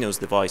the eNOS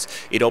device,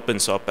 it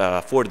opens up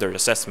further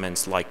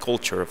assessments like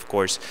culture, of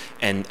course,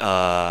 and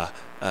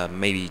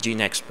maybe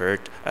GeneXpert,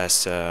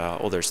 as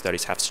other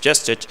studies have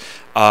suggested.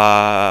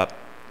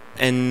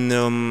 And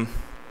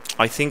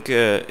I think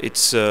I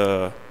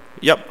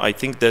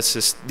think this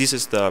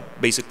is the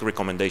basic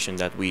recommendation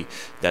that we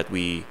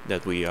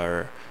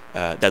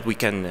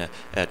can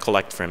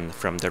collect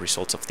from the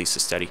results of this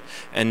study.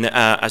 And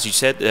as you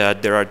said,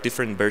 there are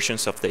different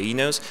versions of the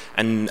eNOS,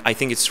 and I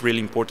think it's really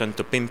important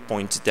to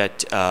pinpoint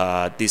that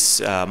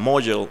this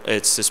module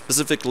is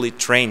specifically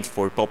trained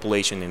for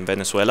population in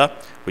Venezuela,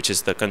 which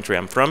is the country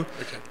I'm from.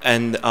 Okay.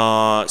 And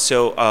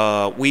so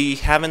we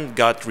haven't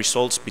got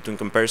results between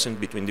comparison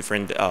between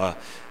different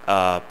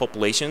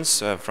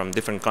populations from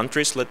different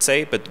countries, let's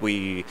say, but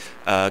we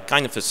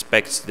kind of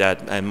expect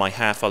that it might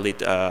have a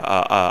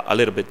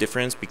little bit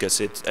difference, because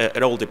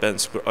it all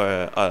depends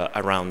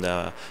around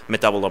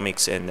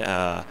metabolomics,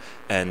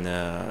 and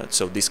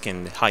so this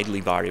can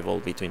highly variable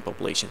between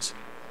populations.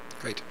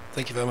 Great,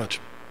 thank you very much.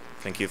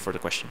 Thank you for the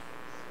question.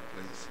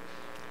 Please.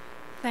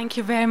 Thank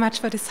you very much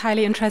for this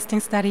highly interesting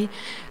study.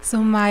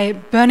 So my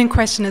burning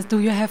question is, do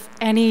you have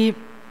any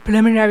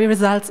preliminary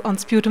results on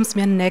sputum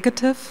smear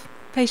negative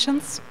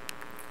patients?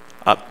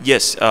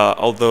 Yes,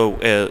 although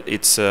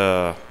it's,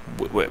 I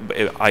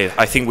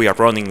think we are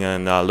running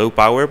in low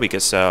power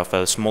because of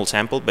a small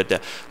sample,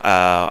 but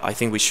I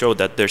think we showed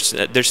that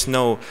there's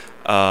no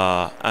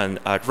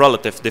a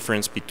relative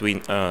difference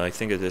between I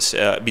think it is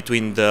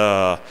between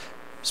the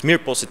smear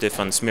positive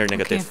and smear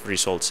negative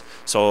results.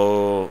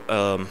 So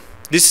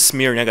these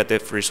smear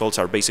negative results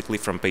are basically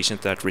from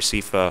patients that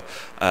receive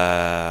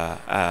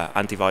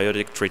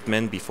antibiotic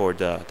treatment before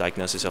the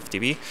diagnosis of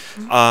TB.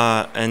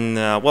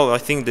 Well, I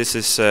think this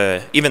is,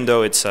 even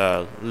though it's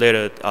a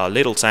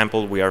little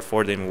sample, we are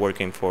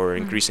working for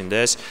increasing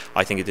this.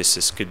 I think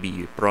this could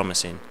be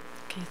promising.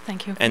 Okay,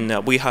 thank you.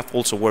 And we have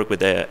also worked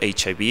with the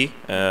HIV,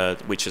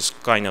 which is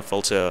kind of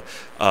also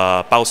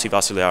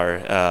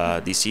paucivascular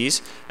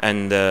disease,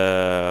 and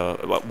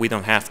we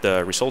don't have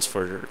the results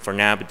for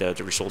now, but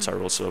the results are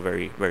also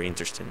very, very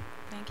interesting.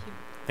 Thank you.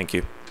 Thank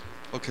you.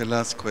 Okay,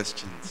 last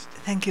questions.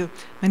 Thank you.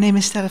 My name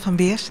is Stella van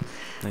Beers.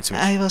 Nice to meet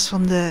you. I was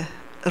from the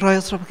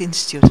Royal Tropical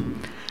Institute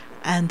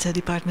and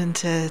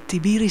Department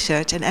TB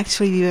Research, and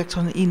actually we worked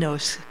on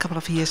ENOS a couple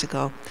of years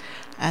ago,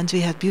 and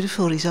we had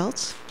beautiful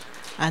results.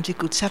 And we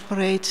could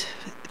separate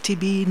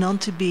TB,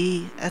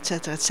 non-TB,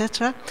 etc.,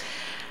 etc.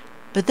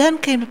 But then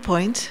came the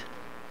point,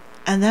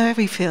 and there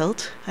we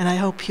failed, and I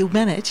hope you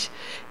manage,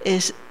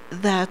 is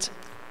that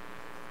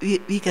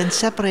we can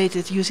separate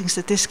it using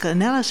statistical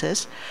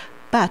analysis,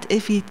 but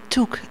if we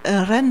took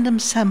a random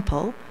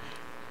sample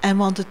and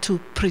wanted to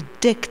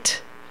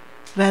predict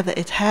whether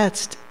it had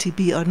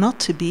TB or not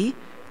TB,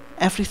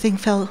 everything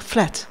fell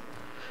flat.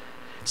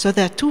 So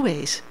there are two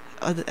ways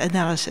of the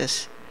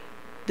analysis.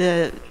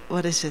 To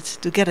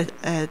get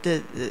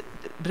the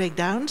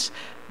breakdowns,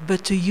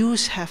 but to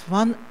have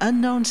one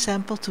unknown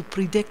sample to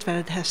predict whether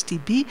it has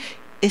TB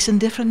is a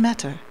different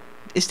matter.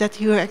 Is that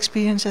your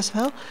experience as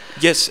well?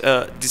 Yes,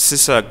 this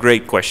is a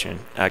great question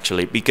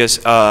actually, because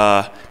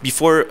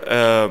before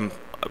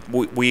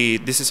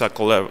this is a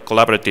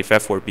collaborative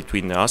effort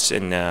between us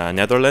and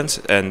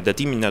Netherlands, and the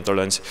team in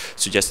Netherlands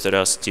suggested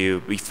us to,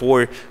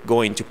 before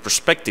going to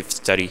prospective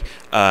study,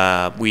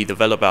 we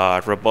develop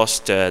a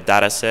robust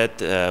data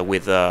set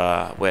with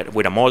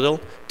a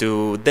model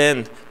to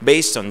then,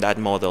 based on that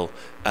model,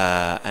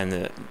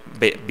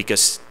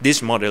 because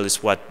this model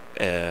is what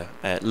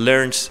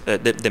learns,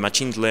 the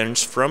machine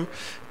learns from,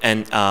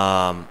 and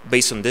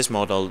based on this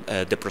model,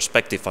 the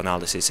prospective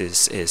analysis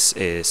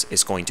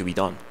is going to be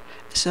done.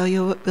 So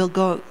you will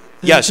go.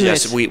 Yes.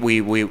 We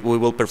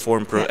will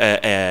perform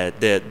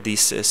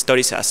these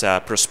studies as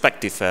a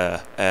prospective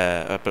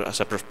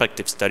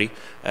study,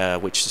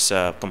 which is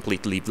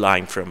completely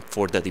blind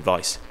for the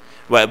device.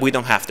 Well, we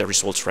don't have the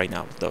results right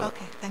now, though.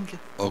 Okay, thank you.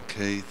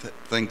 Okay,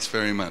 thanks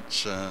very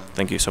much.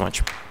 Thank you so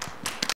much.